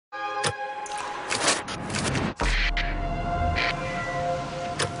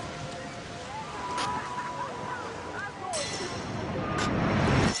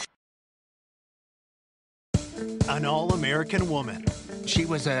an all-American woman. She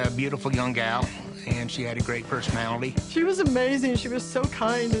was a beautiful young gal, and she had a great personality. She was amazing. She was so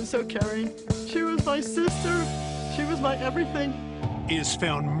kind and so caring. She was my sister. She was my everything. Is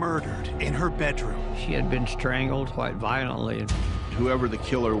found murdered in her bedroom. She had been strangled quite violently. Whoever the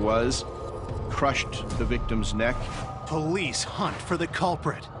killer was crushed the victim's neck. Police hunt for the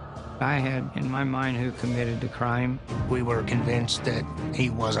culprit. I had in my mind who committed the crime. We were convinced that he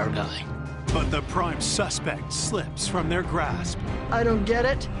was our guy. But the prime suspect slips from their grasp. I don't get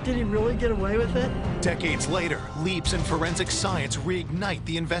it. Did he really get away with it? Decades later, leaps in forensic science reignite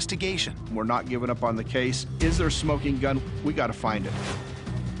the investigation. We're not giving up on the case. Is there a smoking gun? We got to find it.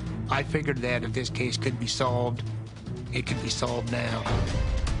 I figured that if this case could be solved, it could be solved now.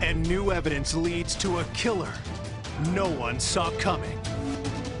 And new evidence leads to a killer no one saw coming.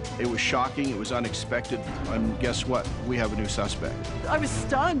 It was shocking, it was unexpected, and guess what? We have a new suspect. I was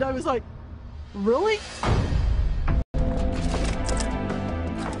stunned. I was like, really?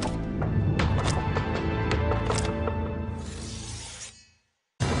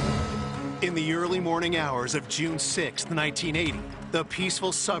 In the early morning hours of June 6, 1980, the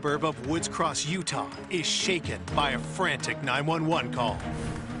peaceful suburb of Woods Cross, Utah, is shaken by a frantic 911 call.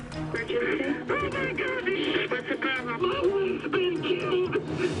 Emergency? Oh my God! What's the problem? My wife's been killed.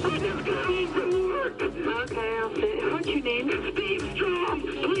 I just got home from work. Okay, I'll see. What's your name? Steve Strong.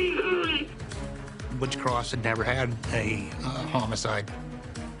 Please hurry. Woods Cross had never had a homicide.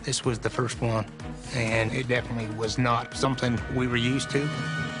 This was the first one, and it definitely was not something we were used to.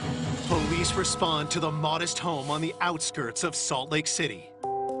 Police respond to the modest home on the outskirts of Salt Lake City.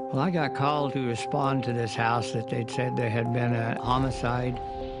 Well, I got called to respond to this house that they'd said there had been a homicide.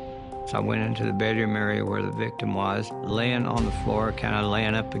 So I went into the bedroom area where the victim was, laying on the floor, kind of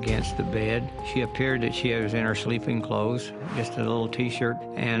laying up against the bed. She appeared that she was in her sleeping clothes, just a little t-shirt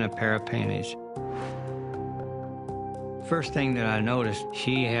and a pair of panties. First thing that I noticed,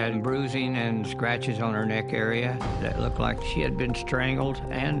 she had bruising and scratches on her neck area that looked like she had been strangled,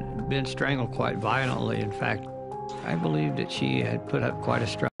 and been strangled quite violently. In fact, I believe that she had put up quite a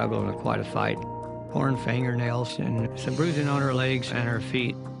struggle and quite a fight. Torn fingernails and some bruising on her legs and her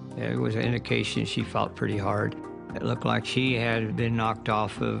feet. It was an indication she fought pretty hard. It looked like she had been knocked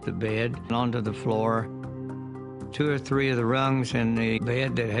off of the bed onto the floor. 2 or 3 of the rungs in the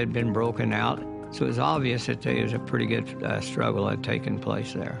bed that had been broken out. So it was obvious that there was a pretty good struggle had taken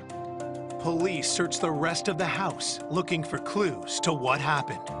place there. Police searched the rest of the house, looking for clues to what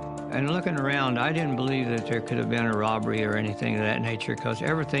happened. And looking around, I didn't believe that there could have been a robbery or anything of that nature, because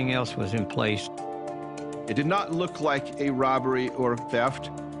everything else was in place. It did not look like a robbery or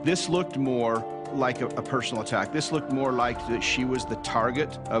theft. This looked more like a personal attack. This looked more like that she was the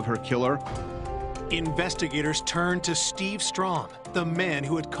target of her killer. Investigators turned to Steve Strong, the man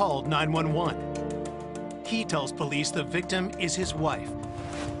who had called 911. He tells police the victim is his wife,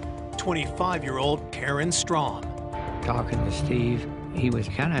 25-year-old Karen Strong. Talking to Steve, he was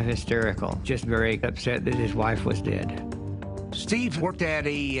kind of hysterical, just very upset that his wife was dead. Steve worked at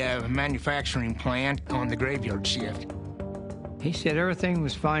a manufacturing plant on the graveyard shift. He said everything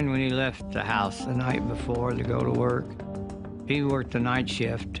was fine when he left the house the night before to go to work. He worked the night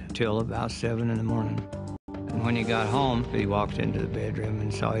shift till about 7 in the morning. And when he got home, he walked into the bedroom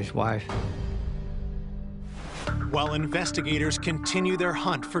and saw his wife. While investigators continue their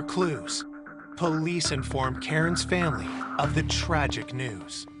hunt for clues, police inform Karen's family of the tragic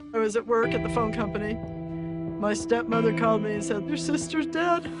news. I was at work at the phone company. My stepmother called me and said, "Your sister's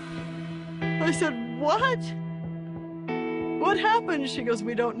dead." I said, "What? What happened?" She goes,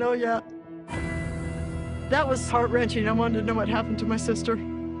 "We don't know yet." That was heart-wrenching. I wanted to know what happened to my sister.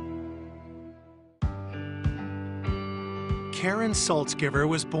 Karen Saltzgiver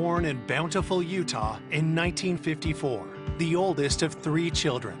was born in Bountiful, Utah in 1954, the oldest of 3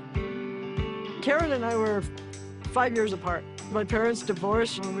 children. Karen and I were 5 years apart. My parents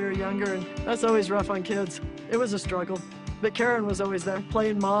divorced when we were younger, and that's always rough on kids. It was a struggle. But Karen was always there,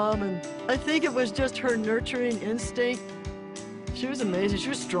 playing mom, and I think it was just her nurturing instinct. She was amazing. She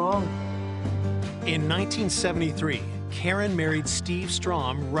was strong. In 1973, Karen married Steve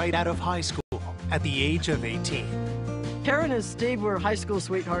Strong right out of high school at the age of 18. Karen and Steve were high school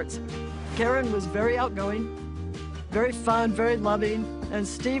sweethearts. Karen was very outgoing, very fun, very loving, and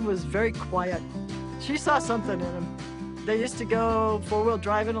Steve was very quiet. She saw something in him. They used to go 4-wheel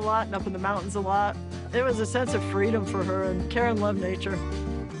driving a lot and up in the mountains a lot. It was a sense of freedom for her, and Karen loved nature.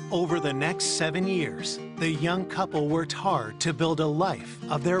 Over the next 7 years, the young couple worked hard to build a life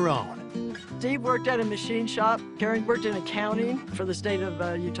of their own. Steve worked at a machine shop. Karen worked in accounting for the state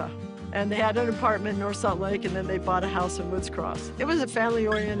of Utah. And they had an apartment in North Salt Lake, and then they bought a house in Woods Cross. It was a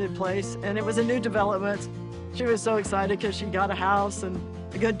family-oriented place, and it was a new development. She was so excited because she got a house and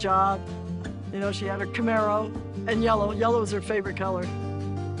a good job. You know, she had her Camaro and yellow. Yellow was her favorite color.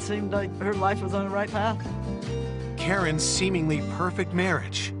 It seemed like her life was on the right path. Karen's seemingly perfect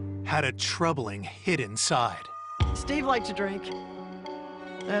marriage had a troubling hidden side. Steve liked to drink,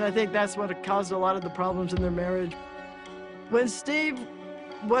 and I think that's what caused a lot of the problems in their marriage. When Steve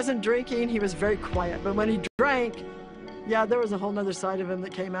wasn't drinking, he was very quiet, but when he drank, yeah, there was a whole other side of him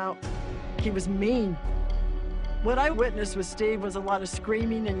that came out. He was mean. What I witnessed with Steve was a lot of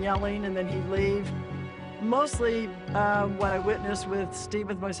screaming and yelling, and then he'd leave. Mostly what I witnessed with Steve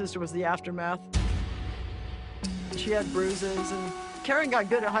with my sister was the aftermath. She had bruises, and Karen got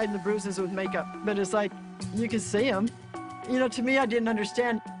good at hiding the bruises with makeup, but it's like, you could see them. You know, to me, I didn't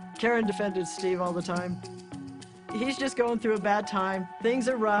understand. Karen defended Steve all the time. He's just going through a bad time. Things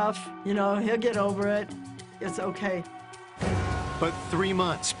are rough. You know, he'll get over it. It's okay. But 3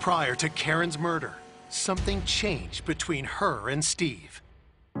 months prior to Karen's murder, something changed between her and Steve.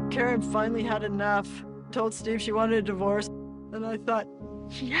 Karen finally had enough, told Steve she wanted a divorce, and I thought,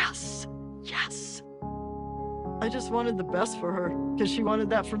 yes, yes. I just wanted the best for her, because she wanted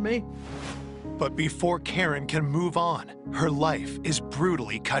that for me. But before Karen can move on, her life is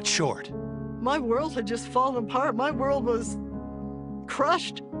brutally cut short. My world had just fallen apart. My world was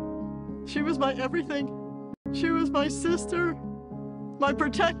crushed. She was my everything. She was my sister, my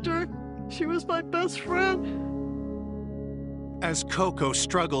protector. She was my best friend. As Coco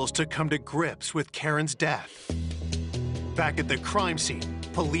struggles to come to grips with Karen's death. Back at the crime scene,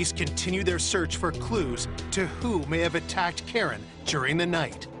 police continue their search for clues to who may have attacked Karen during the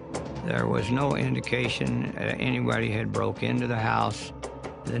night. There was no indication anybody had broke into the house.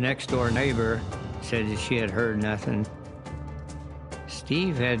 The next-door neighbor said that she had heard nothing.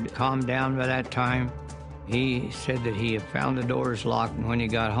 Steve had calmed down by that time. He said that he had found the doors locked, and when he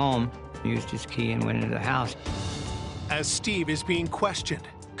got home, used his key and went into the house. As Steve is being questioned,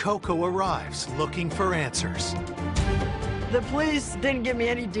 Coco arrives looking for answers. The police didn't give me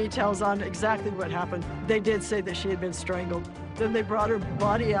any details on exactly what happened. They did say that she had been strangled. Then they brought her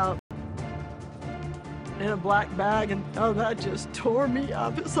body out in a black bag, and oh, that just tore me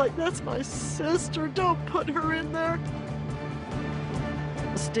up. It's like, that's my sister. Don't put her in there.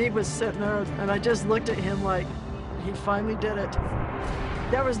 Steve was sitting there, and I just looked at him like he finally did it.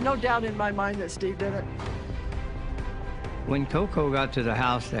 There was no doubt in my mind that Steve did it. When Coco got to the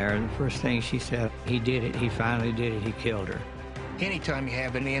house there, the first thing she said, he did it, he finally did it, he killed her. Anytime you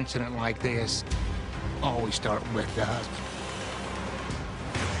have an incident like this, always start with the husband.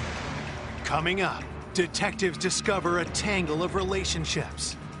 Coming up, detectives discover a tangle of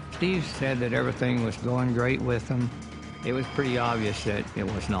relationships. Steve said that everything was going great with them. It was pretty obvious that it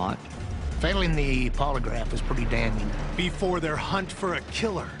was not. Failing the polygraph was pretty damning. Before their hunt for a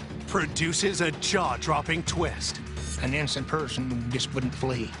killer produces a jaw-dropping twist. An innocent person just wouldn't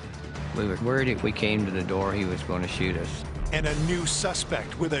flee. We were worried if we came to the door, he was going to shoot us. And a new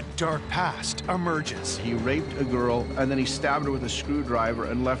suspect with a dark past emerges. He raped a girl, and then he stabbed her with a screwdriver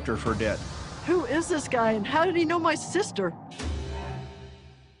and left her for dead. Who is this guy, and how did he know my sister?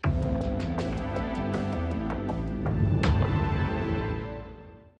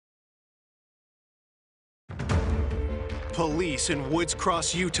 Police in Woods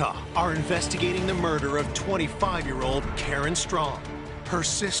Cross, Utah are investigating the murder of 25-year-old Karen Strong. Her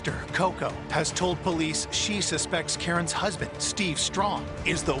sister, Coco, has told police she suspects Karen's husband, Steve Strong,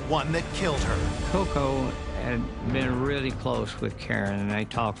 is the one that killed her. Coco had been really close with Karen, and they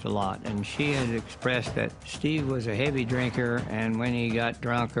talked a lot, and she had expressed that Steve was a heavy drinker, and when he got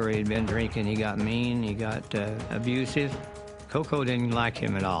drunk or he'd been drinking, he got mean, he got abusive. Coco didn't like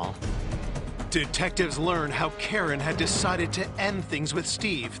him at all. Detectives learn how Karen had decided to end things with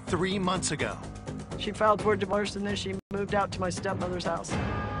Steve 3 months ago. She filed for divorce, and then she moved out to my stepmother's house.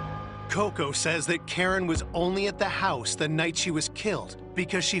 Coco says that Karen was only at the house the night she was killed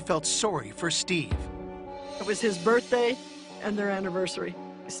because she felt sorry for Steve. It was his birthday and their anniversary.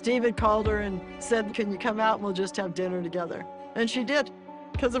 Steve had called her and said, can you come out and we'll just have dinner together? And she did,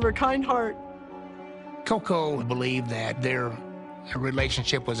 because of her kind heart. Coco believed that their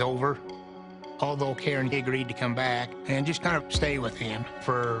relationship was over, although Karen agreed to come back and just kind of stay with him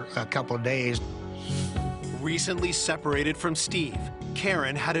for a couple of days. Recently separated from Steve,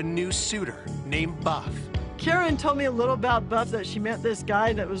 Karen had a new suitor named Buff. Karen told me a little about Buff, that she met this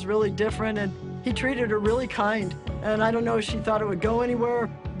guy that was really different, and he treated her really kind. And I don't know if she thought it would go anywhere,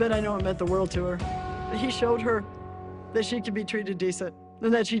 but I know it meant the world to her. He showed her that she could be treated decent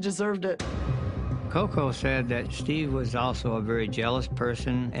and that she deserved it. Coco said that Steve was also a very jealous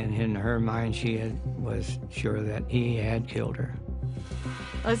person, and in her mind, she was sure that he had killed her.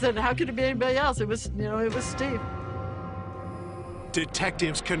 I said, how could it be anybody else? It was, it was Steve.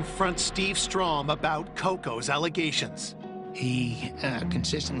 Detectives confront Steve Strom about Coco's allegations. He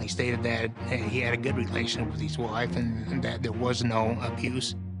consistently stated that he had a good relationship with his wife and that there was no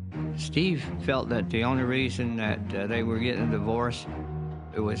abuse. Steve felt that the only reason that they were getting a divorce,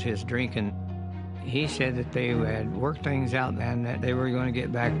 it was his drinking. He said that they had worked things out and that they were going to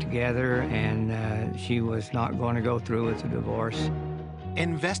get back together, and she was not going to go through with the divorce.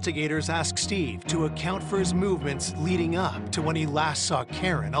 Investigators ask Steve to account for his movements leading up to when he last saw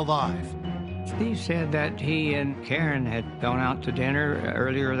Karen alive. Steve said that he and Karen had gone out to dinner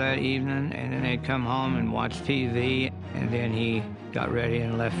earlier that evening, and then they'd come home and watch TV, and then he got ready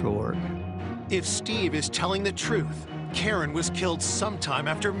and left for work. If Steve is telling the truth, Karen was killed sometime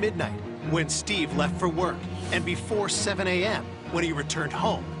after midnight when Steve left for work and before 7 a.m. when he returned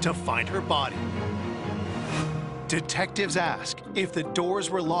home to find her body. Detectives ask if the doors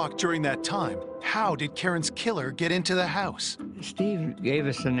were locked during that time, how did Karen's killer get into the house? Steve gave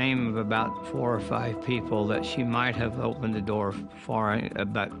us the name of about 4 or 5 people that she might have opened the door for,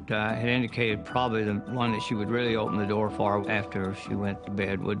 but had indicated probably the one that she would really open the door for after she went to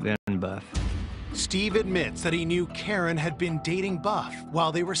bed would have been Buff. Steve admits that he knew Karen had been dating Buff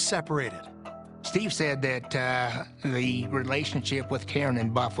while they were separated. Steve said that the relationship with Karen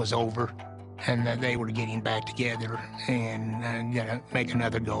and Buff was over and that they were getting back together and gonna make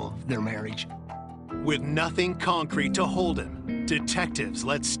another go of their marriage. With nothing concrete to hold him, detectives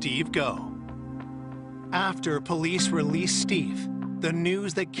let Steve go. After police release Steve, the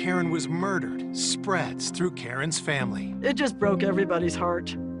news that Karen was murdered spreads through Karen's family. It just broke everybody's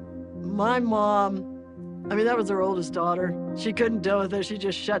heart. My mom, that was her oldest daughter. She couldn't deal with it. She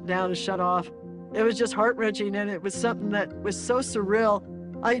just shut down and shut off. It was just heart-wrenching, and it was something that was so surreal.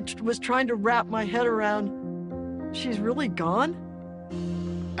 I was trying to wrap my head around, she's really gone?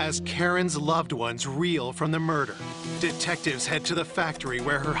 As Karen's loved ones reel from the murder, detectives head to the factory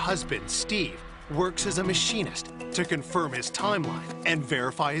where her husband, Steve, works as a machinist to confirm his timeline and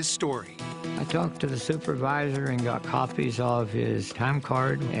verify his story. I talked to the supervisor and got copies of his time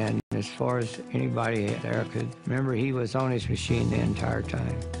card, and as far as anybody there could remember, he was on his machine the entire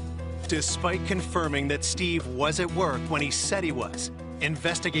time. Despite confirming that Steve was at work when he said he was,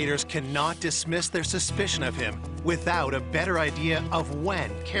 investigators cannot dismiss their suspicion of him without a better idea of when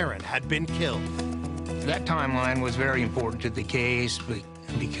Karen had been killed. That timeline was very important to the case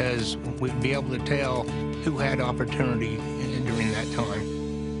because we'd be able to tell who had opportunity during that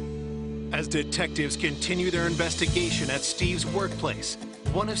time. As detectives continue their investigation at Steve's workplace,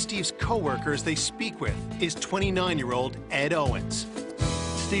 one of Steve's co-workers they speak with is 29-year-old Ed Owens.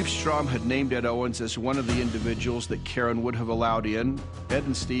 Steve Strom had named Ed Owens as one of the individuals that Karen would have allowed in. Ed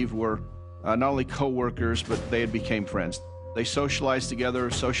and Steve were not only co-workers, but they had become friends. They socialized together,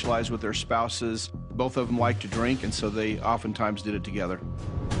 socialized with their spouses. Both of them liked to drink, and so they oftentimes did it together.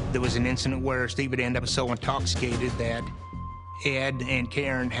 There was an incident where Steve would end up so intoxicated that Ed and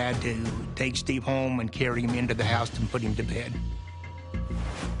Karen had to take Steve home and carry him into the house and put him to bed.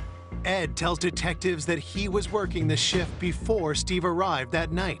 Ed tells detectives that he was working the shift before Steve arrived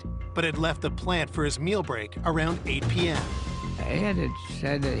that night, but had left the plant for his meal break around 8 p.m. Ed had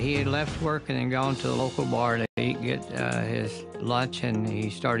said that he had left work and then gone to the local bar to get his lunch, and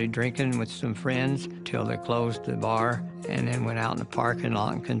he started drinking with some friends till they closed the bar, and then went out in the parking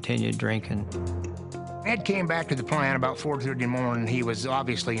lot and continued drinking. Ed came back to the plant about 4:30 in the morning. He was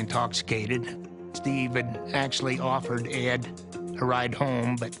obviously intoxicated. Steve had actually offered Ed a ride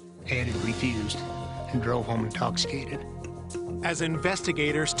home, but Ed had refused and drove home intoxicated. As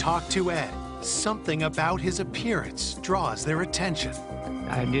investigators talk to Ed, something about his appearance draws their attention.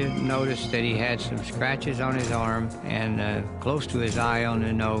 I did notice that he had some scratches on his arm and close to his eye on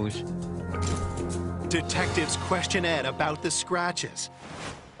the nose. Detectives question Ed about the scratches.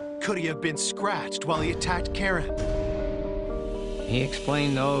 Could he have been scratched while he attacked Karen? He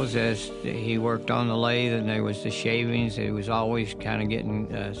explained those as he worked on the lathe, and there was the shavings. He was always kind of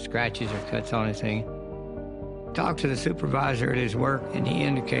getting scratches or cuts on his thing. Talked to the supervisor at his work, and he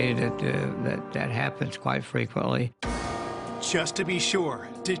indicated that happens quite frequently. Just to be sure,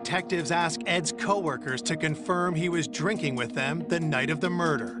 detectives ask Ed's coworkers to confirm he was drinking with them the night of the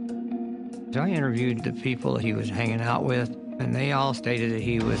murder. So I interviewed the people he was hanging out with, and they all stated that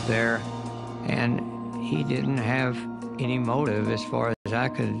he was there, and he didn't have any motive as far as I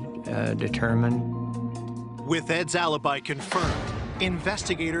could determine. With Ed's alibi confirmed,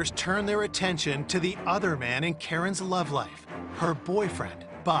 investigators turn their attention to the other man in Karen's love life, her boyfriend,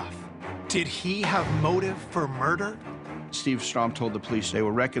 Buff. Did he have motive for murder? Steve Strom told the police they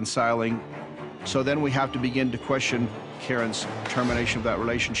were reconciling. So then we have to begin to question Karen's termination of that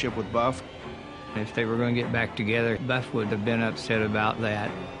relationship with Buff. If they were going to get back together, Buff would have been upset about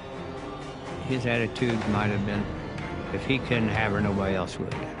that. His attitude might have been, if he couldn't have her, nobody else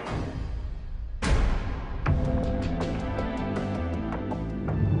would.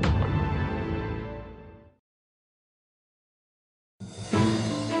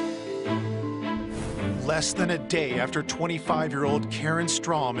 Less than a day after 25-year-old Karen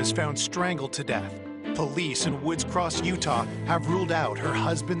Strom is found strangled to death, police in Woods Cross, Utah have ruled out her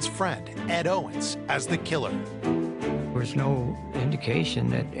husband's friend, Ed Owens, as the killer. There was no indication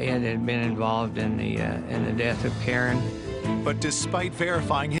that Ed had been involved in the death of Karen. But despite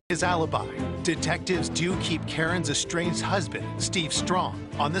verifying his alibi, detectives do keep Karen's estranged husband, Steve Strom,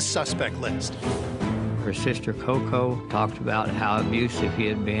 on the suspect list. Her sister Coco talked about how abusive he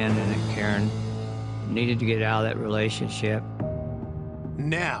had been and that Karen needed to get out of that relationship.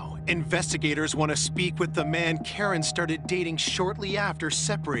 Now, investigators want to speak with the man Karen started dating shortly after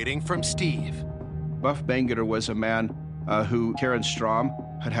separating from Steve. Buff Bangerter was a man who Karen Strom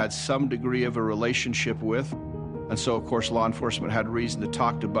had had some degree of a relationship with, and so, of course, law enforcement had reason to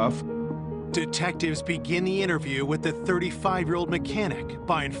talk to Buff. Detectives begin the interview with the 35-year-old mechanic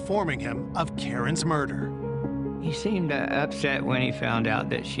by informing him of Karen's murder. He seemed upset when he found out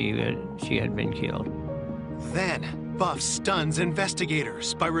that she had been killed. Then, Buff stuns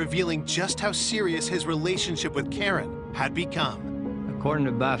investigators by revealing just how serious his relationship with Karen had become. According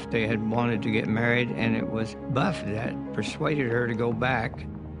to Buff, they had wanted to get married, and it was Buff that persuaded her to go back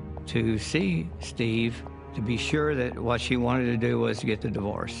to see Steve to be sure that what she wanted to do was to get the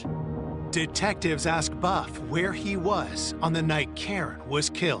divorce. Detectives ask Buff where he was on the night Karen was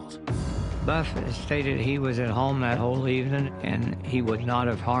killed. Buff stated he was at home that whole evening and he would not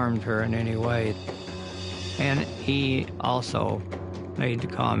have harmed her in any way. And he also made the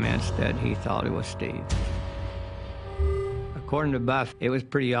comments that he thought it was Steve. According to Buff, it was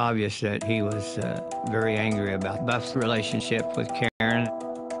pretty obvious that he was very angry about Buff's relationship with Karen.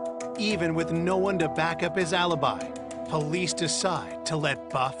 Even with no one to back up his alibi, police decide to let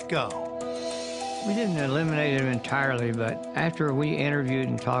Buff go. We didn't eliminate him entirely, but after we interviewed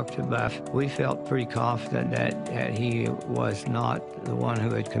and talked to Buff, we felt pretty confident that he was not the one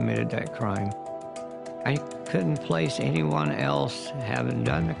who had committed that crime. I couldn't place anyone else having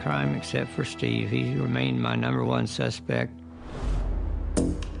done the crime except for Steve. He remained my #1 suspect.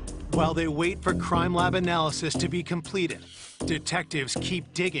 While they wait for crime lab analysis to be completed, detectives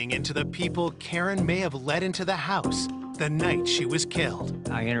keep digging into the people Karen may have let into the house the night she was killed.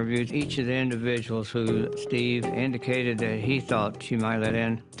 I interviewed each of the individuals who Steve indicated that he thought she might let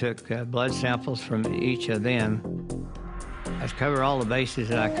in, took blood samples from each of them. I covered all the bases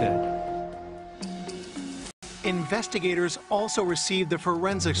that I could. Investigators also received the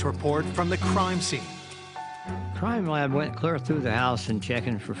forensics report from the crime scene. Crime lab went clear through the house and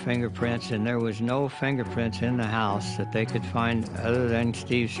checking for fingerprints, and there was no fingerprints in the house that they could find other than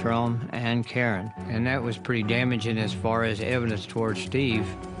Steve Strom and Karen. And that was pretty damaging as far as evidence towards Steve.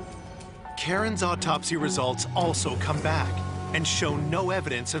 Karen's autopsy results also come back and show no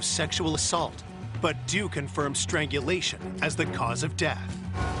evidence of sexual assault, but do confirm strangulation as the cause of death.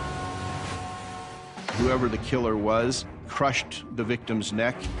 Whoever the killer was crushed the victim's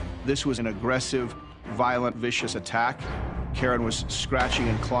neck. This was an aggressive, violent, vicious attack. Karen was scratching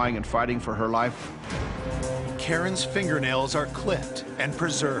and clawing and fighting for her life. Karen's fingernails are clipped and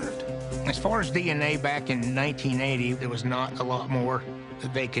preserved. As far as DNA back in 1980, there was not a lot more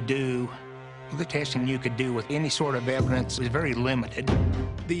that they could do. The testing you could do with any sort of evidence was very limited.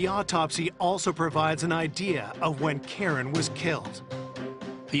 The autopsy also provides an idea of when Karen was killed.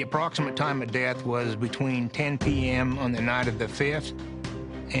 The approximate time of death was between 10 p.m. on the night of the 5th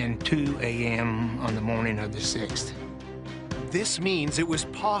and 2 a.m. on the morning of the 6th. This means it was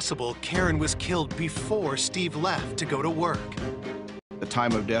possible Karen was killed before Steve left to go to work. The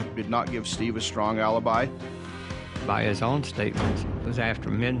time of death did not give Steve a strong alibi. By his own statements, it was after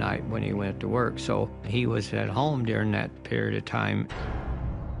midnight when he went to work, so he was at home during that period of time.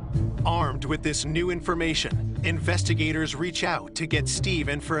 Armed with this new information, investigators reach out to get Steve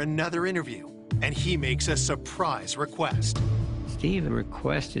in for another interview, and he makes a surprise request. Steve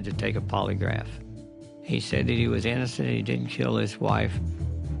requested to take a polygraph. He said that he was innocent, he didn't kill his wife.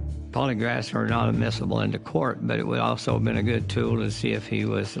 Polygraphs are not admissible into court, but it would also have been a good tool to see if he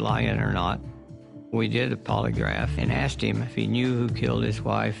was lying or not. We did a polygraph and asked him if he knew who killed his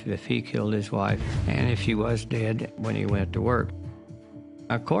wife, if he killed his wife, and if she was dead when he went to work.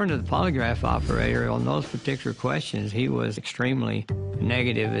 According to the polygraph operator, on those particular questions, he was extremely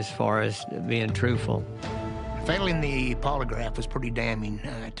negative as far as being truthful. Failing the polygraph was pretty damning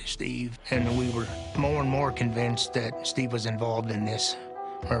to Steve, and we were more and more convinced that Steve was involved in this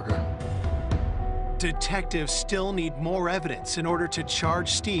murder. Detectives still need more evidence in order to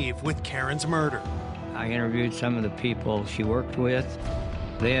charge Steve with Karen's murder. I interviewed some of the people she worked with.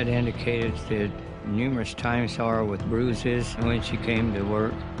 They had indicated that numerous times saw her with bruises when she came to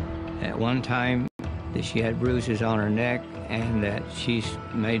work. At one time, that she had bruises on her neck, and that she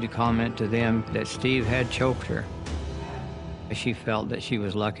made a comment to them that Steve had choked her. She felt that she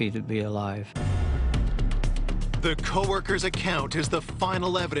was lucky to be alive. The co-worker's account is the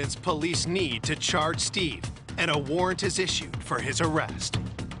final evidence police need to charge Steve, and a warrant is issued for his arrest.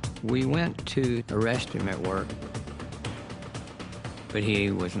 We went to arrest him at work, but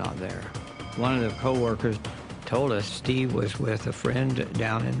he was not there. One of the co-workers told us Steve was with a friend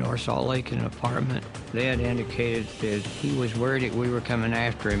down in North Salt Lake in an apartment. They had indicated that he was worried that we were coming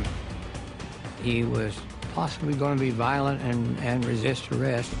after him. He was possibly going to be violent and resist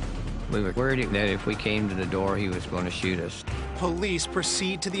arrest. We were worried that if we came to the door, he was going to shoot us. Police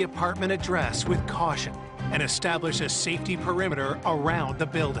proceed to the apartment address with caution and establish a safety perimeter around the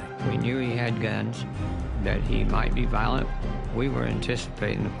building. We knew he had guns, that he might be violent. We were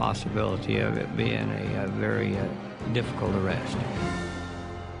anticipating the possibility of it being a very difficult arrest.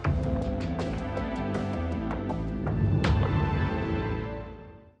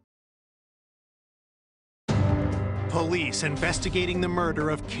 Police investigating the murder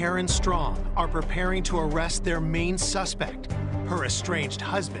of Karen Strong are preparing to arrest their main suspect, her estranged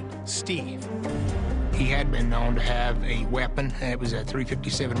husband, Steve. He had been known to have a weapon. It was a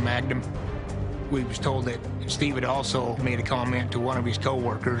 .357 Magnum. We was told that Steve had also made a comment to one of his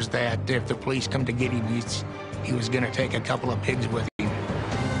co-workers that if the police come to get him, he was going to take a couple of pigs with him.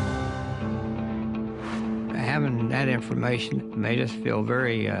 Having that information made us feel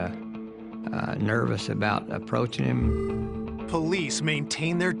very nervous about approaching him. Police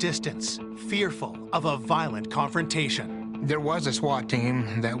maintain their distance, fearful of a violent confrontation. There was a SWAT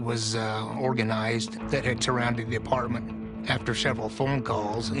team that was organized that had surrounded the apartment. After several phone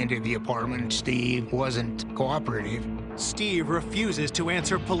calls into the apartment, Steve wasn't cooperative. Steve refuses to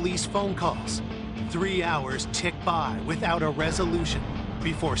answer police phone calls. 3 hours tick by without a resolution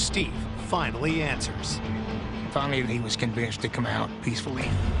before Steve finally answers. Finally, he was convinced to come out peacefully.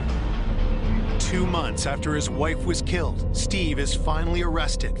 2 months after his wife was killed, Steve is finally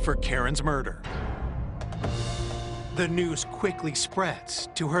arrested for Karen's murder. The news quickly spreads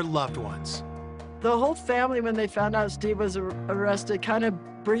to her loved ones. The whole family, when they found out Steve was arrested, kind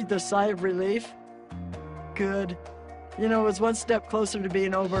of breathed a sigh of relief. Good. You know, it was one step closer to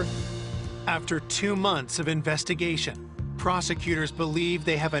being over. After 2 months of investigation, prosecutors believe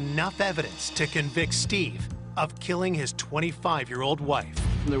they have enough evidence to convict Steve of killing his 25-year-old wife.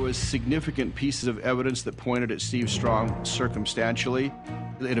 There was significant pieces of evidence that pointed at Steve Strong circumstantially.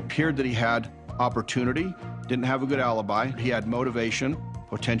 It appeared that he had opportunity, didn't have a good alibi, he had motivation,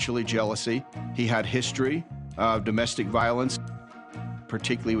 potentially jealousy. He had history of domestic violence,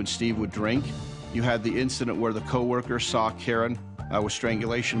 particularly when Steve would drink. You had the incident where the co-worker saw Karen with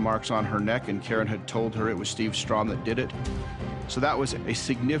strangulation marks on her neck, and Karen had told her it was Steve Strong that did it. So that was a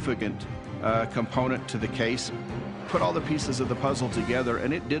significant component to the case. Put all the pieces of the puzzle together,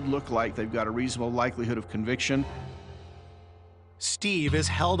 and it did look like they've got a reasonable likelihood of conviction. Steve is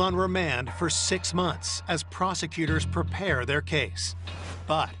held on remand for 6 months as prosecutors prepare their case.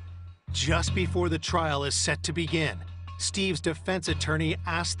 But just before the trial is set to begin, Steve's defense attorney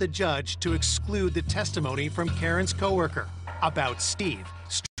asked the judge to exclude the testimony from Karen's coworker about Steve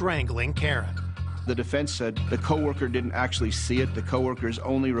strangling Karen. The defense said the coworker didn't actually see it. The coworker is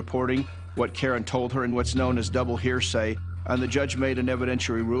only reporting what Karen told her in what's known as double hearsay. And the judge made an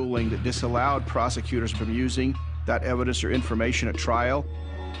evidentiary ruling that disallowed prosecutors from using that evidence or information at trial.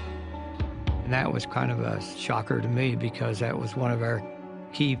 And that was kind of a shocker to me because that was one of our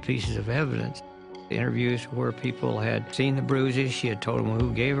key pieces of evidence. The interviews where people had seen the bruises, she had told them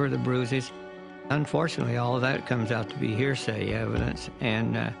who gave her the bruises. Unfortunately, all of that comes out to be hearsay evidence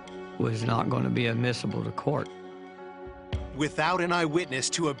and was not going to be admissible to court. Without an eyewitness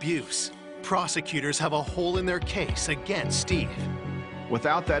to abuse, prosecutors have a hole in their case against Steve.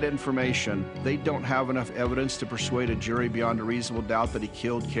 Without that information, they don't have enough evidence to persuade a jury beyond a reasonable doubt that he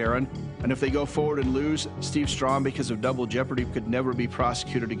killed Karen. And if they go forward and lose, Steve Strong, because of double jeopardy, could never be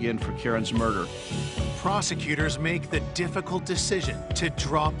prosecuted again for Karen's murder. Prosecutors make the difficult decision to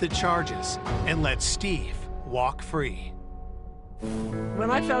drop the charges and let Steve walk free. When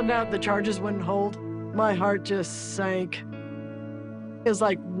I found out the charges wouldn't hold, my heart just sank. It was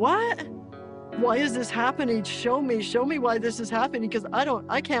like, what? Why is this happening? Show me why this is happening, because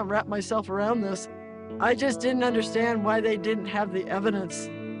I can't wrap myself around this. I just didn't understand why they didn't have the evidence.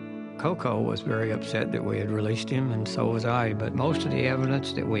 Coco was very upset that we had released him, and so was I, but most of the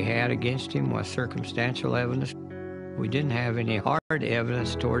evidence that we had against him was circumstantial evidence. We didn't have any hard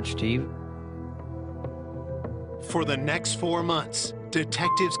evidence towards Steve. For the next 4 months,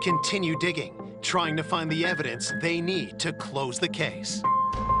 detectives continue digging, trying to find the evidence they need to close the case.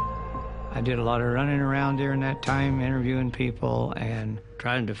 I did a lot of running around during that time, interviewing people and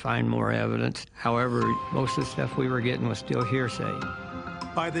trying to find more evidence. However, most of the stuff we were getting was still hearsay.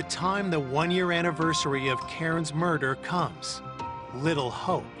 By the time the 1-year anniversary of Karen's murder comes, little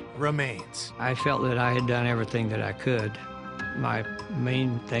hope remains. I felt that I had done everything that I could. My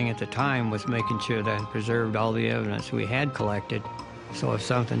main thing at the time was making sure that I preserved all the evidence we had collected, so if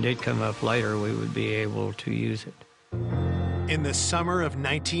something did come up later, we would be able to use it. In the summer of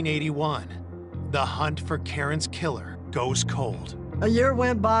 1981, the hunt for Karen's killer goes cold. A year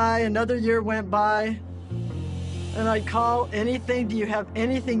went by, another year went by, and I'd call anything, do you have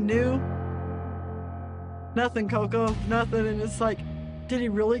anything new? Nothing, Coco, nothing, and it's like, did he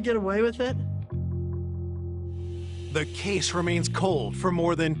really get away with it? The case remains cold for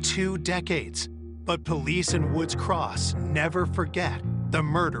more than 2 decades, but police in Woods Cross never forget the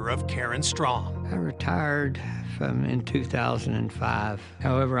murder of Karen Strong. I retired in 2005.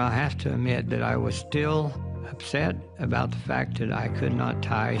 However, I have to admit that I was still upset about the fact that I could not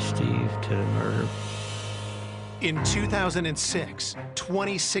tie Steve to the murder. In 2006,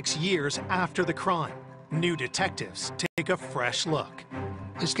 26 years after the crime, new detectives take a fresh look.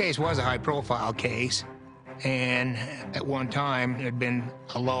 This case was a high-profile case, and at one time there had been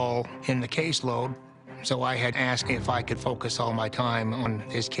a lull in the caseload, so I had asked if I could focus all my time on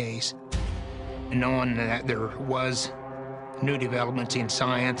this case. Knowing that there was new developments in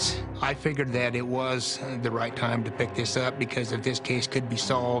science, I figured that it was the right time to pick this up, because if this case could be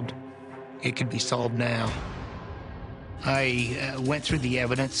solved, it could be solved now. I went through the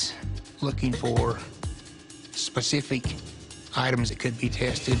evidence looking for specific items that could be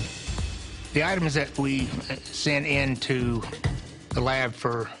tested. The items that we sent into the lab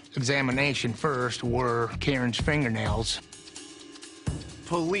for examination first were Karen's fingernails.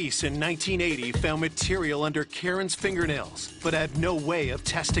 Police in 1980 found material under Karen's fingernails, but had no way of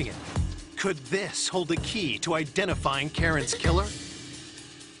testing it. Could this hold the key to identifying Karen's killer?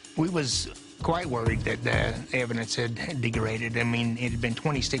 We was quite worried that the evidence had degraded. I mean, it had been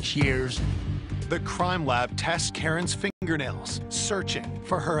 26 years. The crime lab tests Karen's fingernails, searching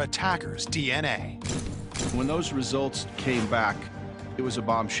for her attacker's DNA. When those results came back, it was a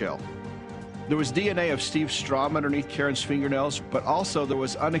bombshell. There was DNA of Steve Strom underneath Karen's fingernails, but also there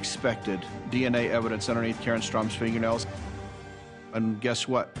was unexpected DNA evidence underneath Karen Strom's fingernails. And guess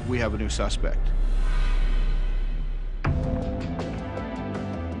what? We have a new suspect.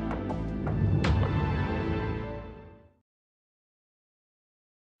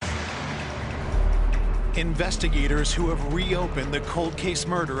 Investigators who have reopened the cold case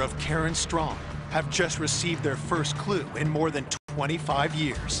murder of Karen Strong have just received their first clue in more than 25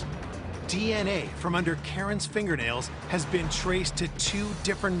 years. DNA from under Karen's fingernails has been traced to 2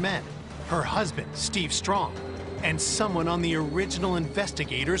 different men, her husband, Steve Strong, and someone on the original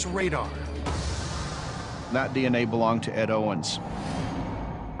investigator's radar. That DNA belonged to Ed Owens.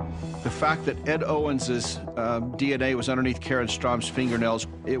 The fact that Ed Owens's DNA was underneath Karen Strom's fingernails,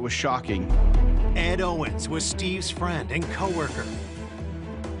 it was shocking. Ed Owens was Steve's friend and co-worker.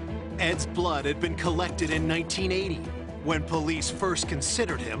 Ed's blood had been collected in 1980, when police first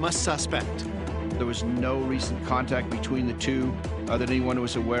considered him a suspect. There was no recent contact between the two that anyone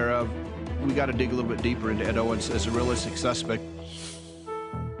was aware of. We got to dig a little bit deeper into Ed Owens as a realistic suspect.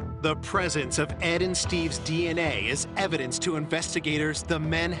 The presence of Ed and Steve's DNA is evidence to investigators the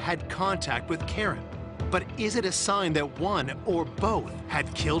men had contact with Karen. But is it a sign that one or both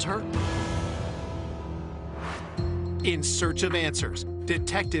had killed her? In search of answers,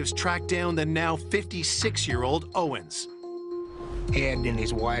 detectives track down the now 56-year-old Owens. Ed and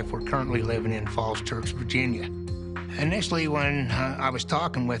his wife were currently living in Falls Church, Virginia. Initially, when I was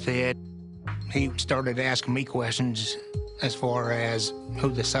talking with Ed, he started asking me questions as far as who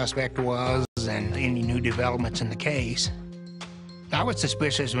the suspect was and any new developments in the case. I was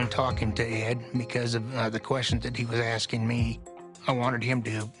suspicious when talking to Ed because of the questions that he was asking me. I wanted him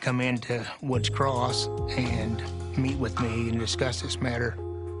to come into Woods Cross and meet with me and discuss this matter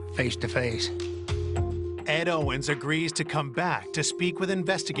face to face. Ed Owens agrees to come back to speak with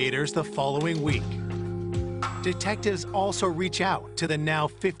investigators the following week. Detectives also reach out to the now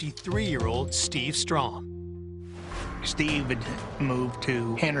 53-year-old Steve Strong. Steve had moved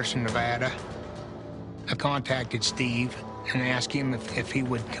to Henderson, Nevada. I contacted Steve and ask him if he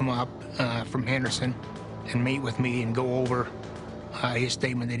would come up from Henderson and meet with me and go over his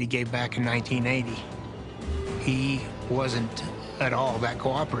statement that he gave back in 1980. He wasn't at all that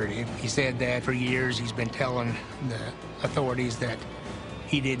cooperative. He said that for years he's been telling the authorities that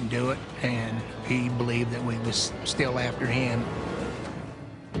he didn't do it, and he believed that we was still after him.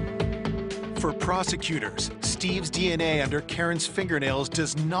 For prosecutors, Steve's DNA under Karen's fingernails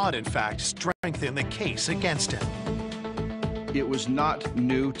does not, in fact, strengthen the case against him. It was not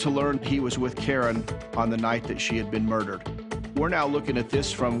new to learn he was with Karen on the night that she had been murdered. We're now looking at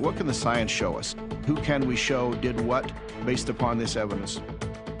this from what can the science show us? Who can we show did what based upon this evidence?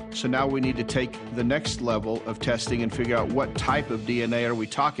 So now we need to take the next level of testing and figure out what type of DNA are we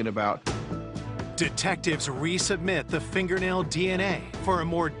talking about. Detectives resubmit the fingernail DNA for a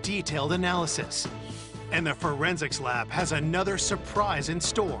more detailed analysis. And the forensics lab has another surprise in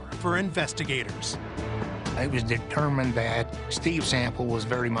store for investigators. It was determined that Steve's sample was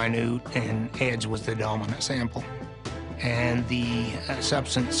very minute and Ed's was the dominant sample. And the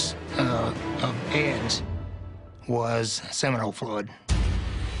substance of Ed's was seminal fluid.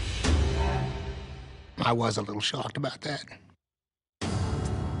 I was a little shocked about that.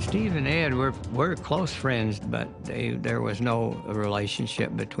 Steve and Ed were close friends, but there was no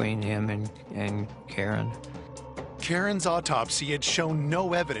relationship between him and Karen. Karen's autopsy had shown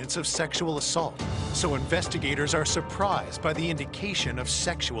no evidence of sexual assault, so investigators are surprised by the indication of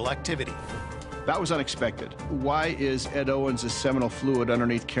sexual activity. That was unexpected. Why is Ed Owens' seminal fluid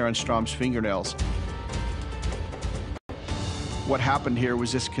underneath Karen Strom's fingernails? What happened here?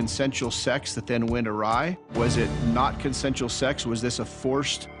 Was this consensual sex that then went awry? Was it not consensual sex? Was this a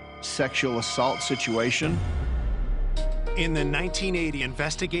forced sexual assault situation? In the 1980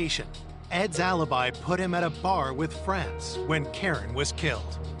 investigation, Ed's alibi put him at a bar with friends when Karen was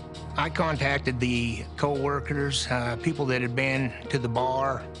killed. I contacted the co-workers, people that had been to the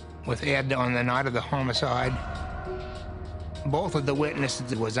bar with Ed on the night of the homicide. Both of the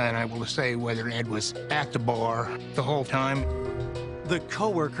witnesses was unable to say whether Ed was at the bar the whole time. The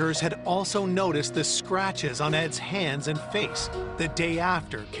co-workers had also noticed the scratches on Ed's hands and face the day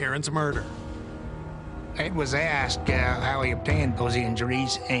after Karen's murder. Ed was asked how he obtained those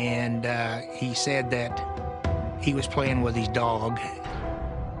injuries, and he said that he was playing with his dog.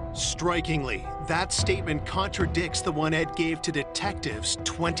 Strikingly, that statement contradicts the one Ed gave to detectives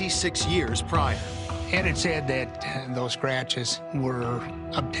 26 years prior. Ed had said that those scratches were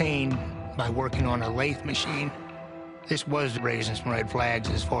obtained by working on a lathe machine. This was raising some red flags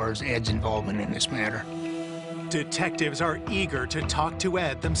as far as Ed's involvement in this matter. Detectives are eager to talk to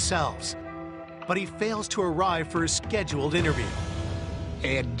Ed themselves, but he fails to arrive for his scheduled interview.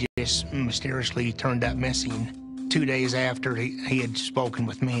 Ed just mysteriously turned up missing 2 days after he had spoken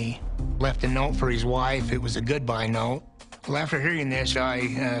with me. Left a note for his wife. It was a goodbye note. Well, after hearing this,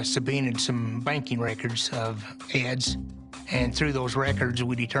 I subpoenaed some banking records of Ed's, and through those records,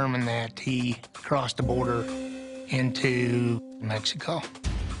 we determined that he crossed the border into Mexico.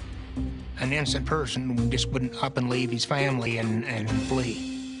 An innocent person just wouldn't up and leave his family and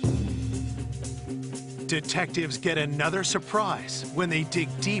flee. Detectives get another surprise when they dig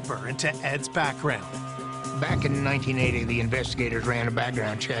deeper into Ed's background. Back in 1980, the investigators ran a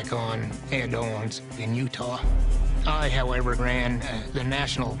background check on Ed Owens in Utah. I, however, ran the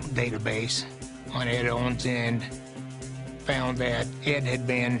national database on Ed Owens and found that Ed had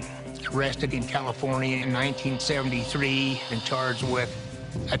been arrested in California in 1973 and charged with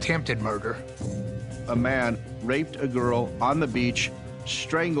attempted murder. A man raped a girl on the beach,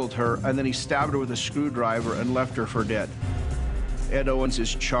 strangled her, and then he stabbed her with a screwdriver and left her for dead. Ed Owens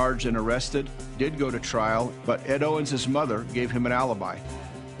is charged and arrested, did go to trial, but Ed Owens' mother gave him an alibi.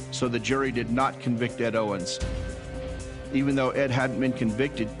 So the jury did not convict Ed Owens. Even though Ed hadn't been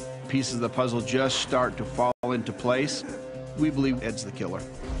convicted, pieces of the puzzle just start to fall into place. We believe Ed's the killer.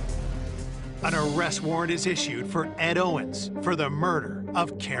 An arrest warrant is issued for Ed Owens for the murder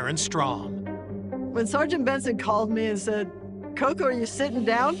of Karen Strom. When Sergeant Benson called me and said, "Coco, are you sitting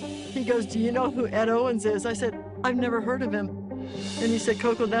down?" He goes, "Do you know who Ed Owens is?" I said, "I've never heard of him." And he said,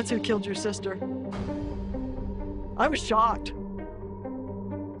 "Coco, that's who killed your sister." I was shocked.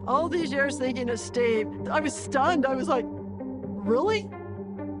 All these years thinking of Steve, I was stunned. I was like, really?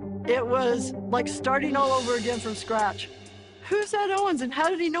 It was like starting all over again from scratch. Who's Ed Owens and how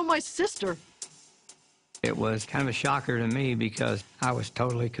did he know my sister? It was kind of a shocker to me because I was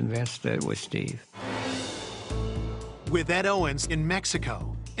totally convinced that it was Steve. With Ed Owens in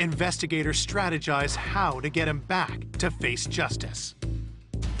Mexico, investigators strategize how to get him back to face justice.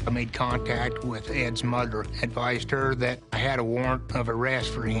 I made contact with Ed's mother, advised her that I had a warrant of arrest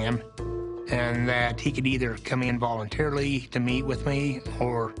for him, and that he could either come in voluntarily to meet with me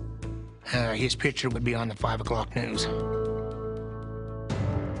or his picture would be on the 5 o'clock news.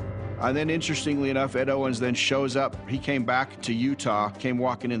 And then, interestingly enough, Ed Owens then shows up. He came back to Utah, came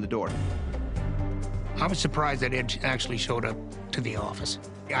walking in the door. I was surprised that Ed actually showed up to the office.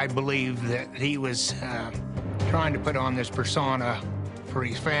 I believe that he was trying to put on this persona for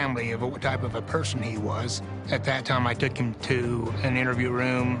his family of what type of a person he was. At that time, I took him to an interview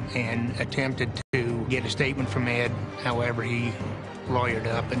room and attempted to get a statement from Ed. However, he lawyered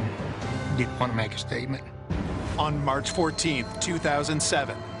up and didn't want to make a statement. On March 14th,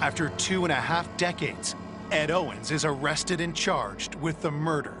 2007, after 2.5 decades, Ed Owens is arrested and charged with the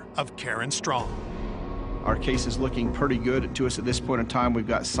murder of Karen Strong. Our case is looking pretty good to us at this point in time. We've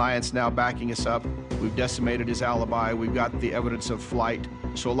got science now backing us up. We've decimated his alibi. We've got the evidence of flight.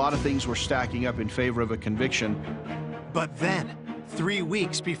 So a lot of things were stacking up in favor of a conviction. But then, 3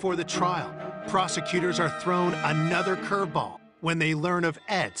 weeks before the trial, prosecutors are thrown another curveball when they learn of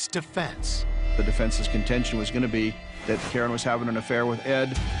Ed's defense. The defense's contention was going to be that Karen was having an affair with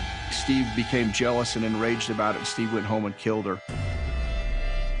Ed. Steve became jealous and enraged about it. Steve went home and killed her.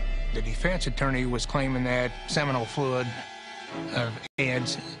 The defense attorney was claiming that seminal fluid of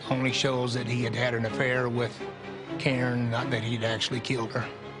Ed's only shows that he had had an affair with Karen, not that he'd actually killed her.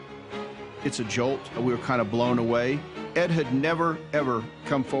 It's a jolt. We were kind of blown away. Ed had never, ever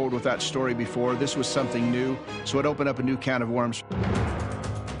come forward with that story before. This was something new, so it opened up a new can of worms.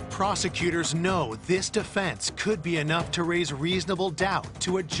 Prosecutors know this defense could be enough to raise reasonable doubt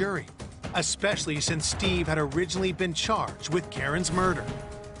to a jury, especially since Steve had originally been charged with Karen's murder.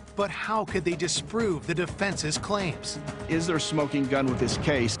 But how could they disprove the defense's claims? Is there a smoking gun with this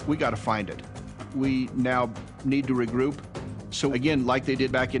case? We got to find it. We now need to regroup. So again, like they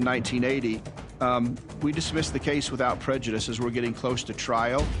did back in 1980, we dismissed the case without prejudice as we're getting close to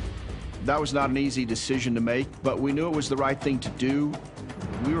trial. That was not an easy decision to make, but we knew it was the right thing to do.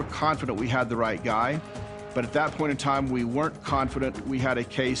 We were confident we had the right guy, but at that point in time, we weren't confident we had a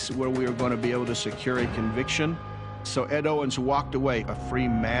case where we were going to be able to secure a conviction. So Ed Owens walked away a free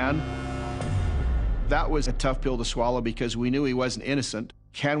man. That was a tough pill to swallow because we knew he wasn't innocent.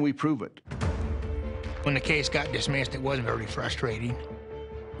 Can we prove it? When the case got dismissed, it was very frustrating.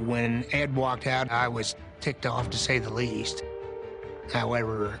 When Ed walked out, I was ticked off, to say the least.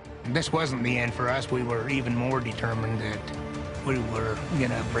 However, this wasn't the end for us. We were even more determined that we were going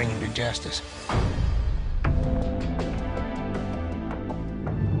to bring him to justice.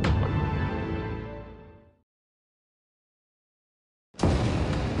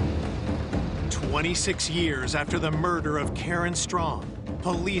 "26 years after the murder of Karen Strong,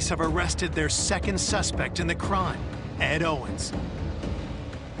 police have arrested their second suspect in the crime, Ed Owens.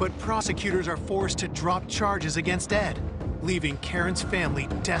 But prosecutors are forced to drop charges against Ed, leaving Karen's family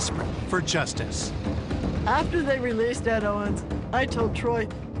desperate for justice. After they released Ed Owens, I told Troy,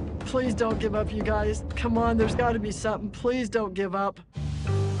 please don't give up, you guys. Come on, there's got to be something. Please don't give up.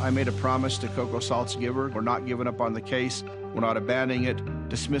 I made a promise to Coco Saltzgiver. We're not giving up on the case. We're not abandoning it.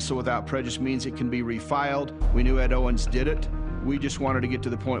 Dismissal without prejudice means it can be refiled. We knew Ed Owens did it. We just wanted to get to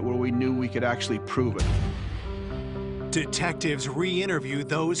the point where we knew we could actually prove it. Detectives re-interview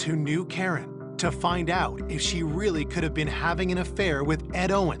those who knew Karen to find out if she really could have been having an affair with Ed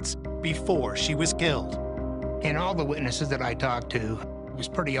Owens before she was killed. In all the witnesses that I talked to, it was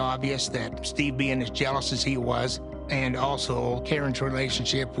pretty obvious that Steve, being as jealous as he was, and also Karen's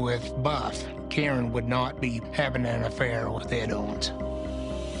relationship with Buff, Karen would not be having an affair with Ed Owens.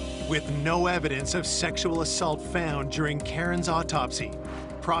 With no evidence of sexual assault found during Karen's autopsy,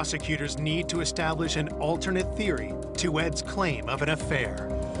 prosecutors need to establish an alternate theory to Ed's claim of an affair.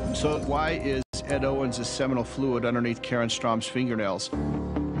 So why is Ed Owens' seminal fluid underneath Karen Strom's fingernails?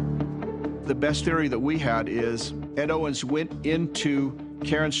 The best theory that we had is Ed Owens went into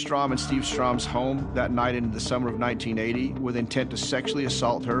Karen Strom and Steve Strom's home that night in the summer of 1980 with intent to sexually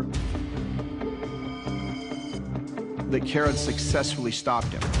assault her. That Karen successfully stopped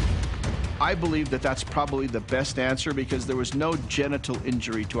him. I believe that that's probably the best answer because there was no genital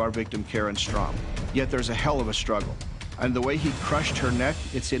injury to our victim, Karen Strom. Yet there's a hell of a struggle. And the way he crushed her neck,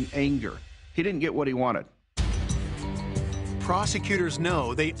 it's in anger. He didn't get what he wanted. Prosecutors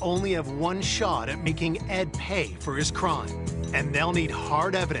know they only have one shot at making Ed pay for his crime, and they'll need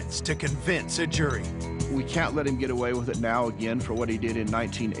hard evidence to convince a jury. We can't let him get away with it now again for what he did in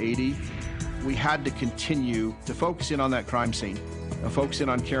 1980. We had to continue to focus in on that crime scene, focus in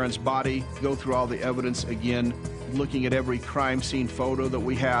on Karen's body, go through all the evidence again, looking at every crime scene photo that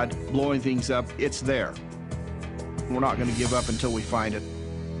we had, blowing things up. It's there. We're not going to give up until we find it.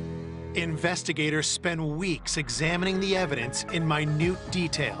 Investigators spend weeks examining the evidence in minute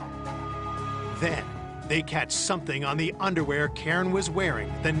detail. Then, they catch something on the underwear Karen was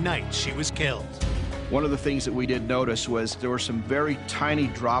wearing the night she was killed. One of the things that we did notice was there were some very tiny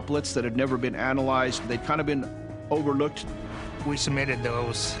droplets that had never been analyzed. They'd kind of been overlooked. We submitted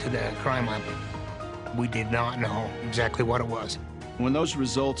those to the crime lab. We did not know exactly what it was. When those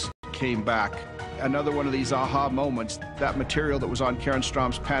results came back, another one of these aha moments, that material that was on Karen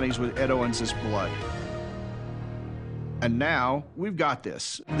Strom's panties was Ed Owens' blood. And now we've got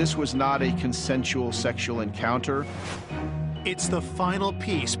this. This was not a consensual sexual encounter. It's the final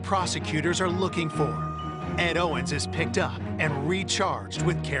piece prosecutors are looking for. Ed Owens is picked up and recharged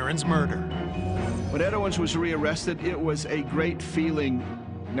with Karen's murder. When Ed Owens was rearrested, it was a great feeling.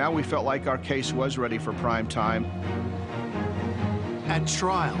 Now we felt like our case was ready for prime time. At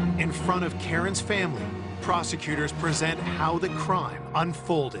trial, in front of Karen's family, prosecutors present how the crime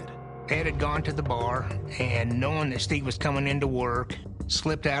unfolded. Ed had gone to the bar, and knowing that Steve was coming into work,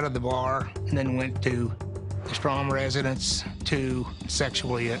 slipped out of the bar, and then went to the Strom residence to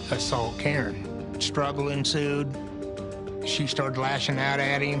sexually assault Karen. Struggle ensued. She started lashing out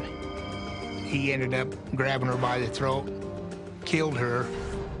at him. He ended up grabbing her by the throat, killed her,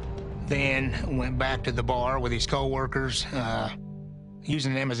 then went back to the bar with his co-workers,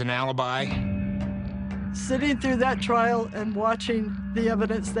 using them as an alibi. Sitting through that trial and watching the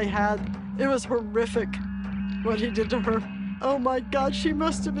evidence they had, it was horrific what he did to her. Oh my God, she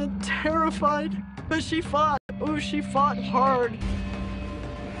must have been terrified. But she fought. Oh, she fought hard.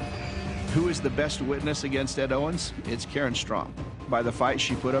 Who is the best witness against Ed Owens? It's Karen Strom. By the fight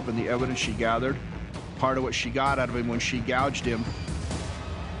she put up and the evidence she gathered, part of what she got out of him when she gouged him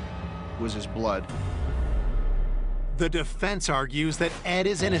was his blood. The defense argues that Ed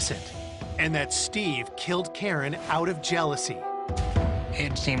is innocent and that Steve killed Karen out of jealousy.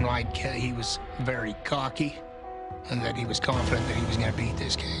 Ed seemed like he was very cocky and that he was confident that he was going to beat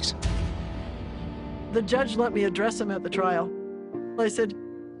this case. The judge let me address him at the trial. I said,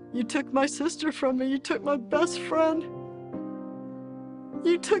 "You took my sister from me. You took my best friend.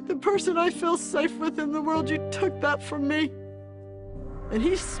 You took the person I feel safe with in the world. You took that from me." And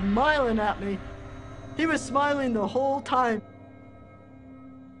he's smiling at me. He was smiling the whole time.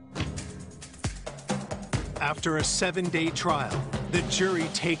 After a 7-day trial, the jury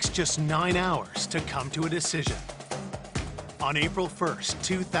takes just 9 hours to come to a decision. On April 1st,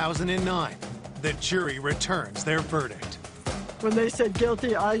 2009, the jury returns their verdict. When they said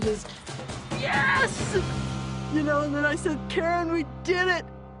guilty, I just, yes! You know, and then I said, "Karen, we did it.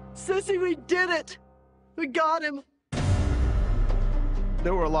 Sissy, we did it. We got him."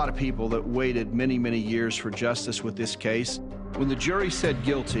 There were a lot of people that waited many, many years for justice with this case. When the jury said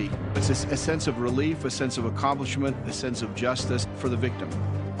guilty, it's a sense of relief, a sense of accomplishment, a sense of justice for the victim.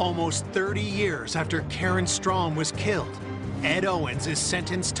 Almost 30 years after Karen Strom was killed, Ed Owens is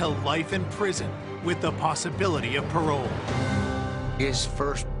sentenced to life in prison with the possibility of parole. His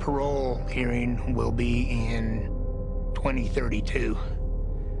first parole hearing will be in 2032.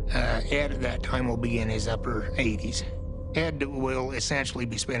 Ed at that time will be in his upper 80s. Ed will essentially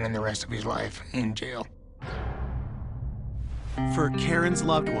be spending the rest of his life in jail. For Karen's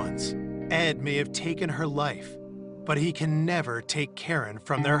loved ones, Ed may have taken her life, but he can never take Karen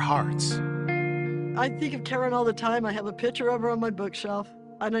from their hearts. I think of Karen all the time. I have a picture of her on my bookshelf,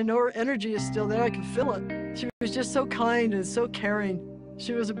 and I know her energy is still there. I can feel it. She was just so kind and so caring.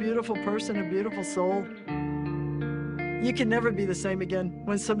 She was a beautiful person, a beautiful soul. You can never be the same again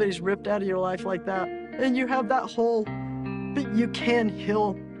when somebody's ripped out of your life like that. And you have that hole, but you can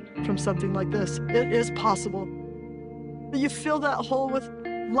heal from something like this. It is possible. But you fill that hole with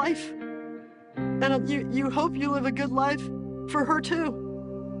life. And you hope you live a good life for her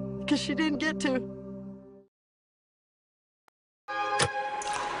too, because she didn't get to.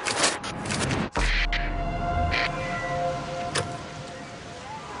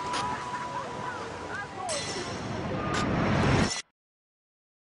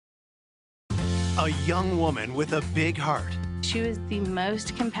 A young woman with a big heart. She was the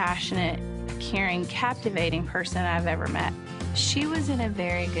most compassionate, caring, captivating person I've ever met. She was in a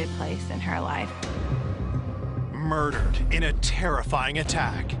very good place in her life. Murdered in a terrifying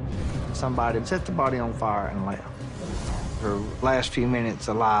attack. Somebody set the body on fire and left. Her last few minutes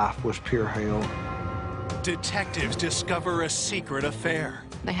of life was pure hell. Detectives discover a secret affair.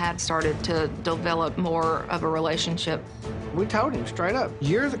 They had started to develop more of a relationship. We told him straight up,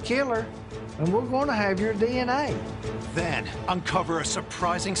 "You're the killer, and we're going to have your DNA." Then uncover a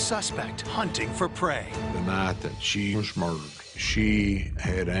surprising suspect hunting for prey. The night that she was murdered, she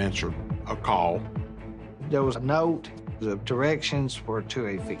had answered a call. There was a note. The directions were to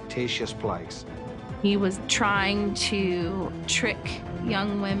a fictitious place. He was trying to trick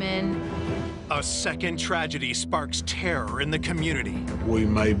young women. A second tragedy sparks terror in the community. We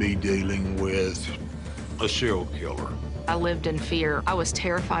may be dealing with a serial killer. I lived in fear. I was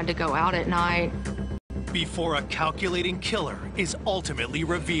terrified to go out at night. Before a calculating killer is ultimately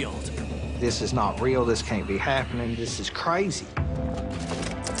revealed. This is not real. This can't be happening. This is crazy.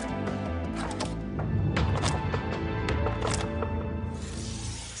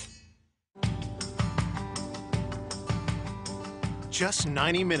 Just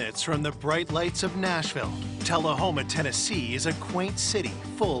 90 minutes from the bright lights of Nashville, Tullahoma, Tennessee is a quaint city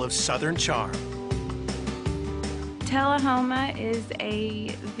full of Southern charm. Tullahoma is a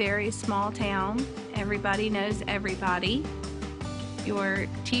very small town. Everybody knows everybody. Your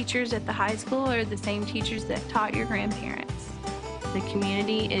teachers at the high school are the same teachers that taught your grandparents. The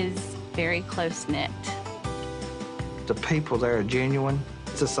community is very close-knit. The people there are genuine.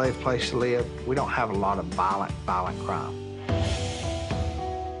 It's a safe place to live. We don't have a lot of violent crime.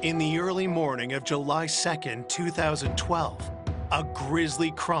 In the early morning of July 2nd, 2012, a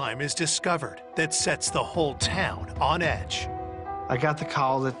grisly crime is discovered that sets the whole town on edge. I got the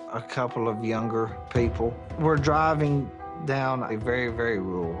call that a couple of younger people were driving down a very, very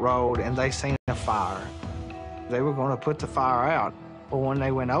rural road, and they seen a fire. They were going to put the fire out, but when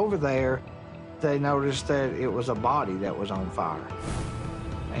they went over there, they noticed that it was a body that was on fire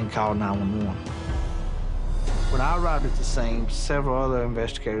and called 911. When I arrived at the scene, several other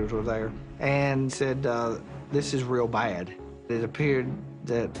investigators were there and said, this is real bad. It appeared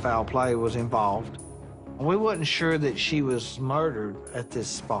that foul play was involved. We wasn't sure that she was murdered at this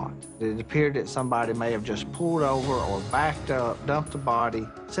spot. It appeared that somebody may have just pulled over or backed up, dumped the body,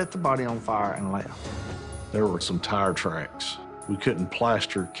 set the body on fire, and left. There were some tire tracks. We couldn't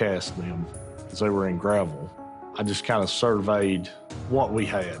plaster cast them because they were in gravel. I just kind of surveyed what we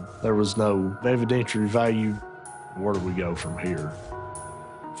had. There was no evidentiary value. Where do we go from here?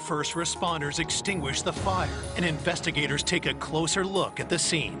 First responders extinguish the fire, and investigators take a closer look at the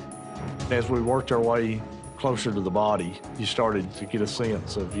scene. As we worked our way closer to the body, you started to get a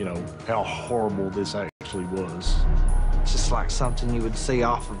sense of, how horrible this actually was. It's just like something you would see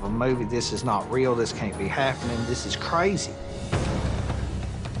off of a movie. This is not real. This can't be happening. This is crazy.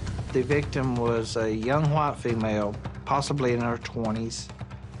 The victim was a young white female, possibly in her 20s.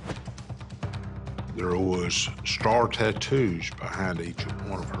 There was star tattoos behind each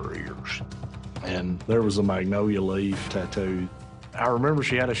one of her ears. And there was a magnolia leaf tattoo. I remember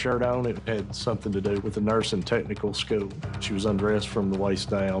she had a shirt on. It had something to do with the nursing technical school. She was undressed from the waist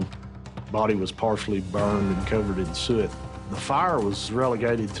down. Body was partially burned and covered in soot. The fire was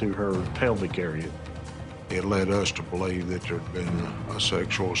relegated to her pelvic area. It led us to believe that there had been a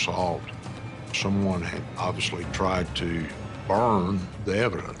sexual assault. Someone had obviously tried to burn the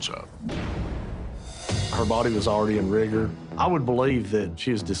evidence up. Her body was already in rigor. I would believe that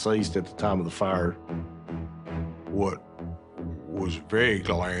she was deceased at the time of the fire. What was very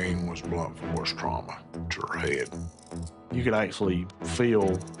glaring was blunt force trauma to her head. You could actually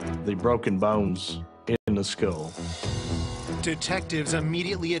feel the broken bones in the skull. Detectives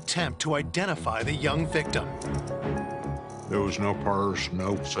immediately attempt to identify the young victim. There was no purse,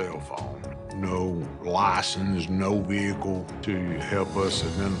 no cell phone, no license, no vehicle to help us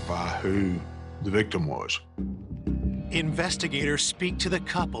identify who the victim was. Investigators speak to the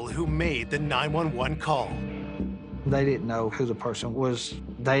couple who made the 911 call. They didn't know who the person was.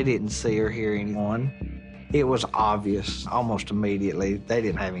 They didn't see or hear anyone. It was obvious almost immediately. They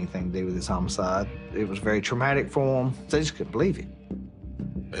didn't have anything to do with this homicide. It was very traumatic for them. They just couldn't believe it.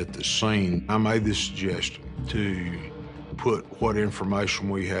 At the scene, I made the suggestion to put what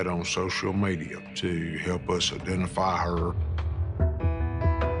information we had on social media to help us identify her.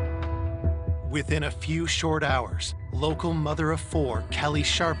 Within a few short hours, local mother of four, Kelly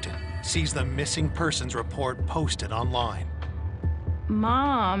Sharpton, sees the missing persons report posted online.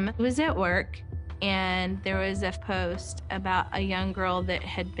 Mom was at work, and there was a post about a young girl that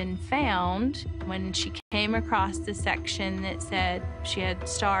had been found. When she came across the section that said she had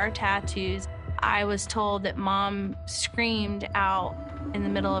star tattoos, I was told that Mom screamed out in the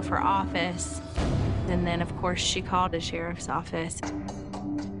middle of her office. And then, of course, she called the sheriff's office.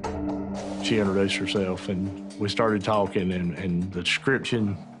 She introduced herself, and we started talking, and the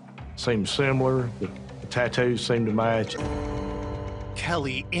description seemed similar. The tattoos seemed to match.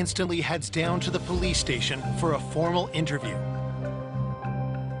 Kelly instantly heads down to the police station for a formal interview.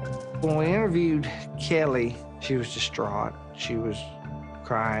 When we interviewed Kelly, she was distraught. She was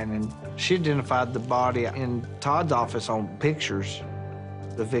crying, and she identified the body in Todd's office on pictures.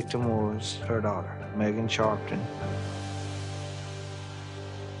 The victim was her daughter, Megan Sharpton.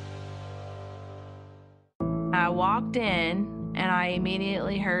 I walked in, and I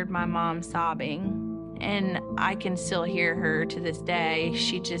immediately heard my mom sobbing. And I can still hear her to this day.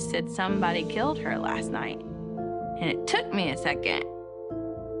 She just said somebody killed her last night. And it took me a second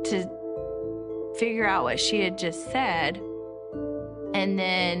to figure out what she had just said. And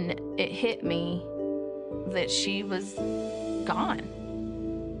then it hit me that she was gone.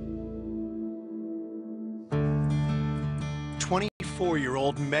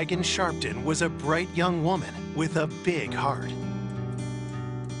 24-year-old Megan Sharpton was a bright young woman with a big heart.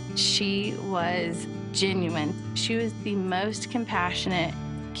 She was genuine. She was the most compassionate,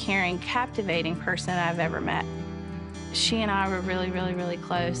 caring, captivating person I've ever met. She and I were really, really, really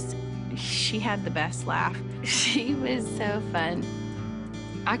close. She had the best laugh. She was so fun.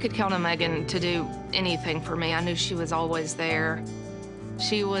 I could count on Megan to do anything for me. I knew she was always there.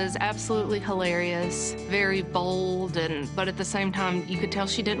 She was absolutely hilarious, very bold, but at the same time, you could tell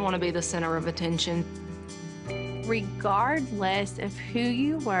she didn't want to be the center of attention. Regardless of who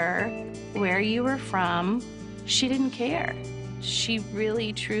you were, where you were from, she didn't care. She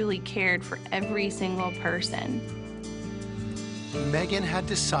really, truly cared for every single person. Megan had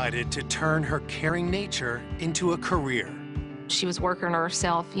decided to turn her caring nature into a career. She was working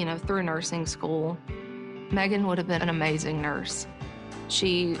herself, through nursing school. Megan would have been an amazing nurse.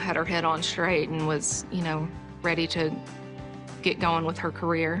 She had her head on straight and was, ready to get going with her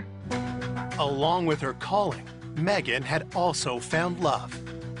career. Along with her calling, Megan had also found love.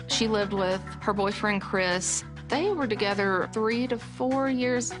 She lived with her boyfriend, Chris. They were together 3 to 4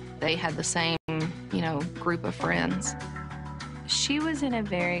 years. They had the same, group of friends. She was in a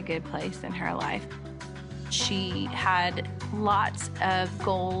very good place in her life. She had lots of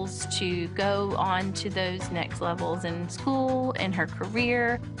goals to go on to those next levels in school, in her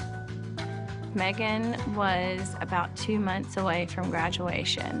career. Megan was about 2 months away from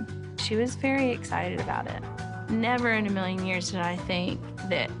graduation. She was very excited about it. Never in a million years did I think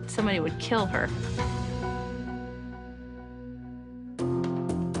that somebody would kill her.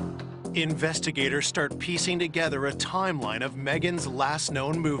 Investigators start piecing together a timeline of Megan's last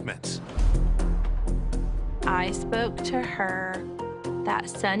known movements. I spoke to her that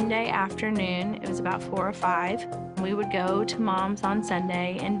Sunday afternoon. It was about 4 or 5. We would go to Mom's on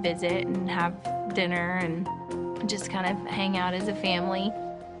Sunday and visit and have dinner and just kind of hang out as a family.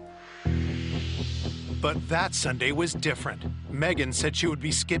 But that Sunday was different. Megan said she would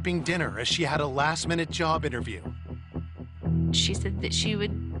be skipping dinner as she had a last-minute job interview. She said that she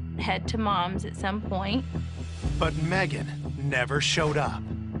would head to Mom's at some point. But Megan never showed up.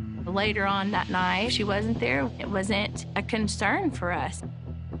 Later on that night, she wasn't there. It wasn't a concern for us.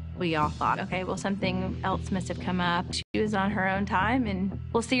 We all thought, okay, well, something else must have come up. She was on her own time, and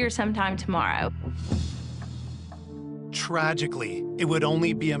we'll see her sometime tomorrow. Tragically, it would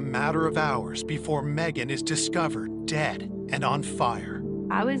only be a matter of hours before Megan is discovered dead and on fire.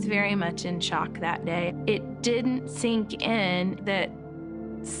 I was very much in shock that day. It didn't sink in that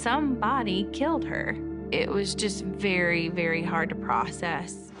somebody killed her. It was just very, very hard to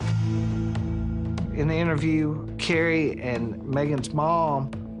process. In the interview, Carrie and Megan's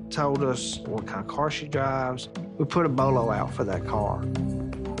mom told us what kind of car she drives. We put a bolo out for that car.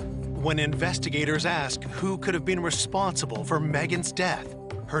 When investigators ask who could have been responsible for Megan's death,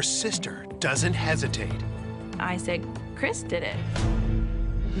 her sister doesn't hesitate. I said, Chris did it,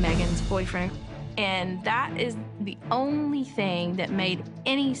 Megan's boyfriend. And that is the only thing that made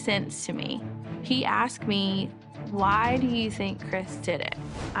any sense to me. He asked me, why do you think Chris did it?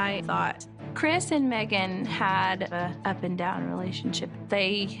 I thought, Chris and Megan had an up and down relationship.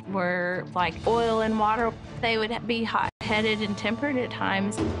 They were like oil and water. They would be hot-headed and tempered at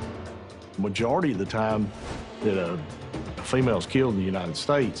times. Majority of the time that a female's killed in the United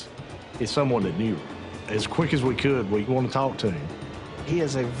States, it's someone that knew her. As quick as we could, we want to talk to him. He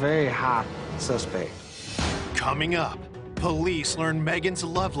is a very hot suspect. Coming up, police learn Megan's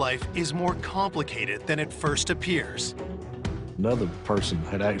love life is more complicated than it first appears. Another person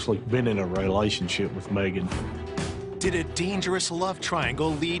had actually been in a relationship with Megan. Did a dangerous love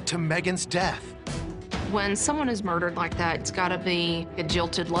triangle lead to Megan's death? When someone is murdered like that, it's got to be a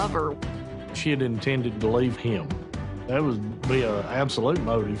jilted lover. She had intended to leave him. That would be an absolute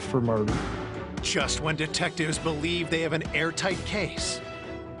motive for murder. Just when detectives believe they have an airtight case,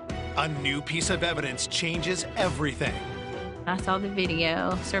 a new piece of evidence changes everything. I saw the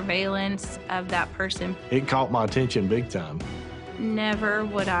video, surveillance of that person. It caught my attention big time. Never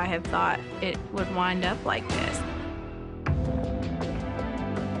would I have thought it would wind up like this.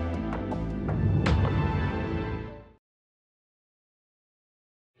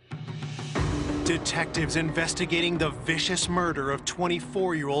 Detectives investigating the vicious murder of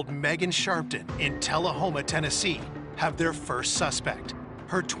 24-year-old Megan Sharpton in Tullahoma, Tennessee, have their first suspect,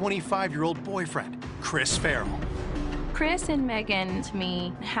 her 25-year-old boyfriend, Chris Farrell. Chris and Megan, to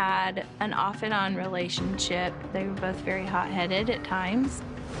me, had an off and on relationship. They were both very hot-headed at times,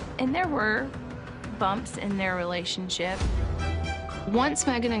 and there were bumps in their relationship. Once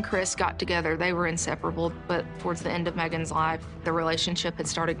Megan and Chris got together, they were inseparable, but towards the end of Megan's life, the relationship had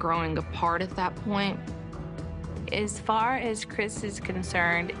started growing apart at that point. As far as Chris is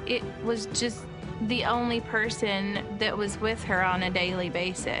concerned, it was just the only person that was with her on a daily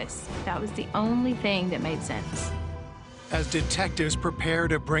basis. That was the only thing that made sense. As detectives prepare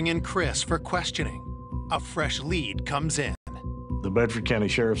to bring in Chris for questioning, a fresh lead comes in. The Bedford County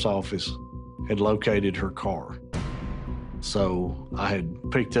Sheriff's Office had located her car. So I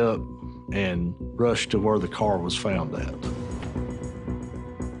had picked up and rushed to where the car was found at.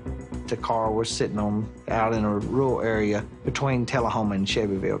 The car was sitting out in a rural area between Tullahoma and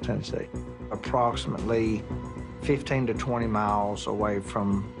Shelbyville, Tennessee, approximately 15 to 20 miles away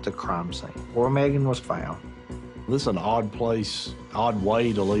from the crime scene where Megan was found. This is an odd place, odd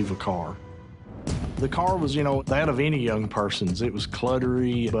way to leave a car. The car was, that of any young person's. It was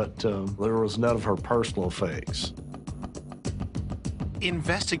cluttery, but there was none of her personal effects.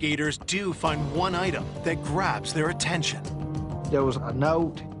 Investigators do find one item that grabs their attention. There was a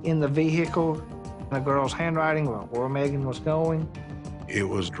note in the vehicle, a girl's handwriting about where Megan was going. It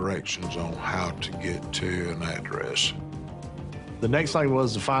was directions on how to get to an address. The next thing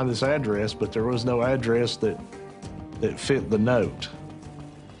was to find this address, but there was no address that fit the note.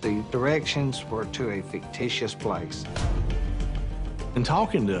 The directions were to a fictitious place. In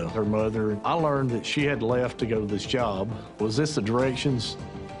talking to her mother, I learned that she had left to go to this job. Was this the directions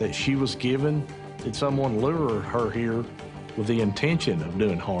that she was given? Did someone lure her here with the intention of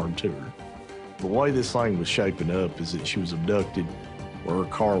doing harm to her? The way this thing was shaping up is that she was abducted where her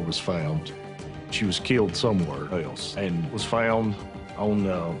car was found. She was killed somewhere else and was found on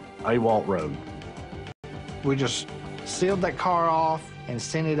Awalt Road. We just sealed that car off and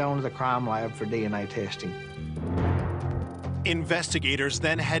sent it on to the crime lab for DNA testing. Investigators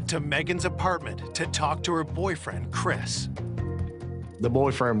then head to Megan's apartment to talk to her boyfriend, Chris. The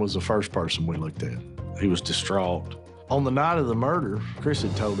boyfriend was the first person we looked at. He was distraught. On the night of the murder, Chris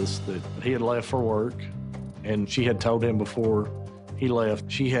had told us that he had left for work, and she had told him before he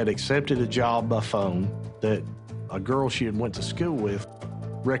left she had accepted a job by phone that a girl she had went to school with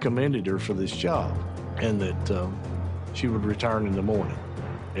recommended her for this job, and that she would return in the morning.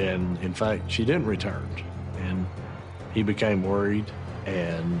 And in fact, she didn't return. And he became worried,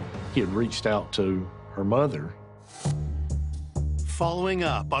 and he had reached out to her mother. Following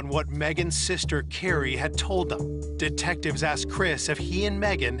up on what Megan's sister, Carrie, had told them, detectives asked Chris if he and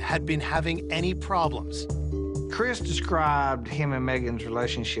Megan had been having any problems. Chris described him and Megan's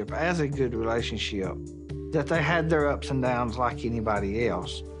relationship as a good relationship, that they had their ups and downs like anybody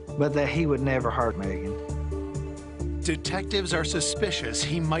else, but that he would never hurt Megan. Detectives are suspicious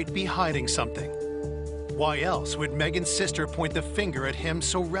he might be hiding something. Why else would Megan's sister point the finger at him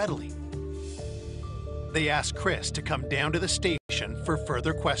so readily? They asked Chris to come down to the station for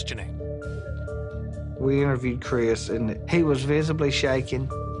further questioning. We interviewed Chris, and he was visibly shaken.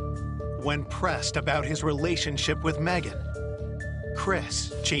 When pressed about his relationship with Megan,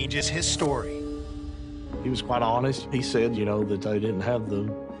 Chris changes his story. He was quite honest. He said, that they didn't have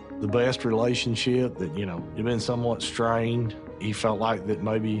the best relationship, that, it'd been somewhat strained. He felt like that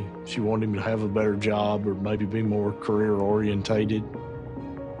maybe she wanted him to have a better job or maybe be more career-orientated.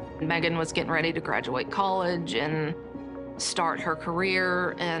 Megan was getting ready to graduate college and start her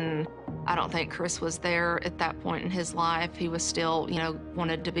career, and I don't think Chris was there at that point in his life. He was still,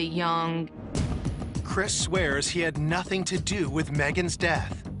 wanted to be young. Chris swears he had nothing to do with Megan's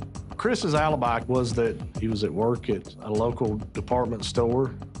death. Chris's alibi was that he was at work at a local department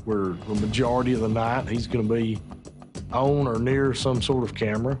store where the majority of the night he's going to be on or near some sort of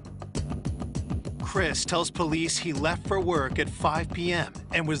camera. Chris tells police he left for work at 5 p.m.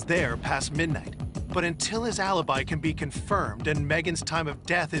 and was there past midnight. But until his alibi can be confirmed and Megan's time of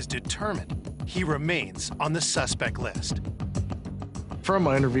death is determined, he remains on the suspect list. From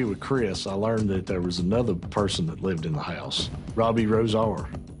my interview with Chris, I learned that there was another person that lived in the house, Robbie Rosar.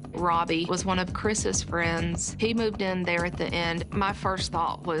 Robbie was one of Chris's friends. He moved in there at the end. My first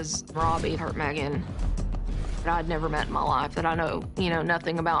thought was Robbie hurt Megan. I'd never met in my life that I know,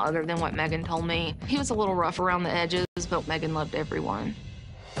 nothing about other than what Megan told me. He was a little rough around the edges, but Megan loved everyone.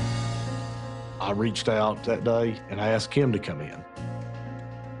 I reached out that day and I asked him to come in.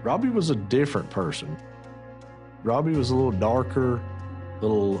 Robbie was a different person. Robbie was a little darker, a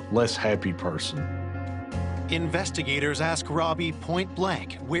little less happy person. Investigators ask Robbie point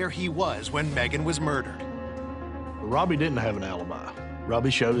blank where he was when Megan was murdered. Robbie didn't have an alibi.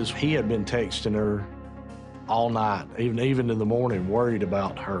 Robbie showed us he had been texting her all night, even in the morning, worried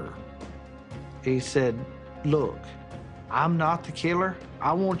about her. He said, look, I'm not the killer.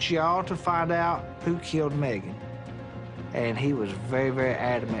 I want y'all to find out who killed Megan. And he was very, very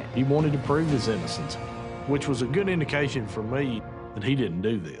adamant. He wanted to prove his innocence, which was a good indication for me that he didn't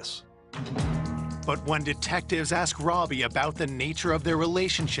do this. But when detectives ask Robbie about the nature of their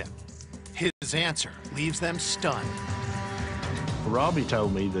relationship, his answer leaves them stunned. Robbie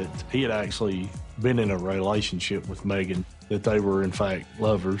told me that he had actually been in a relationship with Megan, that they were in fact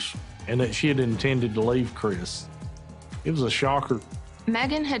lovers, and that she had intended to leave Chris. It was a shocker.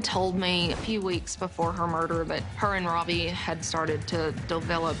 Megan had told me a few weeks before her murder that her and Robbie had started to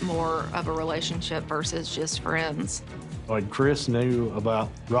develop more of a relationship versus just friends. When Chris knew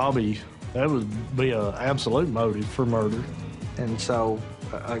about Robbie, that would be an absolute motive for murder. And so,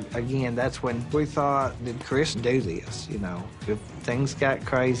 again, that's when we thought, did Chris do this? You know, if things got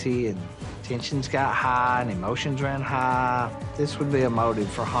crazy and tensions got high and emotions ran high, this would be a motive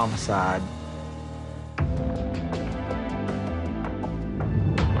for homicide.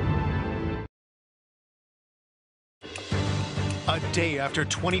 A day after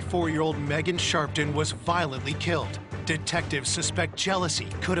 24-year-old Megan Sharpton was violently killed, detectives suspect jealousy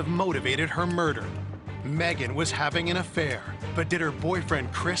could have motivated her murder. Megan was having an affair, but did her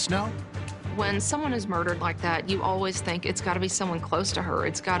boyfriend Chris know? When someone is murdered like that, you always think it's got to be someone close to her.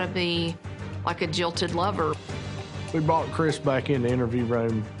 It's got to be like a jilted lover. We brought Chris back in the interview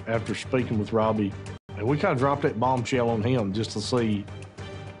room after speaking with Robbie, and we kind of dropped that bombshell on him just to see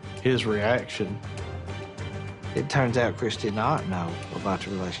his reaction. It turns out Chris did not know about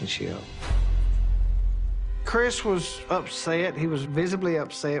the relationship. Chris was upset. He was visibly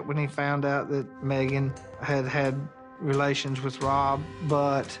upset when he found out that Megan had had relations with Rob,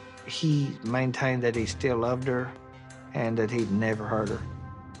 but he maintained that he still loved her and that he'd never hurt her.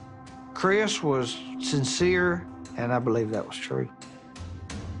 Chris was sincere, and I believe that was true.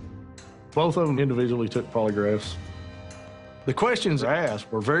 Both of them individually took polygraphs. The questions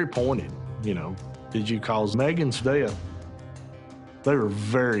asked were very pointed, you know. Did you cause Megan's death? They were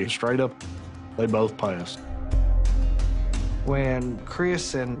very straight up. They both passed. When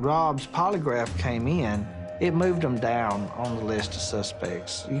Chris and Rob's polygraph came in, it moved them down on the list of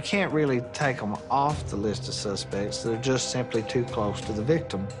suspects. You can't really take them off the list of suspects. They're just simply too close to the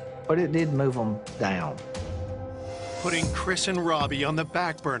victim. But it did move them down. Putting Chris and Robbie on the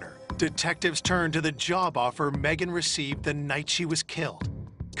back burner, detectives turned to the job offer Megan received the night she was killed.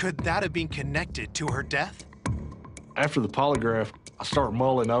 Could that have been connected to her death? After the polygraph, I started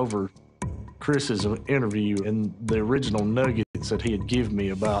mulling over Chris's interview and the original nuggets that he had given me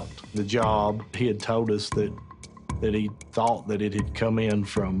about the job. He had told us that he thought that it had come in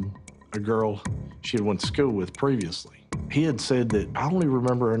from a girl she had went to school with previously. He had said that I only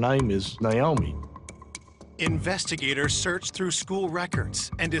remember her name is Naomi. Investigators searched through school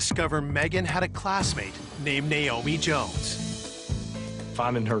records and discover Megan had a classmate named Naomi Jones.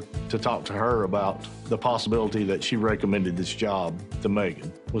 Finding her to talk to her about the possibility that she recommended this job to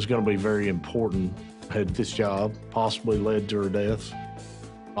Megan was going to be very important. Had this job possibly led to her death?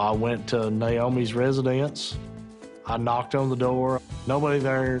 I went to Naomi's residence. I knocked on the door. Nobody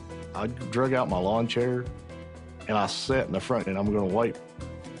there. I drug out my lawn chair and I sat in the front and I'm going to wait.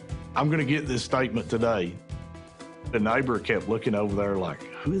 I'm going to get this statement today. The neighbor kept looking over there like,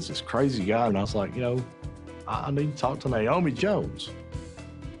 who is this crazy guy? And I was like, you know, I need to talk to Naomi Jones.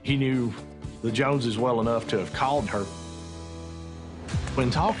 He knew the Joneses well enough to have called her.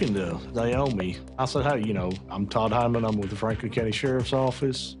 When talking to Naomi, I said, hey, you know, I'm Todd Hyman. I'm with the Franklin County Sheriff's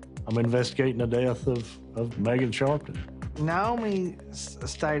Office. I'm investigating the death of Megan Sharpton. Naomi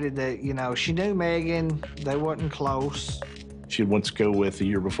stated that, you know, she knew Megan. They wasn't close. She had went to school with the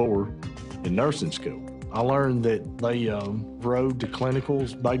year before in nursing school. I learned that they rode to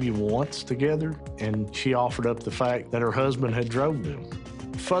clinicals maybe once together, and she offered up the fact that her husband had drove them.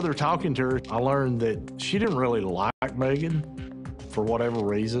 Further talking to her, I learned that she didn't really like Megan for whatever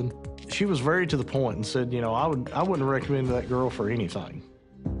reason. She was very to the point and said, you know, I wouldn't recommend that girl for anything.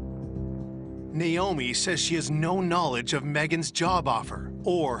 Naomi says she has no knowledge of Megan's job offer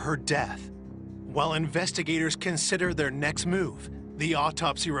or her death. While investigators consider their next move, the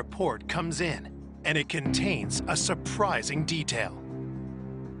autopsy report comes in, and it contains a surprising detail.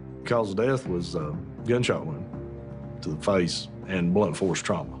 The cause of death was a gunshot wound to the face and blunt force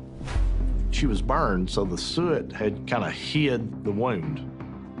trauma. She was burned, so the soot had kind of hid the wound.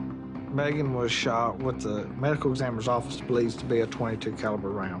 Megan was shot what the medical examiner's office believes to be a .22 caliber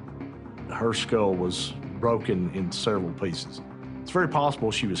round. Her skull was broken in several pieces. It's very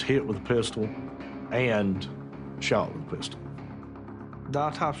possible she was hit with a pistol and shot with a pistol. The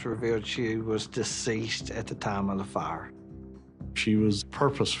autopsy revealed she was deceased at the time of the fire. She was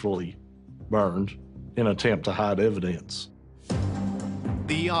purposefully burned in an attempt to hide evidence.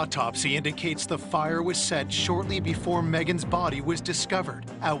 The autopsy indicates the fire was set shortly before Megan's body was discovered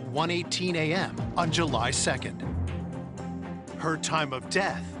at 1:18 a.m. on July 2nd. Her time of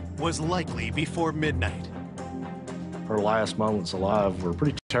death was likely before midnight. Her last moments alive were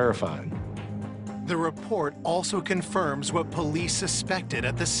pretty terrifying. The report also confirms what police suspected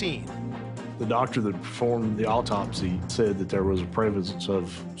at the scene. The doctor that performed the autopsy said that there was a presence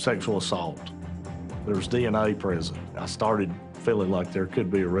of sexual assault. There was DNA present. I started feeling like there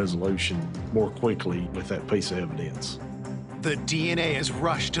could be a resolution more quickly with that piece of evidence. The DNA is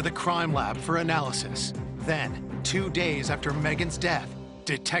rushed to the crime lab for analysis. Then, 2 days after Megan's death,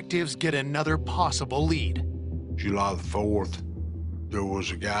 detectives get another possible lead. July the 4th, there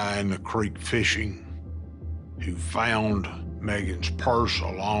was a guy in the creek fishing who found Megan's purse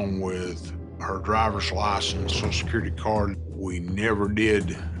along with her driver's license, social security card. We never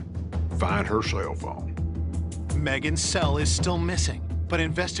did find her cell phone. Megan's cell is still missing, but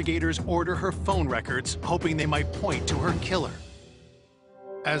investigators order her phone records, hoping they might point to her killer.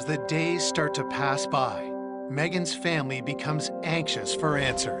 As the days start to pass by, Megan's family becomes anxious for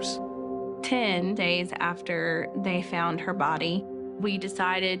answers. 10 days after they found her body, we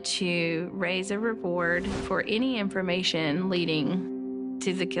decided to raise a reward for any information leading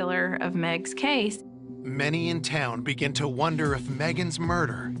to the killer of Meg's case. Many in town begin to wonder if Megan's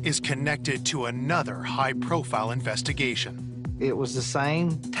murder is connected to another high-profile investigation. It was the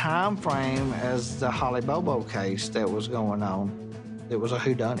same time frame as the Holly Bobo case that was going on. It was a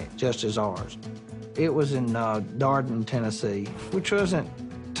whodunit, just as ours. It was in Darden, Tennessee, which wasn't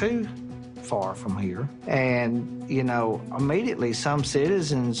too far from here. And, you know, immediately some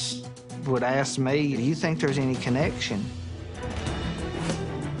citizens would ask me, do you think there's any connection?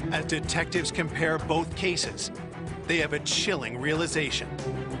 As detectives compare both cases, they have a chilling realization.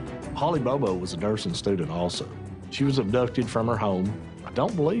 Holly Bobo was a nursing student also. She was abducted from her home. I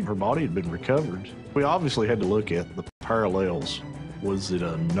don't believe her body had been recovered. We obviously had to look at the parallels. Was it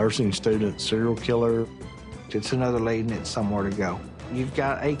a nursing student serial killer? It's another lead and it's somewhere to go. You've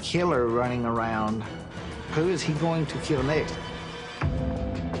got a killer running around. Who is he going to kill next?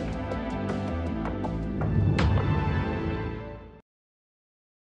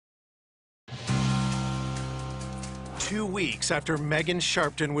 Two weeks after Megan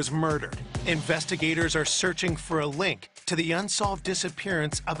Sharpton was murdered, investigators are searching for a link to the unsolved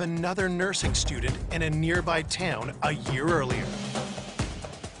disappearance of another nursing student in a nearby town a year earlier.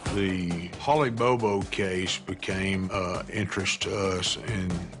 The Holly Bobo case became interest to us,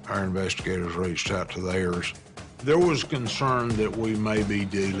 and our investigators reached out to theirs. There was concern that we may be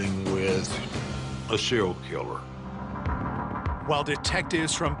dealing with a serial killer. While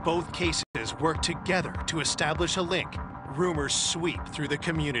detectives from both cases work together to establish a link, rumors sweep through the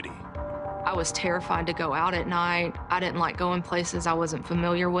community. I was terrified to go out at night. I didn't like going places I wasn't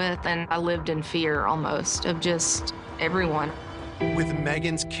familiar with, and I lived in fear almost of just everyone. With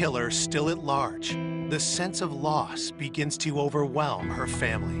Megan's killer still at large, the sense of loss begins to overwhelm her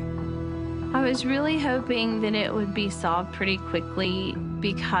family. I was really hoping that it would be solved pretty quickly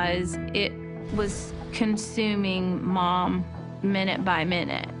because it was consuming Mom minute by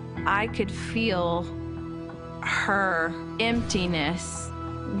minute. I could feel her emptiness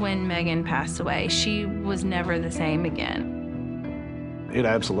when Megan passed away. She was never the same again. It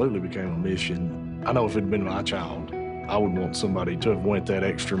absolutely became a mission. I know if it had been my child, I would want somebody to have went that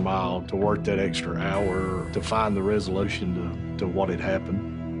extra mile, to work that extra hour, to find the resolution to what had happened.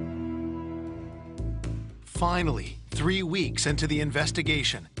 Finally, 3 weeks into the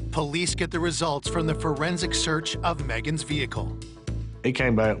investigation, police get the results from the forensic search of Megan's vehicle. It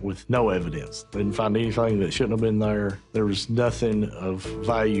came back with no evidence. They didn't find anything that shouldn't have been there. There was nothing of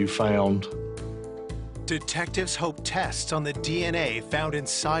value found. Detectives hope tests on the DNA found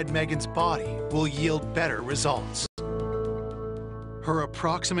inside Megan's body will yield better results. Her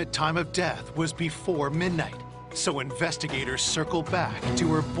approximate time of death was before midnight, so investigators circle back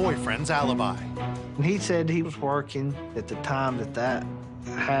to her boyfriend's alibi. He said he was working at the time that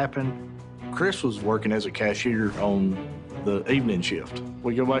happened. Chris was working as a cashier on the evening shift.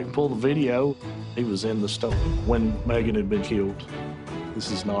 We go back and pull the video. He was in the store when Megan had been killed.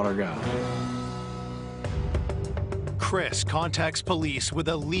 This is not our guy. Chris contacts police with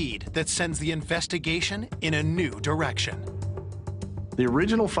a lead that sends the investigation in a new direction. The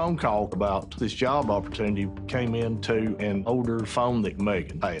original phone call about this job opportunity came into an older phone that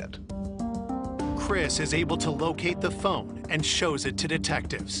Megan had. Chris is able to locate the phone and shows it to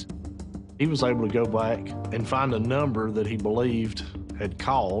detectives. He was able to go back and find a number that he believed had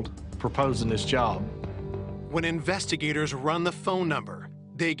called proposing this job. When investigators run the phone number,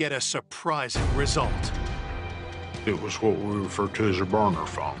 they get a surprising result. It was what we refer to as a burner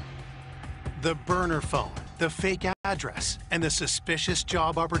phone. The burner phone, the fake address, and the suspicious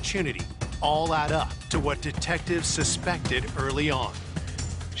job opportunity all add up to what detectives suspected early on.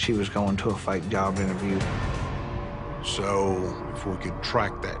 She was going to a fake job interview. So if we could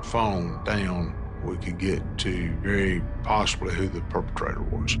track that phone down, we could get to very possibly who the perpetrator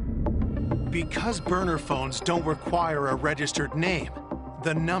was. Because burner phones don't require a registered name,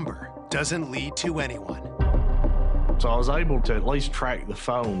 the number doesn't lead to anyone. So I was able to at least track the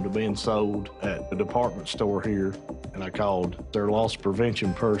phone to being sold at the department store here, and I called their loss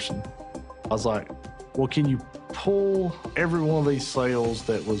prevention person. I was like, well, can you pull every one of these sales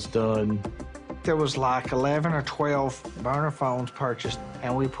that was done? There was like 11 or 12 burner phones purchased,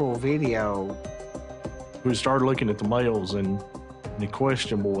 and we pulled video. We started looking at the males and the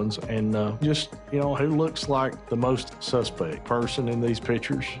questionable ones, and just, you know, who looks like the most suspect person in these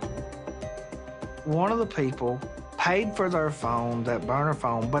pictures. One of the people paid for their phone, that burner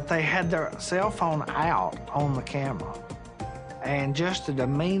phone, but they had their cell phone out on the camera. And just the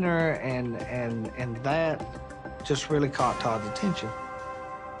demeanor and that just really caught Todd's attention.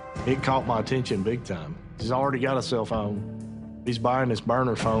 It caught my attention big time. He's already got a cell phone. He's buying this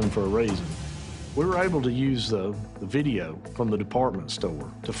burner phone for a reason. We were able to use the video from the department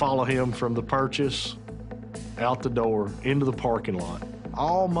store to follow him from the purchase, out the door, into the parking lot.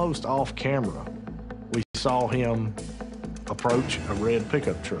 Almost off camera, we saw him approach a red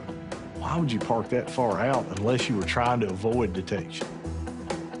pickup truck. Why would you park that far out unless you were trying to avoid detection?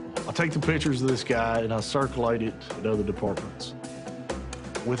 I take the pictures of this guy and I circulate it at other departments.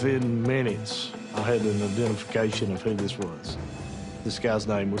 Within minutes, I had an identification of who this was. This guy's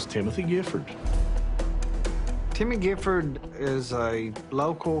name was Timothy Gifford. Timmy Gifford is a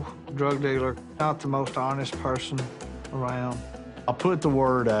local drug dealer, not the most honest person around. I put the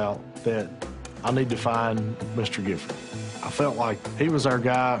word out that I need to find Mr. Gifford. I felt like he was our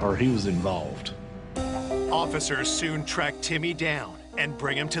guy or he was involved. Officers soon track Timmy down and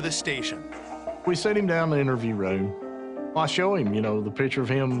bring him to the station. We set him down in the interview room. I show him, you know, the picture of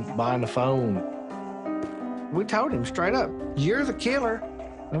him buying the phone. We told him straight up, you're the killer,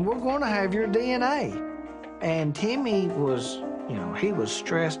 and we're going to have your DNA. And Timmy was, you know, he was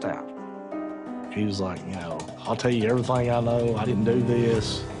stressed out. He was like, you know, I'll tell you everything I know. I didn't do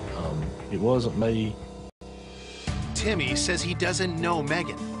this. It wasn't me. Timmy says he doesn't know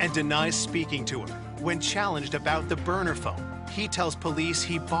Megan and denies speaking to her. When challenged about the burner phone, he tells police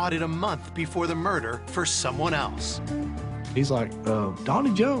he bought it a month before the murder for someone else. He's like,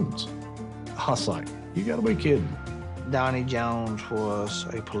 Donnie Jones. I was like, you gotta be kidding. Donnie Jones was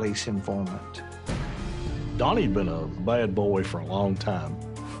a police informant. Donnie had been a bad boy for a long time.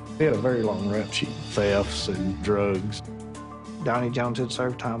 He had a very long rap sheet, thefts and drugs. Donnie Jones had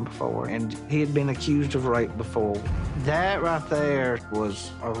served time before, and he had been accused of rape before. That right there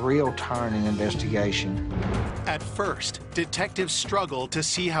was a real turn in investigation. At first, detectives struggled to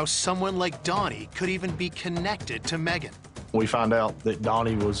see how someone like Donnie could even be connected to Megan. We found out that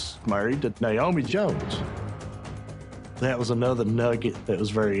Donnie was married to Naomi Jones. That was another nugget that was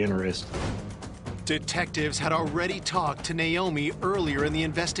very interesting. Detectives had already talked to Naomi earlier in the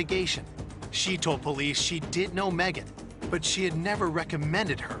investigation. She told police she did know Megan, but she had never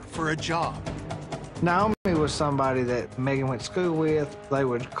recommended her for a job. Naomi was somebody that Megan went to school with. They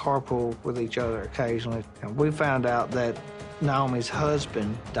would carpool with each other occasionally. And we found out that Naomi's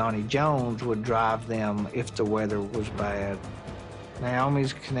husband, Donnie Jones, would drive them if the weather was bad.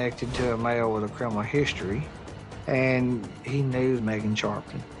 Naomi's connected to a male with a criminal history, and he knew Megan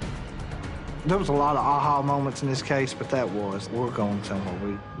Sharpton. There was a lot of aha moments in this case, but that was, we're going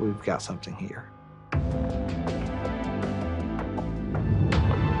somewhere. We've got something here.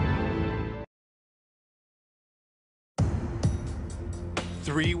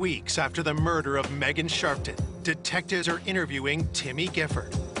 3 weeks after the murder of Megan Sharpton, detectives are interviewing Timmy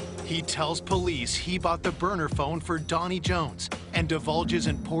Gifford. He tells police he bought the burner phone for Donnie Jones and divulges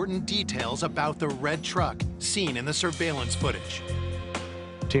important details about the red truck seen in the surveillance footage.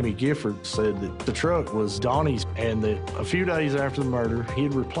 Timmy Gifford said that the truck was Donnie's and that a few days after the murder, he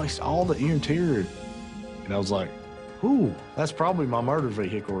had replaced all the interior. And I was like, ooh, that's probably my murder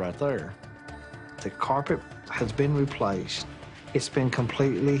vehicle right there. The carpet has been replaced. It's been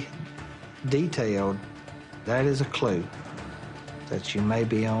completely detailed. That is a clue that you may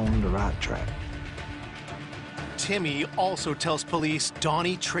be on the right track. Timmy also tells police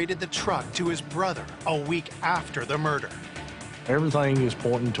Donnie traded the truck to his brother a week after the murder. Everything is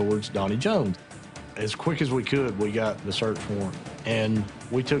pointing towards Donnie Jones. As quick as we could, we got the search warrant, and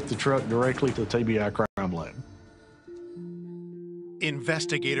we took the truck directly to the TBI crime lab.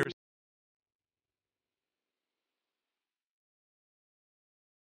 Investigators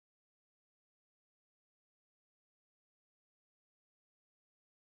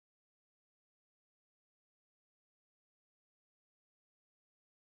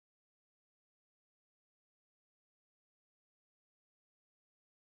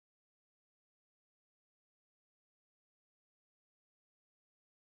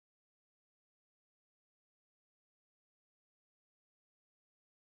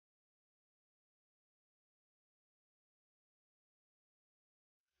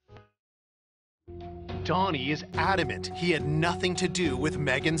Donnie is adamant he had nothing to do with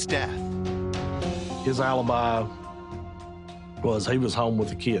Megan's death. His alibi was he was home with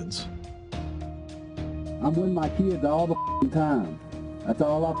the kids. I'm with my kids all the time. That's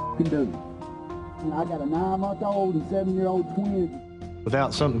all I do. I got a 9-month-old and 7-year-old twin.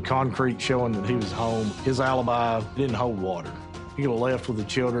 Without something concrete showing that he was home, his alibi didn't hold water. He could have left with the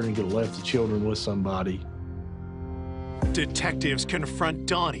children, he could have left the children with somebody. Detectives confront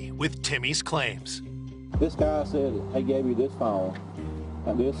Donnie with Timmy's claims. This guy said he gave you this phone,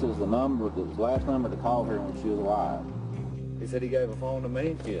 and this is the number, the last number to call her when she was alive. He said he gave a phone to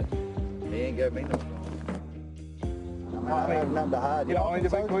me? Yeah. He ain't gave me no phone. I have nothing to hide. Y'all can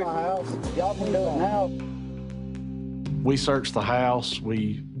search my house. Y'all can do it now. We searched the house.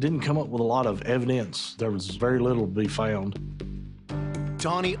 We didn't come up with a lot of evidence. There was very little to be found.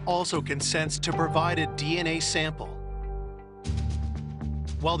 Donnie also consents to provide a DNA sample.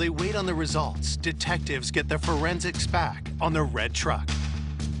 While they wait on the results, detectives get the forensics back on the red truck.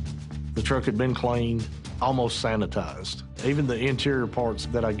 The truck had been cleaned, almost sanitized. Even the interior parts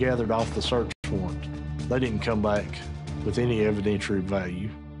that I gathered off the search warrant, they didn't come back with any evidentiary value.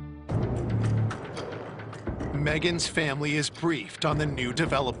 Megan's family is briefed on the new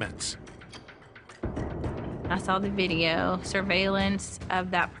developments. I saw the video surveillance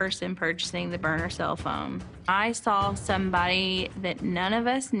of that person purchasing the burner cell phone. I saw somebody that none of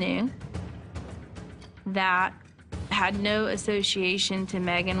us knew that had no association to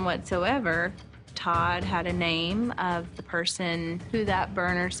Megan whatsoever. Todd had a name of the person who that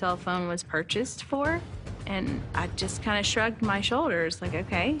burner cell phone was purchased for, and I just kind of shrugged my shoulders like,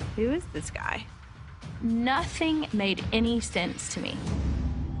 okay, who is this guy? Nothing made any sense to me.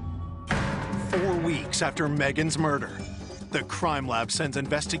 4 weeks after Megan's murder, the crime lab sends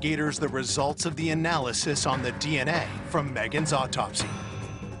investigators the results of the analysis on the DNA from Megan's autopsy.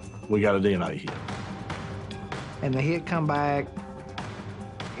 We got a DNA hit. And the hit come back,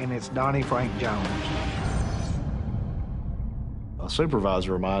 and it's Donnie Frank Jones. A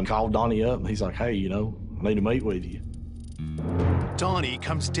supervisor of mine called Donnie up, and he's like, hey, I need to meet with you. Donnie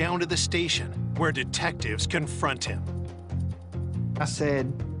comes down to the station where detectives confront him. I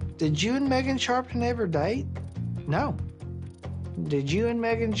said, did you and Megan Sharpton ever date? No. Did you and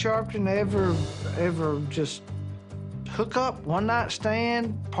Megan Sharpton ever just hook up, one night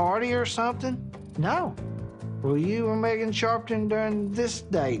stand, party or something? No. Were you and Megan Sharpton during this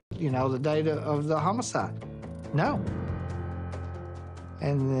date, the date of the homicide? No.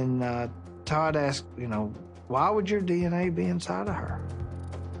 And then Todd asked, why would your DNA be inside of her?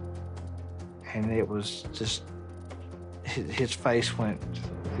 And it was just, his face went,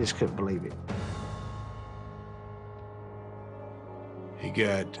 he just couldn't believe it. He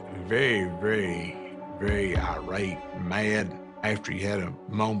got very, very, very irate, mad. After he had a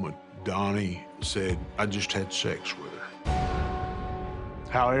moment, Donnie said, I just had sex with her.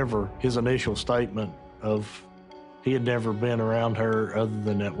 However, his initial statement of he had never been around her other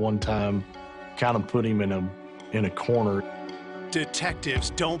than at one time kind of put him in a corner.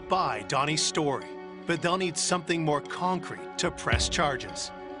 Detectives don't buy Donnie's story, but they'll need something more concrete to press charges.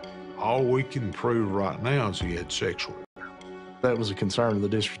 All we can prove right now is he had sex with her. That was a concern of the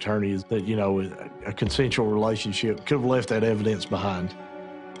district attorney, is that, a consensual relationship could have left that evidence behind.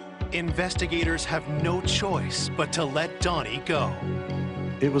 Investigators have no choice but to let Donnie go.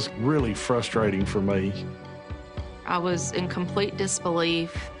 It was really frustrating for me. I was in complete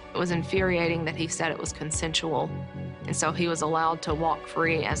disbelief. It was infuriating that he said it was consensual, and so he was allowed to walk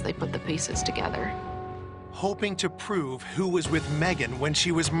free as they put the pieces together. Hoping to prove who was with Megan when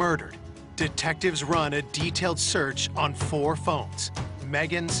she was murdered, detectives run a detailed search on 4 phones: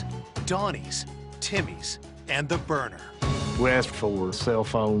 Megan's, Donnie's, Timmy's, and the burner. We asked for cell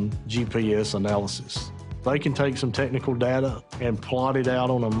phone GPS analysis. They can take some technical data and plot it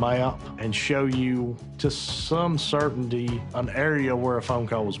out on a map and show you to some certainty an area where a phone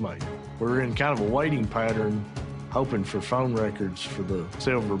call was made. We're in kind of a waiting pattern hoping for phone records for the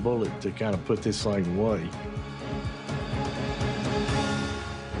silver bullet to kind of put this thing away.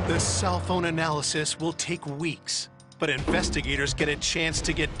 The cell phone analysis will take weeks, but investigators get a chance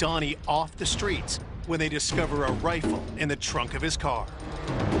to get Donnie off the streets when they discover a rifle in the trunk of his car.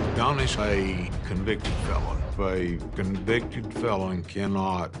 Donnie's a convicted felon. A convicted felon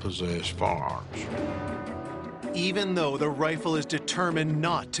cannot possess firearms. Even though the rifle is determined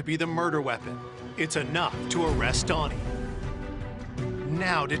not to be the murder weapon, it's enough to arrest Donnie.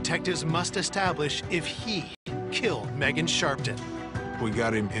 Now detectives must establish if he killed Megan Sharpton. We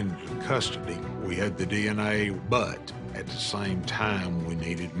got him into custody. We had the DNA, but at the same time, we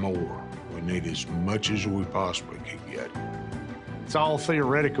needed more. We need as much as we possibly could get. It's all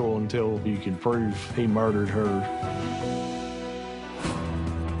theoretical until you can prove he murdered her.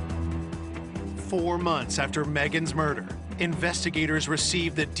 4 months after Megan's murder, investigators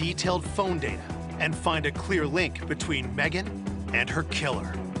receive the detailed phone data and find a clear link between Megan and her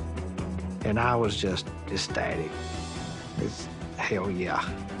killer. And I was just ecstatic. It's hell yeah.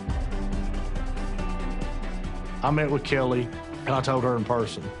 I met with Kelly, and I told her in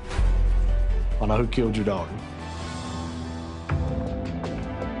person, I know who killed your daughter.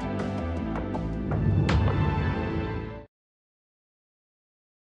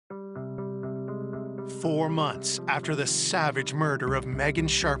 Four months after the savage murder of Megan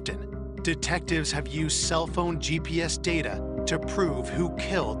Sharpton, detectives have used cell phone GPS data to prove who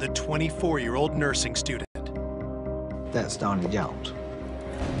killed the 24-year-old nursing student. That's Donnie Jones.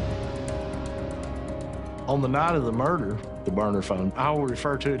 On the night of the murder, the burner phone, I will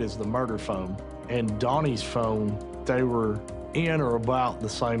refer to it as the murder phone, and Donnie's phone, they were in or about the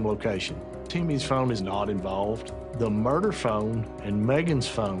same location. Timmy's phone is not involved. The murder phone and Megan's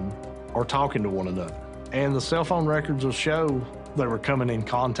phone are talking to one another. And the cell phone records will show they were coming in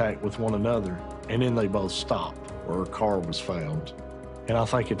contact with one another, and then they both stopped where her car was found. And I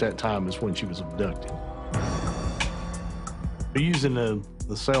think at that time is when she was abducted. Using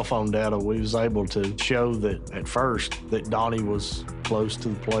the cell phone data, we was able to show that at first that Donnie was close to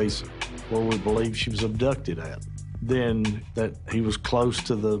the place where we believe she was abducted at. Then that he was close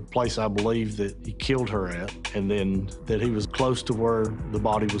to the place I believe that he killed her at, and then that he was close to where the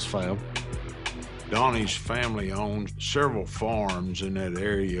body was found. Donnie's family owns several farms in that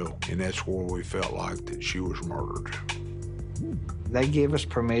area, and that's where we felt like that she was murdered. They gave us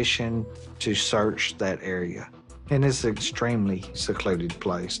permission to search that area, and it's an extremely secluded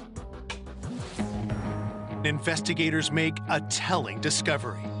place. Investigators make a telling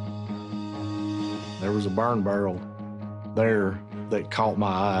discovery. There was a burn barrel there that caught my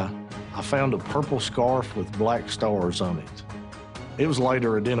eye. I found a purple scarf with black stars on it. It was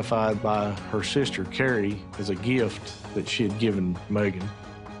later identified by her sister, Carrie, as a gift that she had given Megan.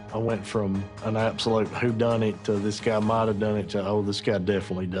 I went from an absolute whodunit to this guy might have done it to, oh, this guy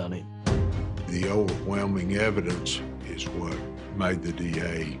definitely done it. The overwhelming evidence is what made the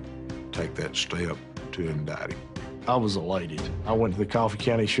DA take that step to indict him. I was elated. I went to the Coffee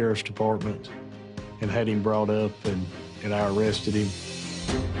County Sheriff's Department and had him brought up, and I arrested him.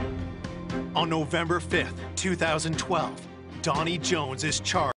 On November 5th, 2012, Donnie Jones is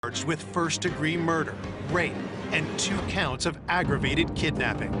charged with first-degree murder, rape, and 2 counts of aggravated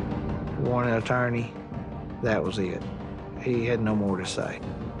kidnapping. One attorney, that was it. He had no more to say.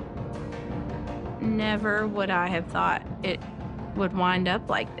 Never would I have thought it would wind up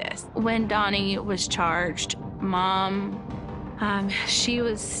like this. When Donnie was charged, Mom, she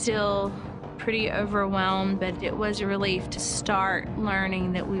was still pretty overwhelmed, but it was a relief to start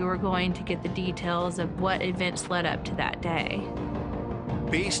learning that we were going to get the details of what events led up to that day.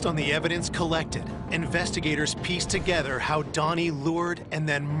 Based on the evidence collected, investigators pieced together how Donnie lured and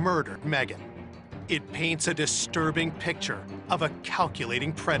then murdered Megan. It paints a disturbing picture of a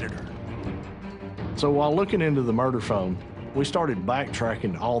calculating predator. So while looking into the murder phone, we started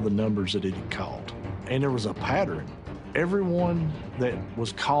backtracking all the numbers that it had called. And there was a pattern. Everyone that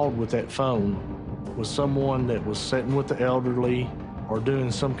was called with that phone was someone that was sitting with the elderly or doing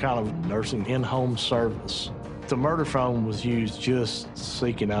some kind of nursing in-home service. The murder phone was used just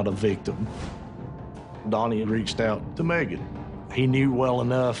seeking out a victim. Donnie had reached out to Megan. He knew well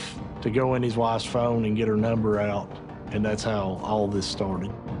enough to go in his wife's phone and get her number out, and that's how all this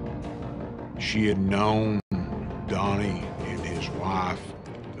started. She had known Donnie and his wife,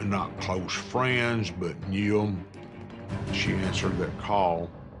 not close friends, but knew them. She answered that call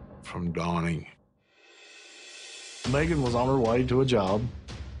from Donnie. Megan was on her way to a job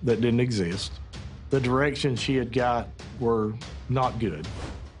that didn't exist. The directions she had got were not good.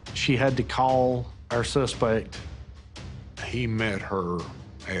 She had to call our suspect. He met her,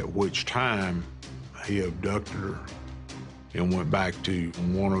 at which time he abducted her and went back to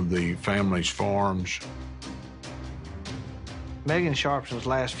one of the family's farms. Megan Sharpson's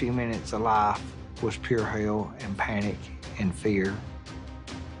last few minutes of life was pure hell and panic and fear.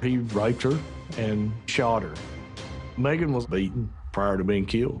 He raped her and shot her. Megan was beaten prior to being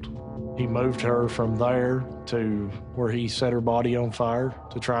killed. He moved her from there to where he set her body on fire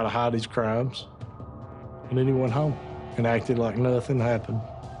to try to hide his crimes. And then he went home and acted like nothing happened.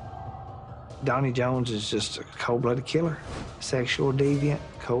 Donnie Jones is just a cold-blooded killer. Sexual deviant,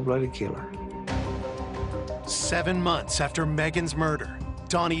 cold-blooded killer. 7 months after Megan's murder,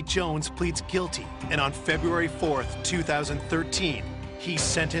 Donnie Jones pleads guilty, and on February 4th, 2013, he's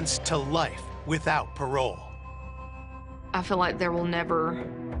sentenced to life without parole. I feel like there will never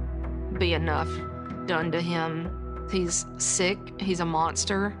be enough done to him. He's sick, he's a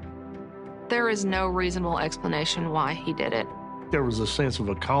monster. There is no reasonable explanation why he did it. There was a sense of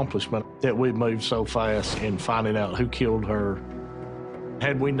accomplishment that we moved so fast in finding out who killed her.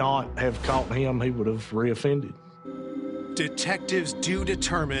 Had we not have caught him, he would have reoffended. Detectives do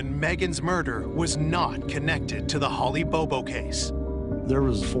determine Megan's murder was not connected to the Holly Bobo case. There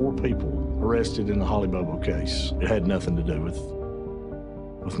was 4 people arrested in the Holly Bobo case. It had nothing to do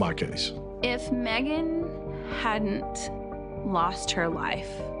with my case. If Megan hadn't lost her life,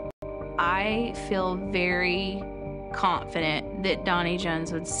 I feel very confident that Donnie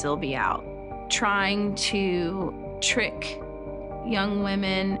Jones would still be out, trying to trick young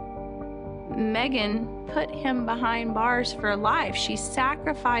women. Megan put him behind bars for life. She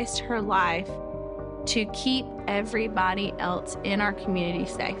sacrificed her life to keep everybody else in our community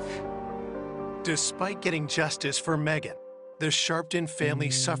safe. Despite getting justice for Megan, the Sharpton family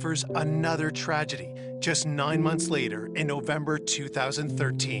suffers another tragedy just 9 months later in November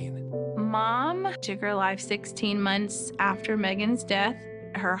 2013. Mom took her life 16 months after Megan's death.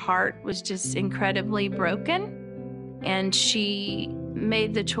 Her heart was just incredibly broken, and she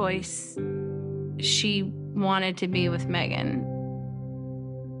made the choice. She wanted to be with Megan.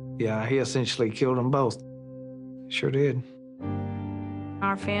 Yeah, he essentially killed them both. Sure did.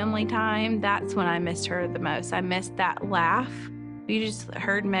 Our family time, that's when I missed her the most. I missed that laugh. If you just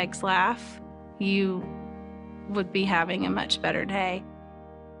heard Meg's laugh, you would be having a much better day.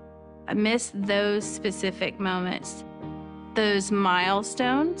 I miss those specific moments, those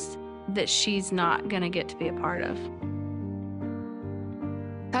milestones that she's not gonna get to be a part of.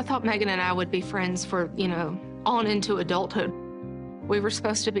 I thought Megan and I would be friends for, on into adulthood. We were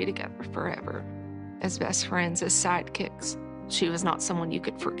supposed to be together forever, as best friends, as sidekicks. She was not someone you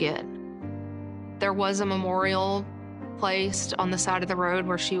could forget. There was a memorial placed on the side of the road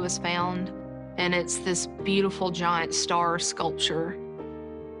where she was found, and it's this beautiful giant star sculpture.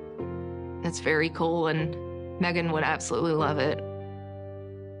 It's very cool, and Megan would absolutely love it.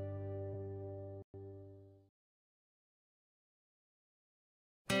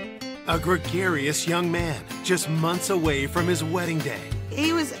 A gregarious young man, just months away from his wedding day.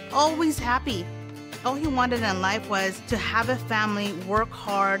 He was always happy. All he wanted in life was to have a family, work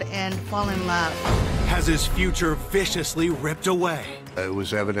hard, and fall in love. Has his future viciously ripped away. It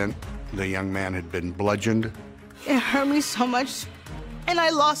was evident the young man had been bludgeoned. It hurt me so much, and I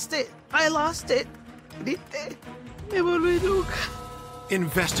lost it. I lost it.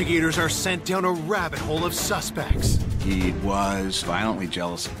 Investigators are sent down a rabbit hole of suspects. He was violently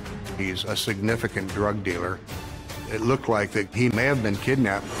jealous. He's a significant drug dealer. It looked like that he may have been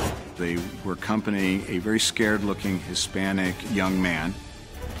kidnapped. They were accompanying a very scared-looking Hispanic young man.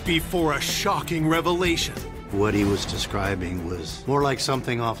 Before a shocking revelation. What he was describing was more like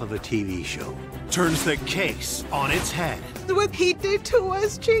something off of a TV show. Turns the case on its head. What he did to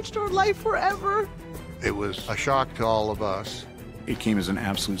us changed our life forever. It was a shock to all of us. It came as an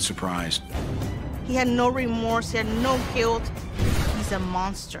absolute surprise. He had no remorse, he had no guilt. He's a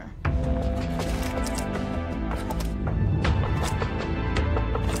monster.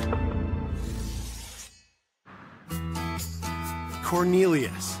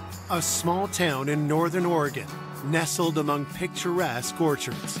 Cornelius, a small town in northern Oregon, nestled among picturesque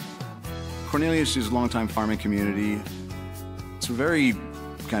orchards. Cornelius is a longtime farming community. It's a very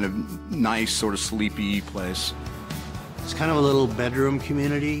kind of nice, sort of sleepy place. It's kind of a little bedroom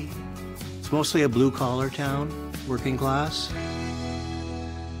community. It's mostly a blue-collar town, working class.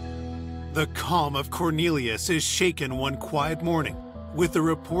 The calm of Cornelius is shaken one quiet morning with the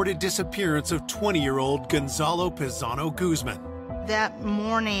reported disappearance of 20-year-old Gonzalo Pizano Guzman. That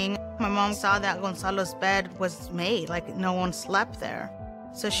morning, my mom saw that Gonzalo's bed was made, like no one slept there.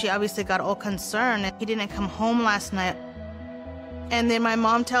 So she obviously got all concerned. He didn't come home last night. And then my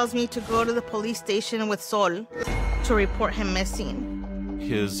mom tells me to go to the police station with Sol to report him missing.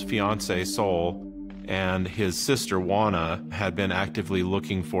 His fiancée, Sol, and his sister, Juana, had been actively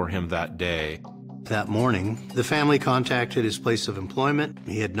looking for him that day. That morning, the family contacted his place of employment.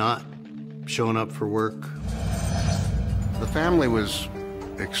 He had not shown up for work. The family was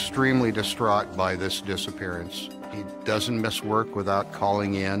extremely distraught by this disappearance. He doesn't miss work without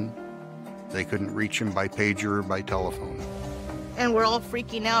calling in. They couldn't reach him by pager or by telephone. And we're all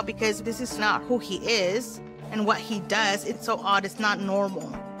freaking out because this is not who he is and what he does. It's so odd, it's not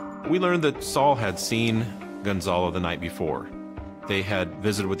normal. We learned that Saul had seen Gonzalo the night before. They had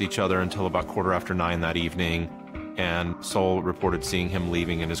visited with each other until about 9:15 that evening, and Saul reported seeing him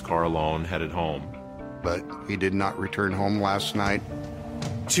leaving in his car alone, headed home. But he did not return home last night.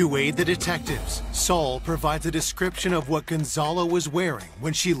 To aid the detectives, Saul provides a description of what Gonzalo was wearing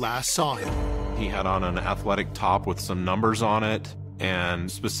when she last saw him. He had on an athletic top with some numbers on it, and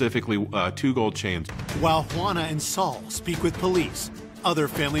specifically 2 gold chains. While Juana and Saul speak with police, other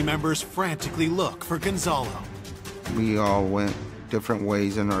family members frantically look for Gonzalo. We all went different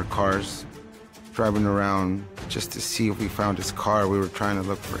ways in our cars, driving around just to see if we found his car. We were trying to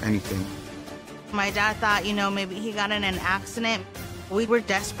look for anything. My dad thought, you know, maybe he got in an accident. We were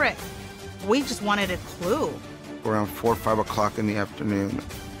desperate. We just wanted a clue. Around 4 or 5 o'clock in the afternoon,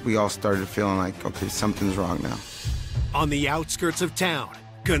 we all started feeling like, okay, something's wrong now. On the outskirts of town,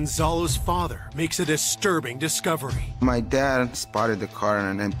 Gonzalo's father makes a disturbing discovery. My dad spotted the car in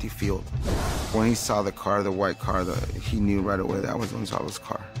an empty field. When he saw the car, the white car, he knew right away that was Gonzalo's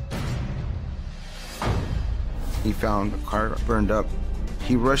car. He found the car burned up.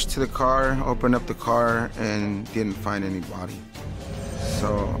 He rushed to the car, opened up the car, and didn't find any body.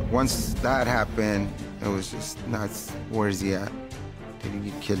 So once that happened, it was just nuts. Where is he at? Did he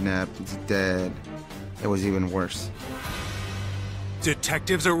get kidnapped? Is he dead? It was even worse.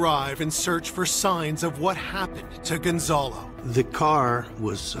 Detectives arrive and search for signs of what happened to Gonzalo. The car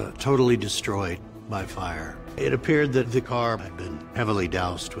was totally destroyed by fire. It appeared that the car had been heavily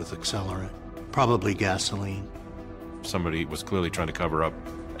doused with accelerant, probably gasoline. Somebody was clearly trying to cover up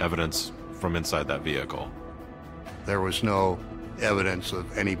evidence from inside that vehicle. There was no evidence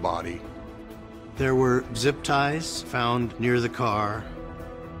of any body. There were zip ties found near the car.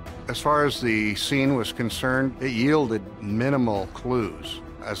 As far as the scene was concerned, it yielded minimal clues.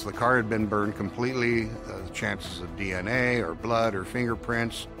 As the car had been burned completely, the chances of DNA or blood or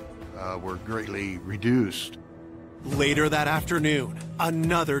fingerprints were greatly reduced. Later that afternoon,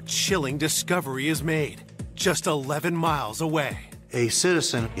 another chilling discovery is made, just 11 miles away. A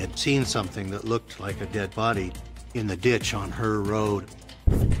citizen had seen something that looked like a dead body in the ditch on her road.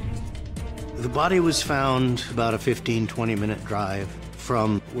 The body was found about a 15-20 minute drive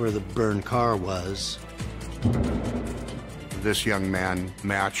from where the burned car was. This young man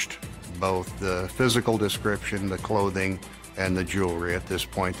matched both the physical description, the clothing, and the jewelry. At this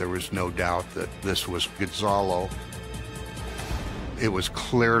point, there was no doubt that this was Gonzalo. It was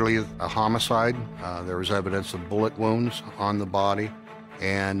clearly a homicide. There was evidence of bullet wounds on the body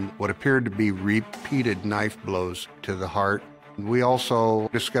and what appeared to be repeated knife blows to the heart. We also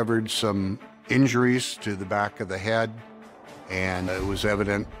discovered some injuries to the back of the head, and it was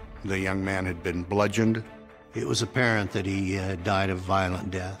evident the young man had been bludgeoned. It was apparent that he died a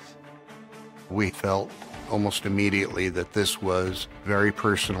violent death. We felt almost immediately that this was very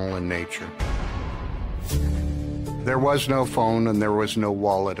personal in nature. There was no phone and there was no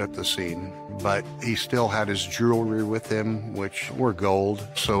wallet at the scene, but he still had his jewelry with him, which were gold.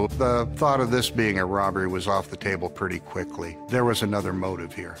 So the thought of this being a robbery was off the table pretty quickly. There was another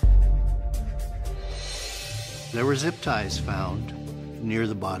motive here. There were zip ties found near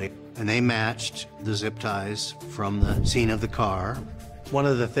the body, and they matched the zip ties from the scene of the car. One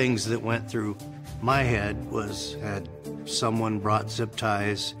of the things that went through my head was, had someone brought zip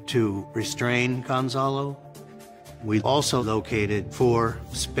ties to restrain Gonzalo? We also located 4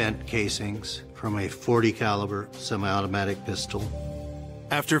 spent casings from a .40 caliber semi-automatic pistol.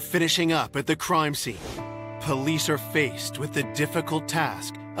 After finishing up at the crime scene, police are faced with the difficult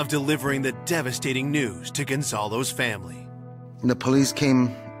task of delivering the devastating news to Gonzalo's family. The police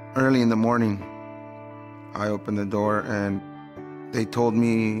came early in the morning. I opened the door and they told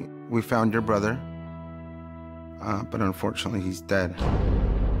me, we found your brother, but unfortunately he's dead.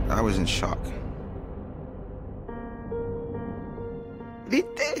 I was in shock.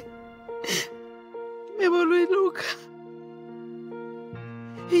 ¿Viste? Me volví loca.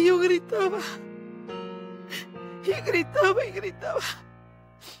 Y yo gritaba. Y gritaba y gritaba.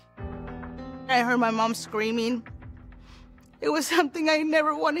 I heard my mom screaming. It was something I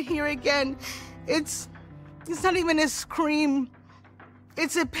never want to hear again. It's not even a scream.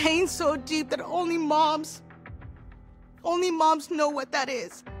 It's a pain so deep that only moms know what that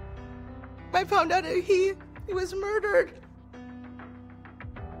is. I found out that he was murdered.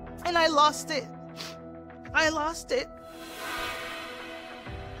 And I lost it. I lost it.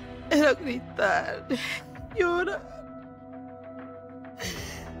 Era gritar, llorar.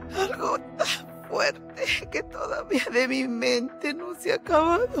 Algo tan fuerte que todavía de mi mente no se ha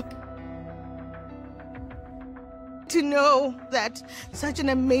acabado. To know that such an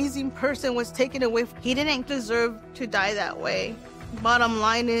amazing person was taken away, he didn't deserve to die that way. Bottom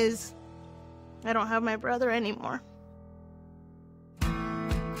line is, I don't have my brother anymore.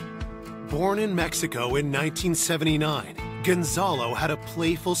 Born in Mexico in 1979, Gonzalo had a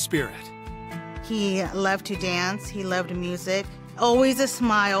playful spirit. He loved to dance, he loved music, always a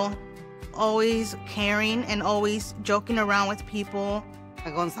smile, always caring, and always joking around with people.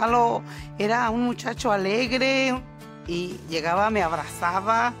 Gonzalo era un muchacho alegre y llegaba, me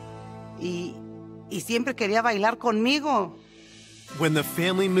abrazaba y siempre quería bailar conmigo. When the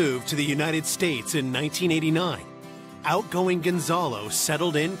family moved to the United States in 1989, outgoing Gonzalo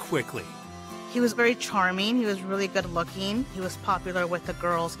settled in quickly. He was very charming. He was really good looking. He was popular with the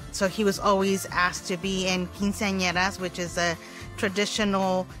girls. So he was always asked to be in quinceañeras, which is a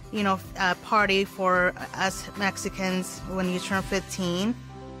traditional, party for us Mexicans when you turn 15.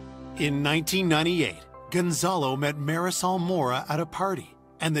 In 1998, Gonzalo met Marisol Mora at a party,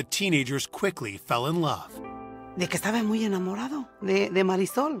 and the teenagers quickly fell in love. De que estaba muy enamorado de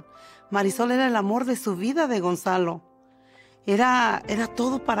Marisol. Marisol era el amor de su vida de Gonzalo. Era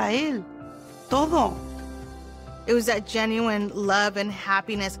todo para él. Todo. It was that genuine love and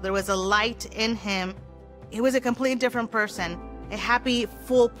happiness. There was a light in him. He was a completely different person, a happy,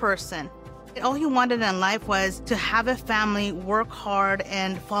 full person. All he wanted in life was to have a family, work hard,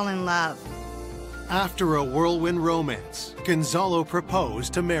 and fall in love. After a whirlwind romance, Gonzalo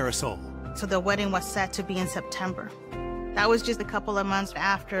proposed to Marisol. So the wedding was set to be in September. That was just a couple of months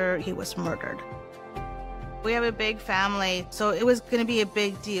after he was murdered. We have a big family, so it was going to be a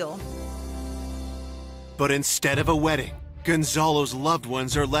big deal. But instead of a wedding, Gonzalo's loved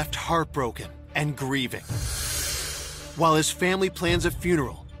ones are left heartbroken and grieving. While his family plans a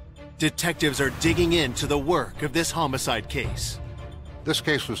funeral, detectives are digging into the work of this homicide case. This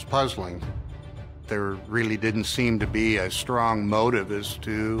case was puzzling. There really didn't seem to be a strong motive as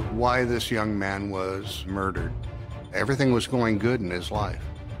to why this young man was murdered. Everything was going good in his life.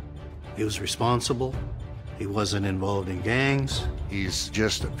 He was responsible. He wasn't involved in gangs. He's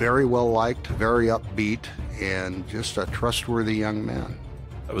just very well liked, very upbeat, and just a trustworthy young man.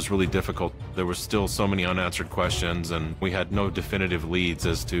 That was really difficult. There were still so many unanswered questions, and we had no definitive leads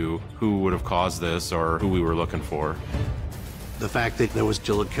as to who would have caused this or who we were looking for. The fact that there was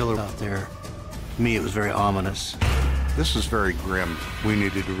still a killer out there, to me, it was very ominous. This is very grim. We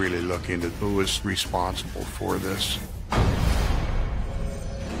needed to really look into who was responsible for this.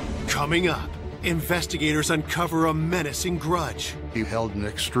 Coming up, investigators uncover a menacing grudge. He held an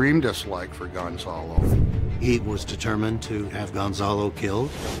extreme dislike for Gonzalo. He was determined to have Gonzalo killed.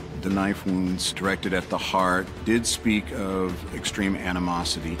 The knife wounds directed at the heart did speak of extreme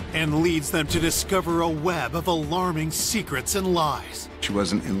animosity. And leads them to discover a web of alarming secrets and lies. She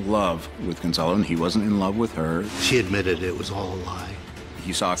wasn't in love with Gonzalo, and he wasn't in love with her. She admitted it was all a lie.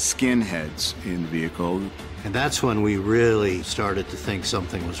 He saw skinheads in the vehicle. And that's when we really started to think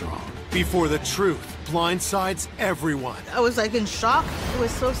something was wrong. Before the truth blindsides everyone. I was in shock. It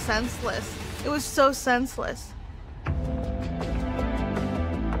was so senseless. It was so senseless.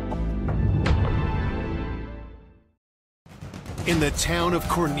 In the town of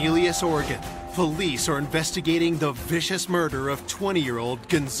Cornelius, Oregon, police are investigating the vicious murder of 20-year-old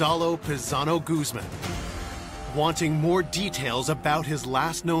Gonzalo Pizano Guzman. Wanting more details about his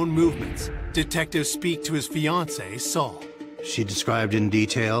last known movements, detectives speak to his fiancée, Sol. She described in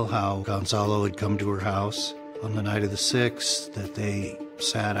detail how Gonzalo had come to her house on the night of the 6th, that they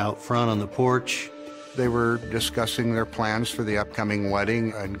sat out front on the porch. They were discussing their plans for the upcoming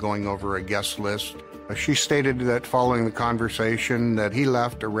wedding and going over a guest list. She stated that following the conversation that he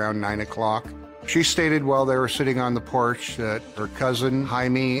left around 9 o'clock. She stated while they were sitting on the porch that her cousin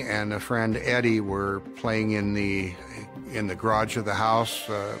Jaime and a friend Eddie were playing in the garage of the house,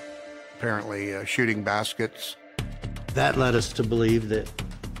 apparently shooting baskets. That led us to believe that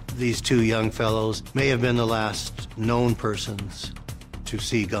these two young fellows may have been the last known persons to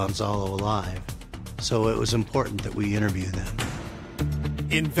see Gonzalo alive. So it was important that we interview them.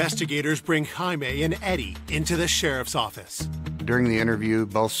 Investigators bring Jaime and Eddie into the sheriff's office. During the interview,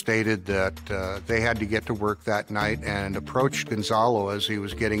 both stated that they had to get to work that night and approached Gonzalo as he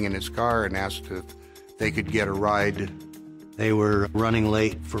was getting in his car and asked if they could get a ride. They were running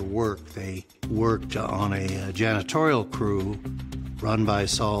late for work. They worked on a janitorial crew run by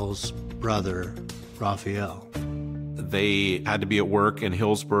Sol's brother, Raphael. They had to be at work in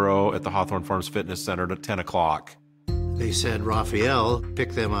Hillsboro at the Hawthorne Farms Fitness Center at 10 o'clock. They said Raphael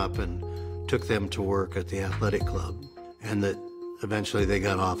picked them up and took them to work at the athletic club, and that eventually they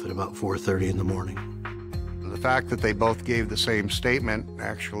got off at about 4:30 in the morning. The fact that they both gave the same statement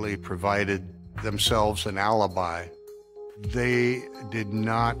actually provided themselves an alibi. They did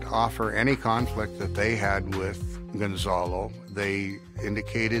not offer any conflict that they had with Gonzalo. They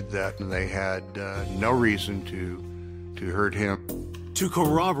indicated that they had no reason to hurt him. To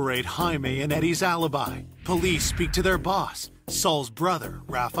corroborate Jaime and Eddie's alibi, police speak to their boss, Saul's brother,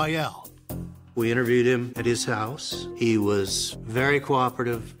 Raphael. We interviewed him at his house. He was very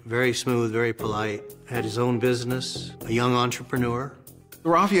cooperative, very smooth, very polite, had his own business, a young entrepreneur.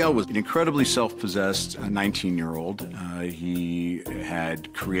 Raphael was an incredibly self-possessed 19-year-old. He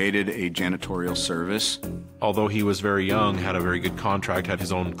had created a janitorial service. Although he was very young, had a very good contract, had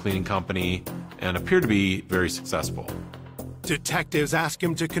his own cleaning company, and appeared to be very successful. Detectives ask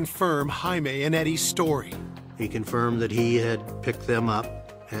him to confirm Jaime and Eddie's story. He confirmed that he had picked them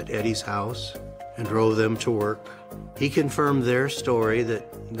up at Eddie's house and drove them to work. He confirmed their story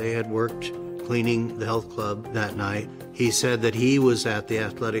that they had worked cleaning the health club that night. He said that he was at the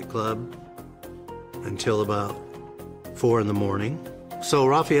athletic club until about 4 in the morning. So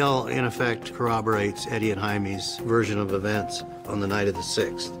Raphael, in effect, corroborates Eddie and Jaime's version of events on the night of the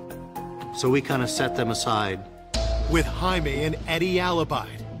 6th. So we kind of set them aside. With Jaime and Eddie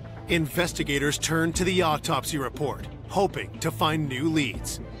alibied, investigators turned to the autopsy report, hoping to find new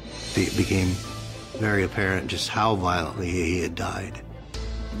leads. It became very apparent just how violently he had died.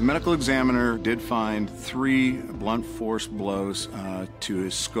 The medical examiner did find 3 blunt force blows to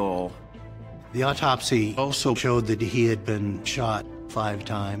his skull. The autopsy also showed that he had been shot 5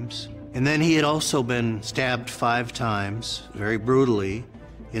 times. And then he had also been stabbed 5 times, very brutally,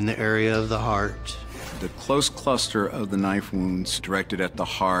 in the area of the heart. The close cluster of the knife wounds directed at the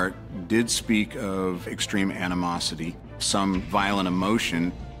heart did speak of extreme animosity, some violent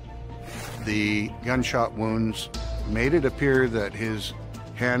emotion. The gunshot wounds made it appear that his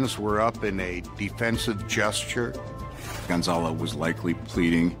hands were up in a defensive gesture. Gonzalo was likely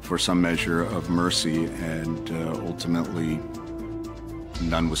pleading for some measure of mercy, and ultimately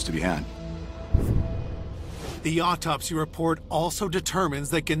none was to be had. The autopsy report also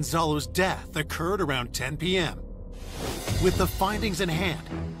determines that Gonzalo's death occurred around 10 p.m. With the findings in hand,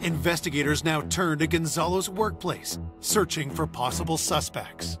 investigators now turn to Gonzalo's workplace, searching for possible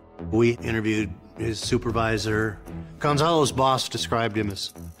suspects. We interviewed his supervisor. Gonzalo's boss described him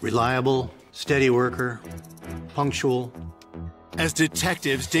as reliable, steady worker, punctual. As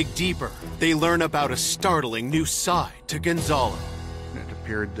detectives dig deeper, they learn about a startling new side to Gonzalo. It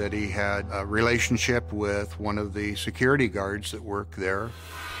appeared that he had a relationship with one of the security guards that worked there.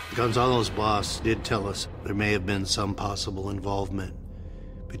 Gonzalo's boss did tell us there may have been some possible involvement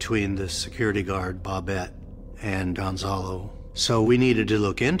between the security guard, Bobette, and Gonzalo. So we needed to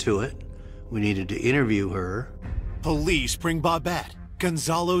look into it. We needed to interview her. Police bring Bobette,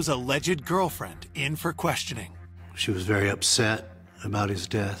 Gonzalo's alleged girlfriend, in for questioning. She was very upset about his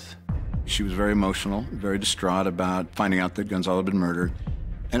death. She was very emotional, very distraught about finding out that Gonzalo had been murdered,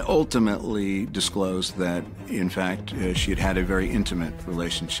 and ultimately disclosed that, in fact, she had had a very intimate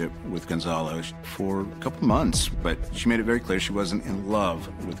relationship with Gonzalo for a couple months, but she made it very clear she wasn't in love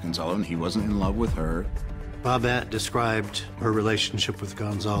with Gonzalo, and he wasn't in love with her. Bobette described her relationship with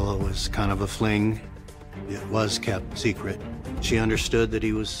Gonzalo as kind of a fling. It was kept secret. She understood that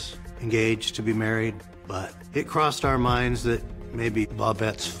he was engaged to be married, but it crossed our minds that maybe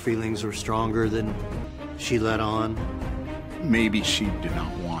Bobette's feelings were stronger than she let on. Maybe she did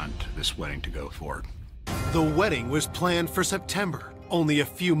not want this wedding to go forward. The wedding was planned for September, only a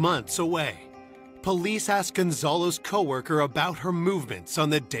few months away. Police asked Gonzalo's coworker about her movements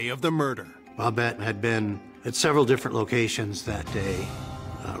on the day of the murder. Bobette had been at several different locations that day,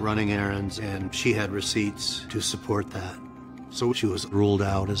 running errands, and she had receipts to support that. So she was ruled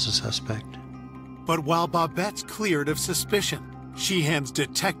out as a suspect. But while Bobette's cleared of suspicion, she hands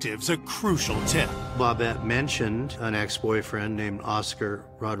detectives a crucial tip. Bobette mentioned an ex-boyfriend named Oscar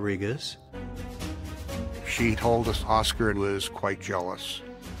Rodriguez. She told us Oscar was quite jealous.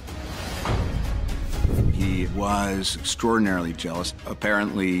 He was extraordinarily jealous,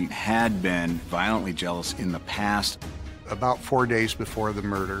 apparently had been violently jealous in the past. About 4 days before the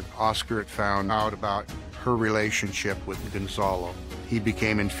murder, Oscar had found out about her relationship with Gonzalo. He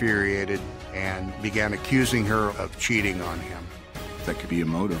became infuriated and began accusing her of cheating on him. That could be a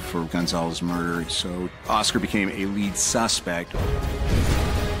motive for Gonzalo's murder, so Oscar became a lead suspect.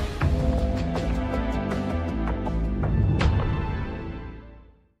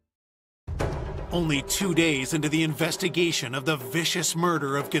 Only 2 days into the investigation of the vicious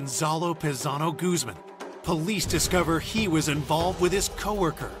murder of Gonzalo Pizano Guzman, police discover he was involved with his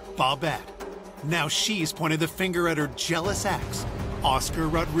coworker, Bobette. Now she's pointed the finger at her jealous ex, Oscar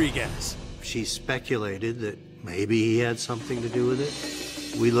Rodriguez. She speculated that maybe he had something to do with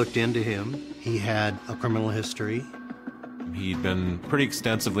it. We looked into him. He had a criminal history. He'd been pretty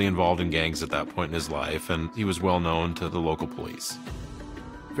extensively involved in gangs at that point in his life, and he was well known to the local police.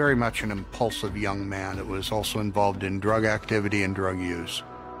 Very much an impulsive young man that was also involved in drug activity and drug use.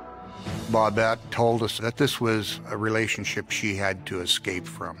 Bobette told us that this was a relationship she had to escape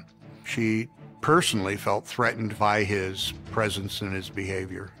from. She personally felt threatened by his presence and his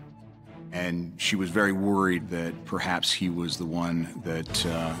behavior. And she was very worried that perhaps he was the one that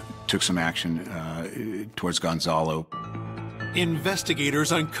took some action towards Gonzalo.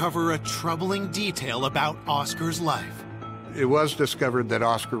 Investigators uncover a troubling detail about Oscar's life. It was discovered that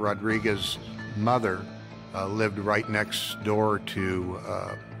Oscar Rodriguez's mother lived right next door to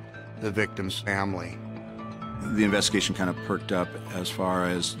the victim's family. The investigation kind of perked up as far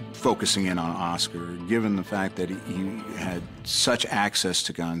as focusing in on Oscar, given the fact that he had such access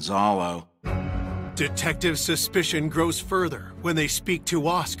to Gonzalo. Detective suspicion grows further when they speak to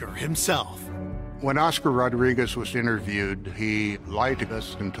Oscar himself. When Oscar Rodriguez was interviewed, he lied to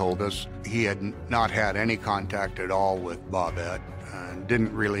us and told us he had not had any contact at all with Bobette and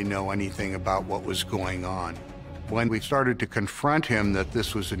didn't really know anything about what was going on. When we started to confront him that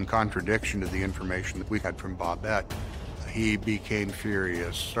this was in contradiction to the information that we had from Bobette, he became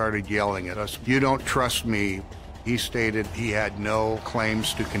furious, started yelling at us. "You don't trust me." He stated he had no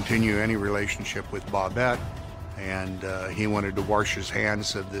claims to continue any relationship with Bobette, and he wanted to wash his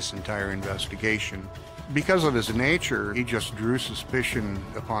hands of this entire investigation. Because of his nature, he just drew suspicion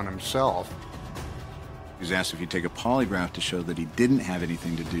upon himself. He was asked if he'd take a polygraph to show that he didn't have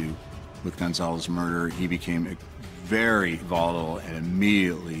anything to do with Gonzalo's murder. He became very volatile and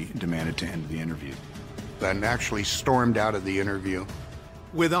immediately demanded to end the interview. And actually stormed out of the interview.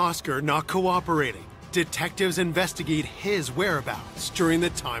 With Oscar not cooperating, detectives investigate his whereabouts during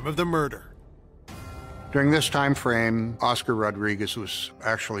the time of the murder. During this time frame, Oscar Rodriguez was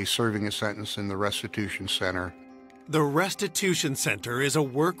actually serving a sentence in the Restitution Center. The Restitution Center is a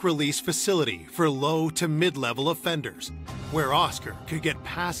work-release facility for low to mid-level offenders, where Oscar could get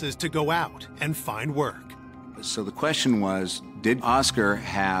passes to go out and find work. So the question was, did Oscar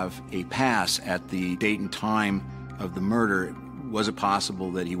have a pass at the date and time of the murder? Was it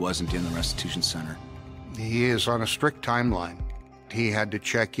possible that he wasn't in the Restitution Center? He is on a strict timeline. He had to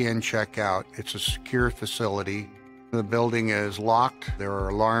check in, check out. It's a secure facility. The building is locked. There are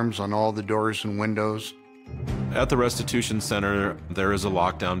alarms on all the doors and windows. At the Restitution Center, there is a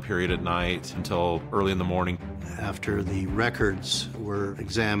lockdown period at night until early in the morning. After the records were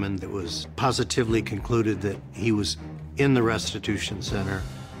examined, it was positively concluded that he was in the Restitution Center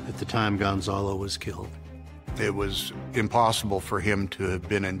at the time Gonzalo was killed. It was impossible for him to have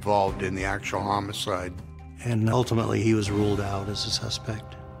been involved in the actual homicide. And ultimately, he was ruled out as a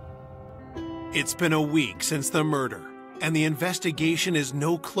suspect. It's been a week since the murder, and the investigation is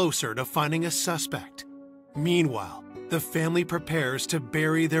no closer to finding a suspect. Meanwhile, the family prepares to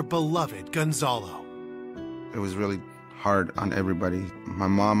bury their beloved Gonzalo. It was really hard on everybody. My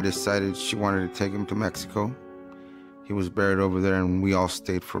mom decided she wanted to take him to Mexico. He was buried over there, and we all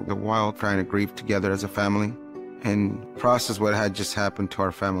stayed for a while trying to grieve together as a family and process what had just happened to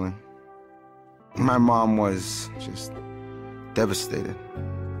our family. My mom was just devastated.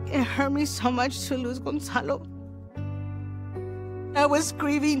 It hurt me so much to lose Gonzalo. I was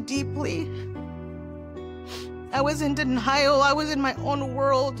grieving deeply. I was in denial. I was in my own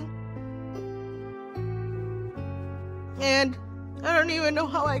world. And I don't even know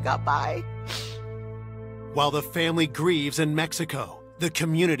how I got by. While the family grieves in Mexico, the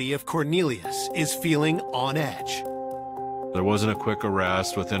community of Cornelius is feeling on edge. There wasn't a quick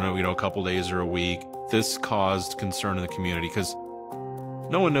arrest within a couple days or a week. This caused concern in the community because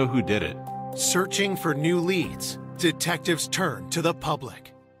no one knew who did it. Searching for new leads, detectives turn to the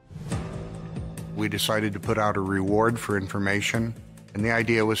public. We decided to put out a reward for information, and the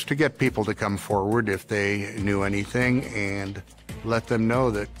idea was to get people to come forward if they knew anything and let them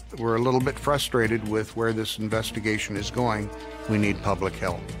know that we're a little bit frustrated with where this investigation is going. We need public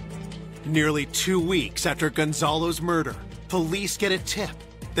help. Nearly 2 weeks after Gonzalo's murder, police get a tip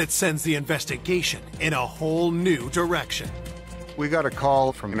that sends the investigation in a whole new direction. We got a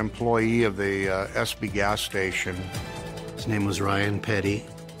call from an employee of the SB gas station. His name was Ryan Petty.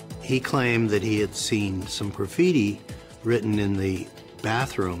 He claimed that he had seen some graffiti written in the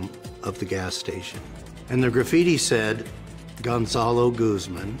bathroom of the gas station. And the graffiti said, Gonzalo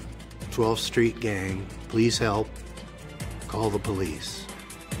Guzman, 12th Street gang, please help, call the police.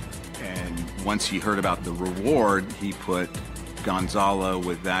 And once he heard about the reward, he put Gonzalo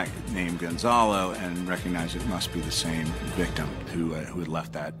with that name Gonzalo and recognized it must be the same victim who had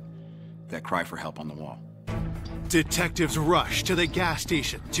left that cry for help on the wall. Detectives rush to the gas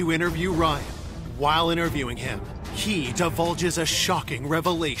station to interview Ryan. While interviewing him, he divulges a shocking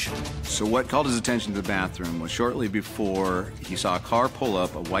revelation. So what called his attention to the bathroom was shortly before he saw a car pull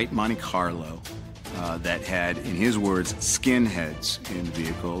up, a white Monte Carlo, that had, in his words, skinheads in the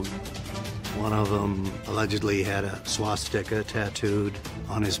vehicle. One of them allegedly had a swastika tattooed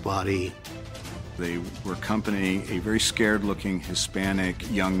on his body. They were accompanying a very scared-looking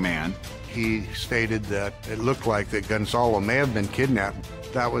Hispanic young man. He stated that it looked like that Gonzalo may have been kidnapped.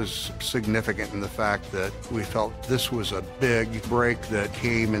 That was significant in the fact that we felt this was a big break that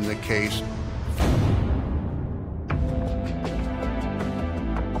came in the case.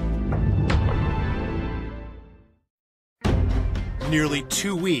 Nearly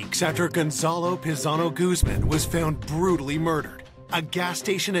 2 weeks after Gonzalo Pizano Guzman was found brutally murdered, a gas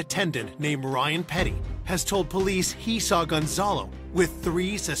station attendant named Ryan Petty has told police he saw Gonzalo with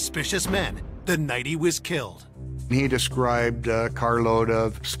 3 suspicious men the night he was killed. He described a carload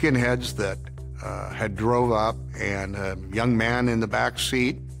of skinheads that had drove up and a young man in the back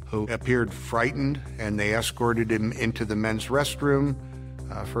seat who appeared frightened, and they escorted him into the men's restroom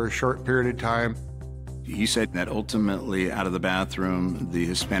for a short period of time. He said that ultimately out of the bathroom, the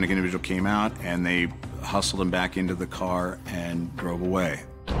Hispanic individual came out and they hustled him back into the car and drove away.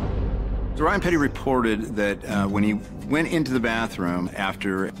 So Ryan Petty reported that when he went into the bathroom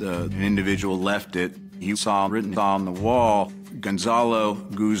after an individual left it, he saw written on the wall, Gonzalo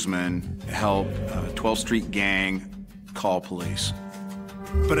Guzman, help 12th Street gang, call police.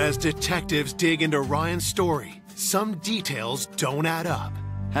 But as detectives dig into Ryan's story, some details don't add up.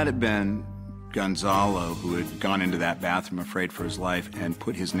 Had it been Gonzalo who had gone into that bathroom afraid for his life and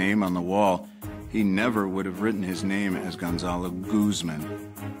put his name on the wall, he never would have written his name as Gonzalo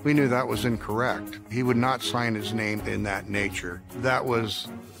Guzman. We knew that was incorrect. He would not sign his name in that nature. That was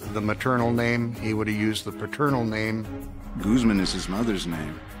the maternal name. He would have used the paternal name. Guzman is his mother's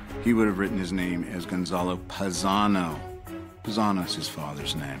name. He would have written his name as Gonzalo Pizano. Pizano is his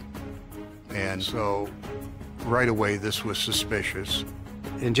father's name. And so right away this was suspicious.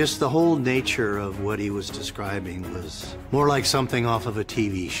 And just the whole nature of what he was describing was more like something off of a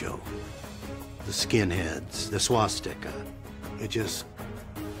TV show. The skinheads, the swastika. It just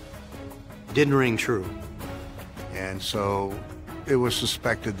didn't ring true. And so it was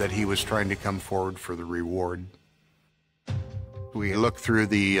suspected that he was trying to come forward for the reward. We looked through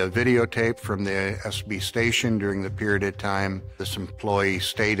the videotape from the SB station during the period of time this employee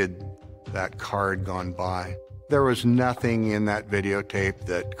stated that car had gone by. There was nothing in that videotape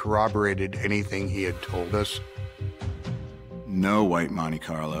that corroborated anything he had told us. No white Monte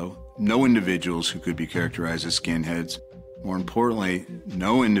Carlo, no individuals who could be characterized as skinheads. More importantly,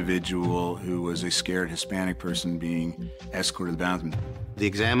 no individual who was a scared Hispanic person being escorted to the bathroom. The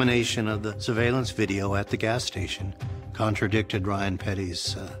examination of the surveillance video at the gas station contradicted Ryan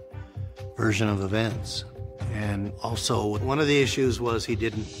Petty's version of events. And also, one of the issues was he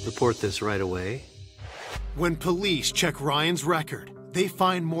didn't report this right away. When police check Ryan's record, they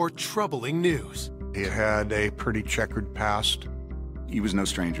find more troubling news. He had a pretty checkered past. He was no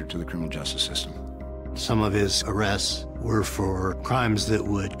stranger to the criminal justice system. Some of his arrests were for crimes that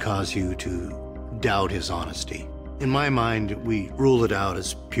would cause you to doubt his honesty. In my mind, we ruled it out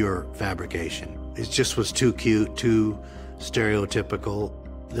as pure fabrication. It just was too cute, too stereotypical.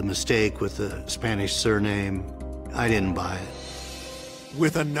 The mistake with the Spanish surname, I didn't buy it.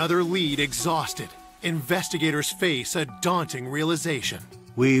 With another lead exhausted, investigators face a daunting realization.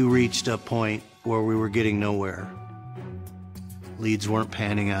 We reached a point where we were getting nowhere. Leads weren't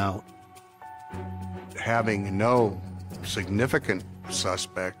panning out. Having no significant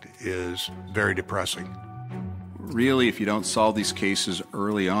suspect is very depressing. Really, if you don't solve these cases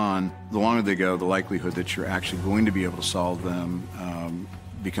early on, the longer they go, the likelihood that you're actually going to be able to solve them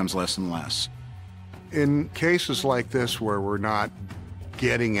becomes less and less. In cases like this where we're not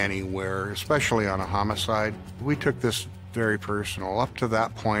getting anywhere, especially on a homicide, we took this very personal. Up to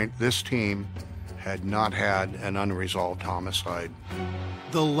that point, this team had not had an unresolved homicide.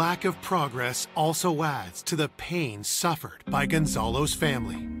 The lack of progress also adds to the pain suffered by Gonzalo's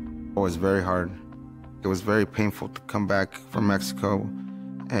family. It was very hard. It was very painful to come back from Mexico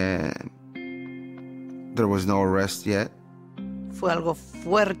and there was no arrest yet. Fue algo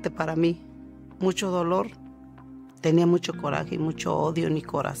fuerte para mí, mucho dolor. Tenía mucho coraje y mucho odio en mi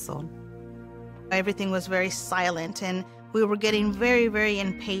corazón. Everything was very silent, and We were getting very, very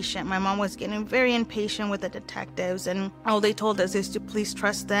impatient. My mom was getting very impatient with the detectives, and all they told us is to please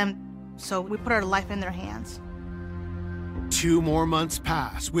trust them. So we put our life in their hands. 2 more months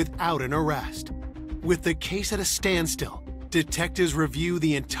pass without an arrest. With the case at a standstill, detectives review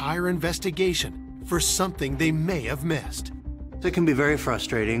the entire investigation for something they may have missed. It can be very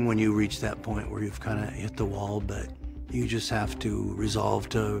frustrating when you reach that point where you've kind of hit the wall, but you just have to resolve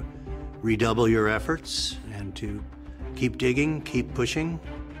to redouble your efforts and to keep digging, keep pushing.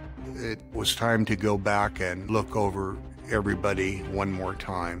 It was time to go back and look over everybody one more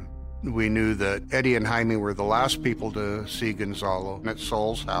time. We knew that Eddie and Jaime were the last people to see Gonzalo at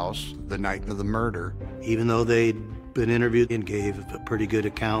Saul's house the night of the murder. Even though they'd been interviewed and gave a pretty good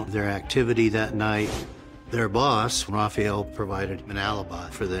account of their activity that night, their boss, Rafael, provided an alibi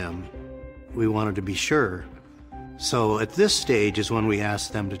for them. We wanted to be sure. So at this stage is when we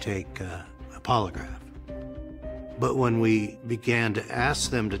asked them to take a polygraph. But when we began to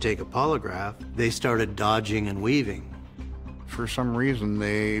ask them to take a polygraph, they started dodging and weaving. For some reason,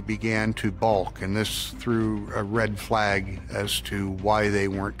 they began to balk, and this threw a red flag as to why they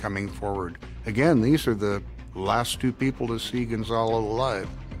weren't coming forward. Again, these are the last 2 people to see Gonzalo alive,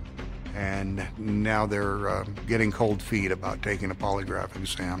 and now they're getting cold feet about taking a polygraph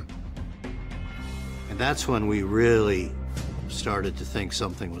exam. And that's when we really started to think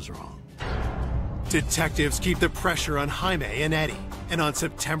something was wrong. Detectives keep the pressure on Jaime and Eddie, and on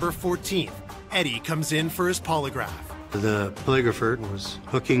September 14th, Eddie comes in for his polygraph. The polygrapher was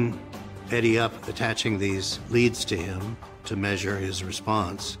hooking Eddie up, attaching these leads to him to measure his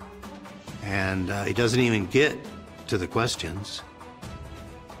response. And he doesn't even get to the questions.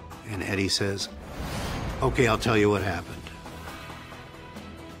 And Eddie says, "Okay, I'll tell you what happened."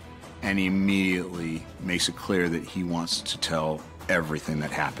 And he immediately makes it clear that he wants to tell everything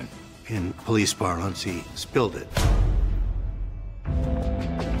that happened. In police parlance, he spilled it.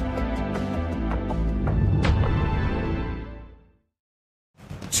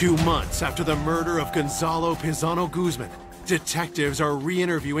 Two months after the murder of Gonzalo Pizano Guzman, detectives are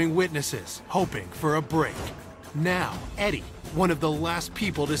re-interviewing witnesses, hoping for a break. Now, Eddie, one of the last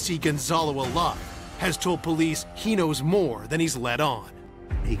people to see Gonzalo alive, has told police he knows more than he's let on.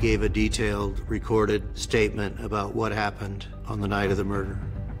 He gave a detailed, recorded statement about what happened on the night of the murder.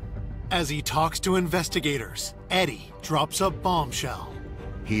 As he talks to investigators, Eddie drops a bombshell.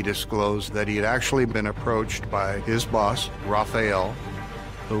 He disclosed that he had actually been approached by his boss, Rafael,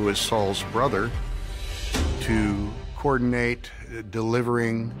 who was Saul's brother, to coordinate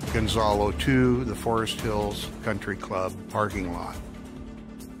delivering Gonzalo to the Forest Hills Country Club parking lot.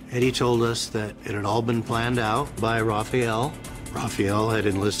 Eddie told us that it had all been planned out by Rafael. Rafael had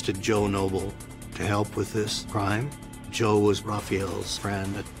enlisted Joe Noble to help with this crime. Joe was Rafael's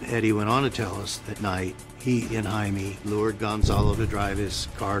friend. Eddie went on to tell us that night he and Jaime lured Gonzalo to drive his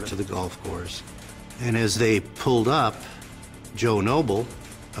car to the golf course. And as they pulled up, Joe Noble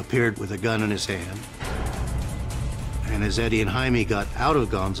appeared with a gun in his hand. And as Eddie and Jaime got out of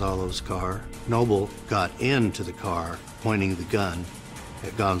Gonzalo's car, Noble got into the car, pointing the gun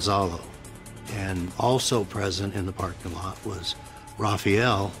at Gonzalo. And also present in the parking lot was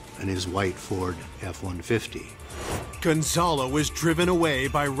Rafael and his white Ford F-150. Gonzalo was driven away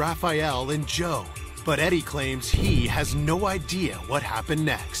by Rafael and Joe, but Eddie claims he has no idea what happened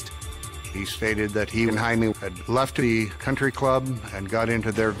next. He stated that he and Jaime had left the country club and got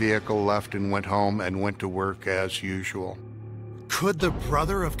into their vehicle, left and went home and went to work as usual. Could the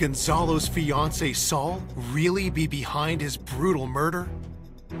brother of Gonzalo's fiancée, Saul, really be behind his brutal murder?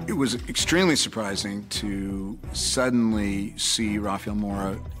 It was extremely surprising to suddenly see Rafael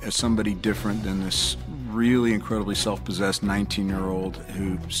Mora as somebody different than this really incredibly self-possessed 19-year-old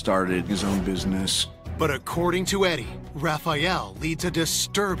who started his own business. But according to Eddie, Rafael leads a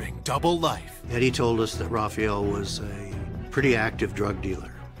disturbing double life. Eddie told us that Rafael was a pretty active drug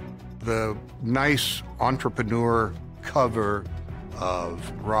dealer. The nice entrepreneur cover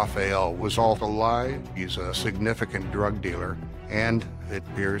of Rafael was all a lie. He's a significant drug dealer, and it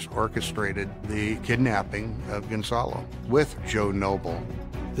appears orchestrated the kidnapping of Gonzalo with Joe Noble.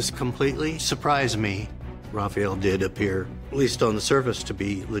 This completely surprised me. Rafael did appear, at least on the surface, to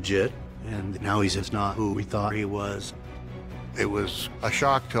be legit, and now he's just not who we thought he was. It was a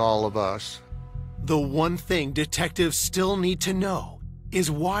shock to all of us. The one thing detectives still need to know is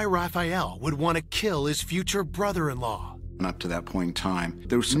why Rafael would want to kill his future brother-in-law. Up to that point in time,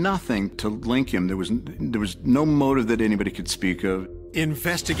 there was nothing to link him. There was no motive that anybody could speak of.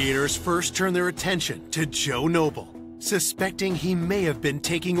 Investigators first turn their attention to Joe Noble. suspecting he may have been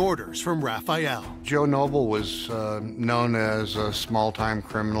taking orders from Raphael. Joe Noble was known as a small-time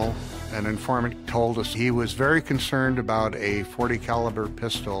criminal. An informant told us he was very concerned about a .40 caliber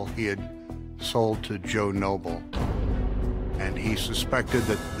pistol he had sold to Joe Noble. And he suspected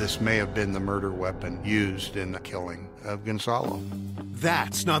that this may have been the murder weapon used in the killing of Gonzalo.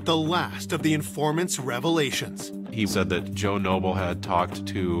 That's not the last of the informant's revelations. He said that Joe Noble had talked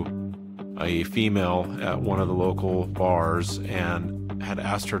to a female at one of the local bars and had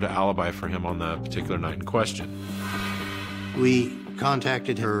asked her to alibi for him on the particular night in question. We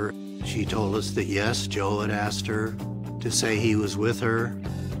contacted her. She told us that yes, Joe had asked her to say he was with her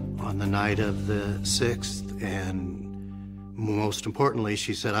on the night of the 6th, and most importantly,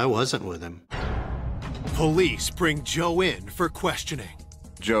 she said I wasn't with him. Police bring Joe in for questioning.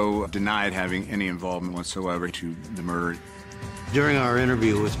 Joe denied having any involvement whatsoever to the murder. During our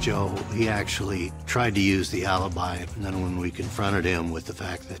interview with Joe, he actually tried to use the alibi, and then when we confronted him with the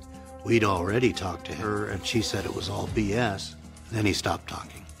fact that we'd already talked to her and she said it was all BS, then he stopped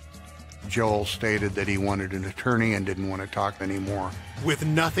talking. Joel stated that he wanted an attorney and didn't want to talk anymore. With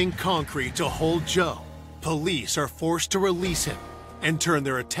nothing concrete to hold Joe, police are forced to release him and turn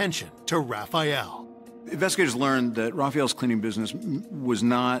their attention to Raphael. Investigators learned that Raphael's cleaning business was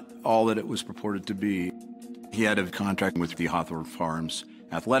not all that it was purported to be. He had a contract with the Hawthorne Farms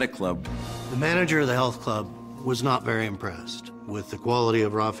Athletic Club. The manager of the health club was not very impressed with the quality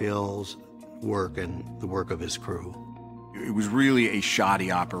of Raphael's work and the work of his crew. It was really a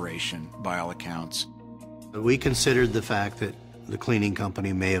shoddy operation, by all accounts. We considered the fact that the cleaning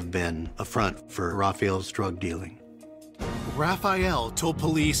company may have been a front for Raphael's drug dealing. Raphael told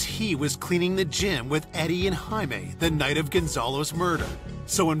police he was cleaning the gym with Eddie and Jaime the night of Gonzalo's murder,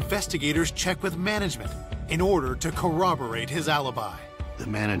 so investigators checked with management in order to corroborate his alibi. The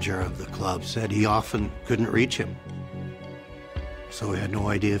manager of the club said he often couldn't reach him, so we had no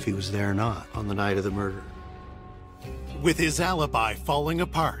idea if he was there or not on the night of the murder. With his alibi falling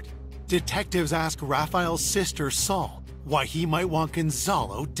apart, detectives asked Raphael's sister, Saul, why he might want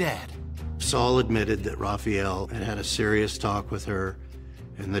Gonzalo dead. Saul admitted that Raphael had had a serious talk with her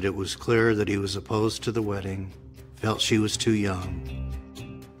and that it was clear that he was opposed to the wedding, felt she was too young.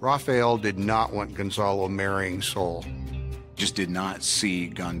 Raphael did not want Gonzalo marrying Saul. Just did not see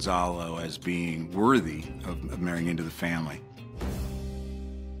Gonzalo as being worthy of marrying into the family.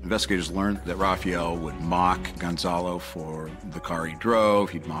 Investigators learned that Raphael would mock Gonzalo for the car he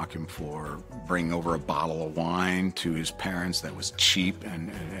drove. He'd mock him for bringing over a bottle of wine to his parents that was cheap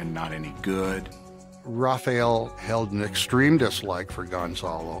and not any good. Raphael held an extreme dislike for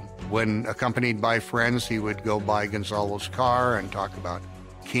Gonzalo. When accompanied by friends, he would go by Gonzalo's car and talk about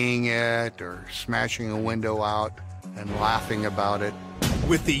keying it or smashing a window out and laughing about it.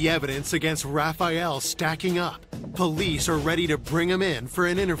 With the evidence against Raphael stacking up, police are ready to bring him in for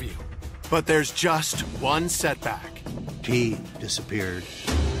an interview. But there's just one setback. He disappeared.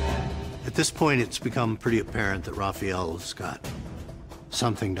 At this point, it's become pretty apparent that Raphael's got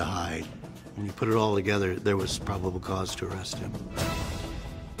something to hide. When you put it all together, there was probable cause to arrest him.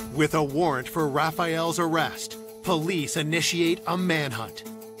 With a warrant for Raphael's arrest, police initiate a manhunt.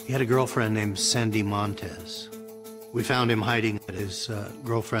 He had a girlfriend named Sandy Montez. We found him hiding at his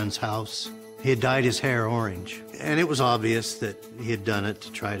girlfriend's house. He had dyed his hair orange, and it was obvious that he had done it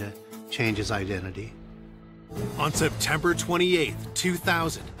to try to change his identity. On September 28,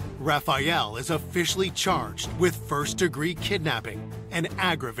 2000, Raphael is officially charged with first-degree kidnapping and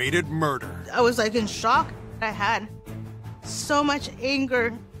aggravated murder. I was like in shock. I had so much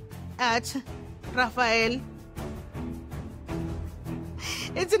anger at Raphael.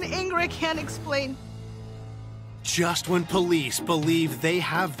 It's an anger I can't explain. Just when police believe they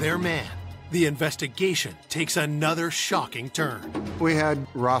have their man, the investigation takes another shocking turn. We had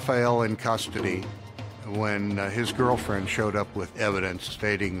Raphael in custody when his girlfriend showed up with evidence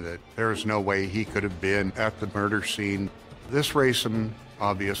stating that there's no way he could have been at the murder scene. This raised some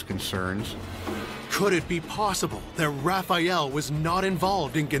obvious concerns. Could it be possible that Raphael was not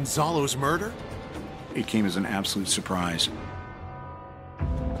involved in Gonzalo's murder? It came as an absolute surprise.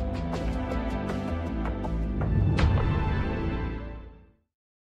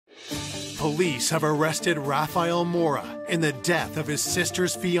 Police have arrested Rafael Mora in the death of his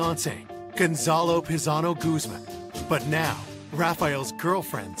sister's fiancé, Gonzalo Pizano Guzman. But now, Rafael's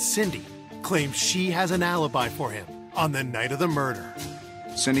girlfriend, Cindy, claims she has an alibi for him on the night of the murder.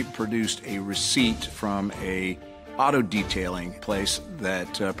 Cindy produced a receipt from a auto detailing place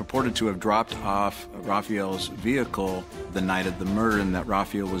that purported to have dropped off Raphael's vehicle the night of the murder, and that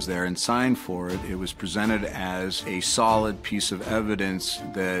Raphael was there and signed for it. It was presented as a solid piece of evidence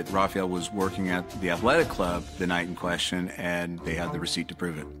that Raphael was working at the athletic club the night in question, and they had the receipt to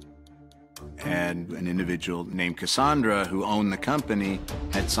prove it. And an individual named Cassandra, who owned the company,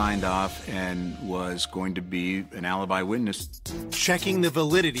 had signed off and was going to be an alibi witness. Checking the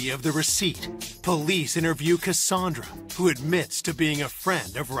validity of the receipt, police interview Cassandra, who admits to being a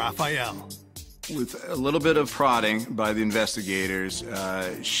friend of Raphael. With a little bit of prodding by the investigators,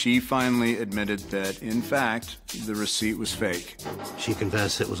 she finally admitted that, in fact, the receipt was fake. She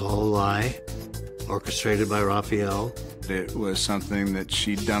confessed it was all a lie, orchestrated by Raphael. It was something that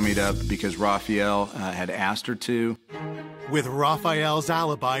she dummied up because Raphael had asked her to. With Raphael's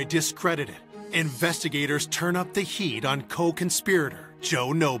alibi discredited, investigators turn up the heat on co-conspirator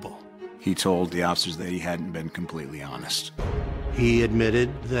Joe Noble. He told the officers that he hadn't been completely honest. He admitted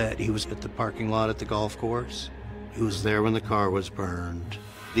that he was at the parking lot at the golf course. He was there when the car was burned.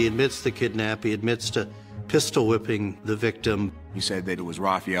 He admits to kidnap. He admits to pistol whipping the victim. He said that it was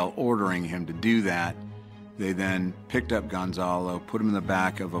Raphael ordering him to do that. They then picked up Gonzalo, put him in the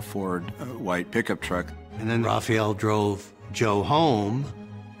back of a Ford white pickup truck. And then Raphael drove Joe home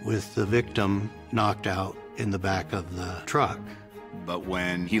with the victim knocked out in the back of the truck. But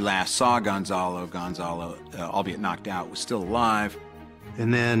when he last saw Gonzalo, albeit knocked out, was still alive.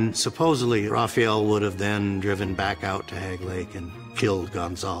 And then supposedly Raphael would have then driven back out to Hag Lake and killed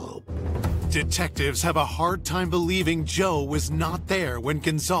Gonzalo. Detectives have a hard time believing Joe was not there when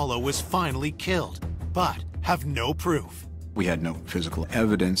Gonzalo was finally killed, but have no proof. We had no physical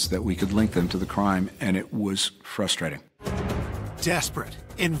evidence that we could link them to the crime, and it was frustrating. Desperate,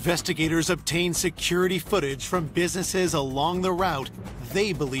 investigators obtain security footage from businesses along the route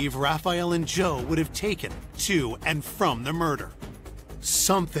they believe Raphael and Joe would have taken to and from the murder.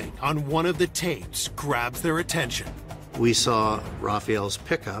 Something on one of the tapes grabs their attention. We saw Raphael's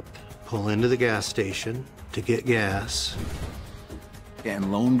pickup pull into the gas station to get gas.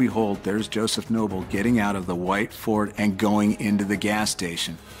 And lo and behold, there's Joseph Noble getting out of the white Ford and going into the gas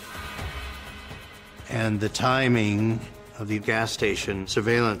station. And the timing of the gas station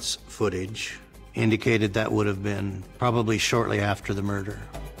surveillance footage indicated that would have been probably shortly after the murder.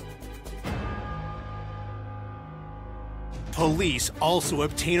 Police also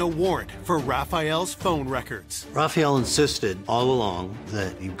obtain a warrant for Raphael's phone records. Raphael insisted all along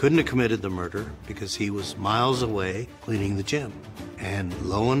that he couldn't have committed the murder because he was miles away cleaning the gym. And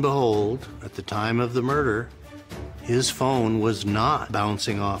lo and behold, at the time of the murder, his phone was not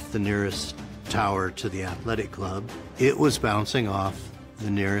bouncing off the nearest tower to the athletic club. It was bouncing off the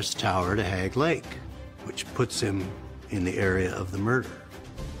nearest tower to Hag Lake, which puts him in the area of the murder.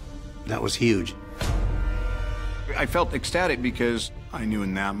 That was huge. I felt ecstatic because I knew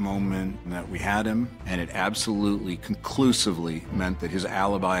in that moment that we had him, and it absolutely, conclusively meant that his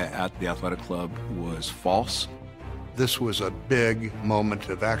alibi at the athletic club was false. This was a big moment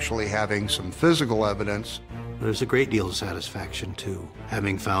of actually having some physical evidence. There's a great deal of satisfaction, too,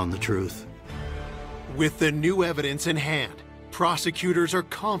 having found the truth. With the new evidence in hand, prosecutors are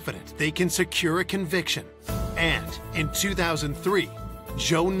confident they can secure a conviction. And in 2003,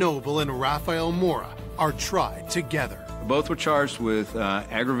 Joe Noble and Raphael Mora are tried together. Both were charged with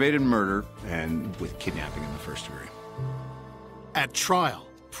aggravated murder and with kidnapping in the first degree. At trial,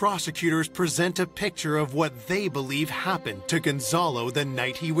 prosecutors present a picture of what they believe happened to Gonzalo the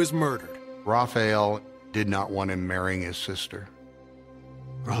night he was murdered. Raphael did not want him marrying his sister.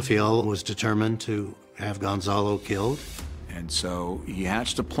 Raphael was determined to have Gonzalo killed. And so he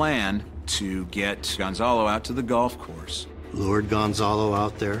hatched a plan to get Gonzalo out to the golf course. Lured Gonzalo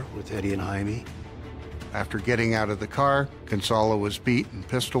out there with Eddie and Jaime. After getting out of the car, Gonzalo was beat and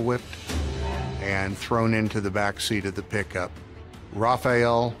pistol whipped and thrown into the back seat of the pickup.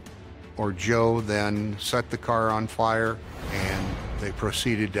 Raphael or Joe then set the car on fire and they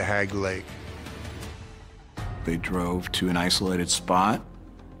proceeded to Hag Lake. They drove to an isolated spot.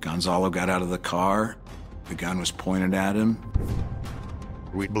 Gonzalo got out of the car. The gun was pointed at him.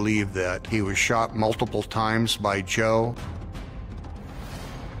 We believe that he was shot multiple times by Joe,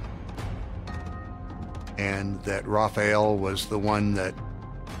 and that Raphael was the one that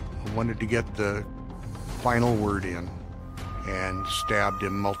wanted to get the final word in and stabbed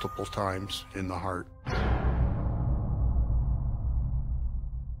him multiple times in the heart.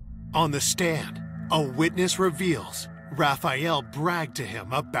 On the stand, a witness reveals Raphael bragged to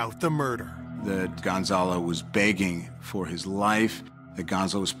him about the murder. That Gonzalo was begging for his life, that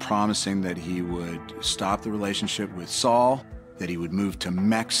Gonzalo was promising that he would stop the relationship with Saul, that he would move to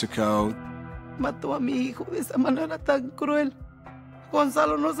Mexico. mató a mi hijo de esa manera tan cruel.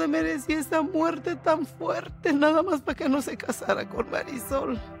 Gonzalo no se merecía esa muerte tan fuerte, nada más para que no se casara con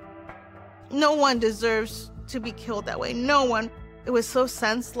Marisol. No one deserves to be killed that way. No one. It was so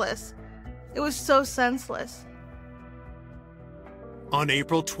senseless. It was so senseless. On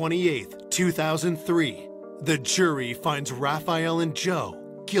April 28, 2003, the jury finds Rafael and Joe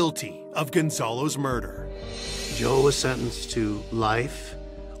guilty of Gonzalo's murder. Joe was sentenced to life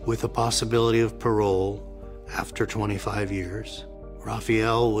with a possibility of parole after 25 years.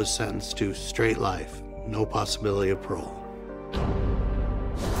 Rafael was sentenced to straight life, no possibility of parole.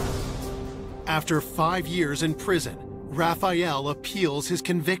 After 5 years in prison, Rafael appeals his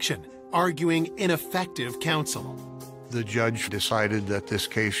conviction, arguing ineffective counsel. The judge decided that this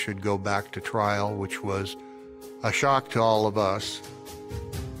case should go back to trial, which was a shock to all of us.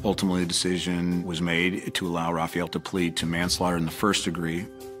 Ultimately, a decision was made to allow Rafael to plead to manslaughter in the first degree.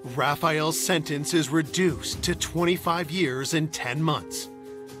 Rafael's sentence is reduced to 25 years and 10 months.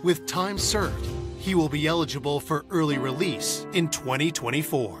 With time served, he will be eligible for early release in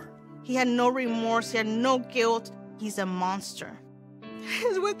 2024. He had no remorse. He had no guilt. He's a monster.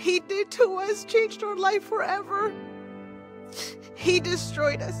 What he did to us changed our life forever. He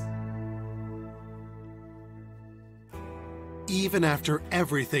destroyed us. Even after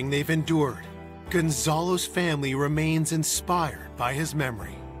everything they've endured, Gonzalo's family remains inspired by his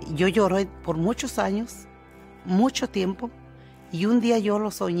memory. Yo lloré por muchos años, mucho tiempo, y un día yo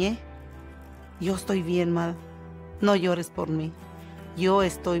lo soñé. Yo estoy bien, mal. No llores por mí. Yo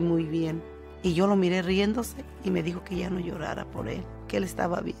estoy muy bien. Y yo lo miré riéndose y me dijo que ya no llorara por él, que él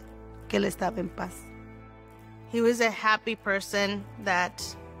estaba bien, que él estaba en paz. He was a happy person that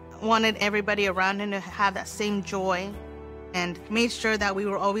wanted everybody around him to have that same joy and made sure that we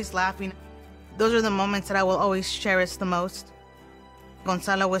were always laughing. Those are the moments that I will always cherish the most.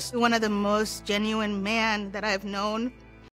 Gonzalo was one of the most genuine men that I've known.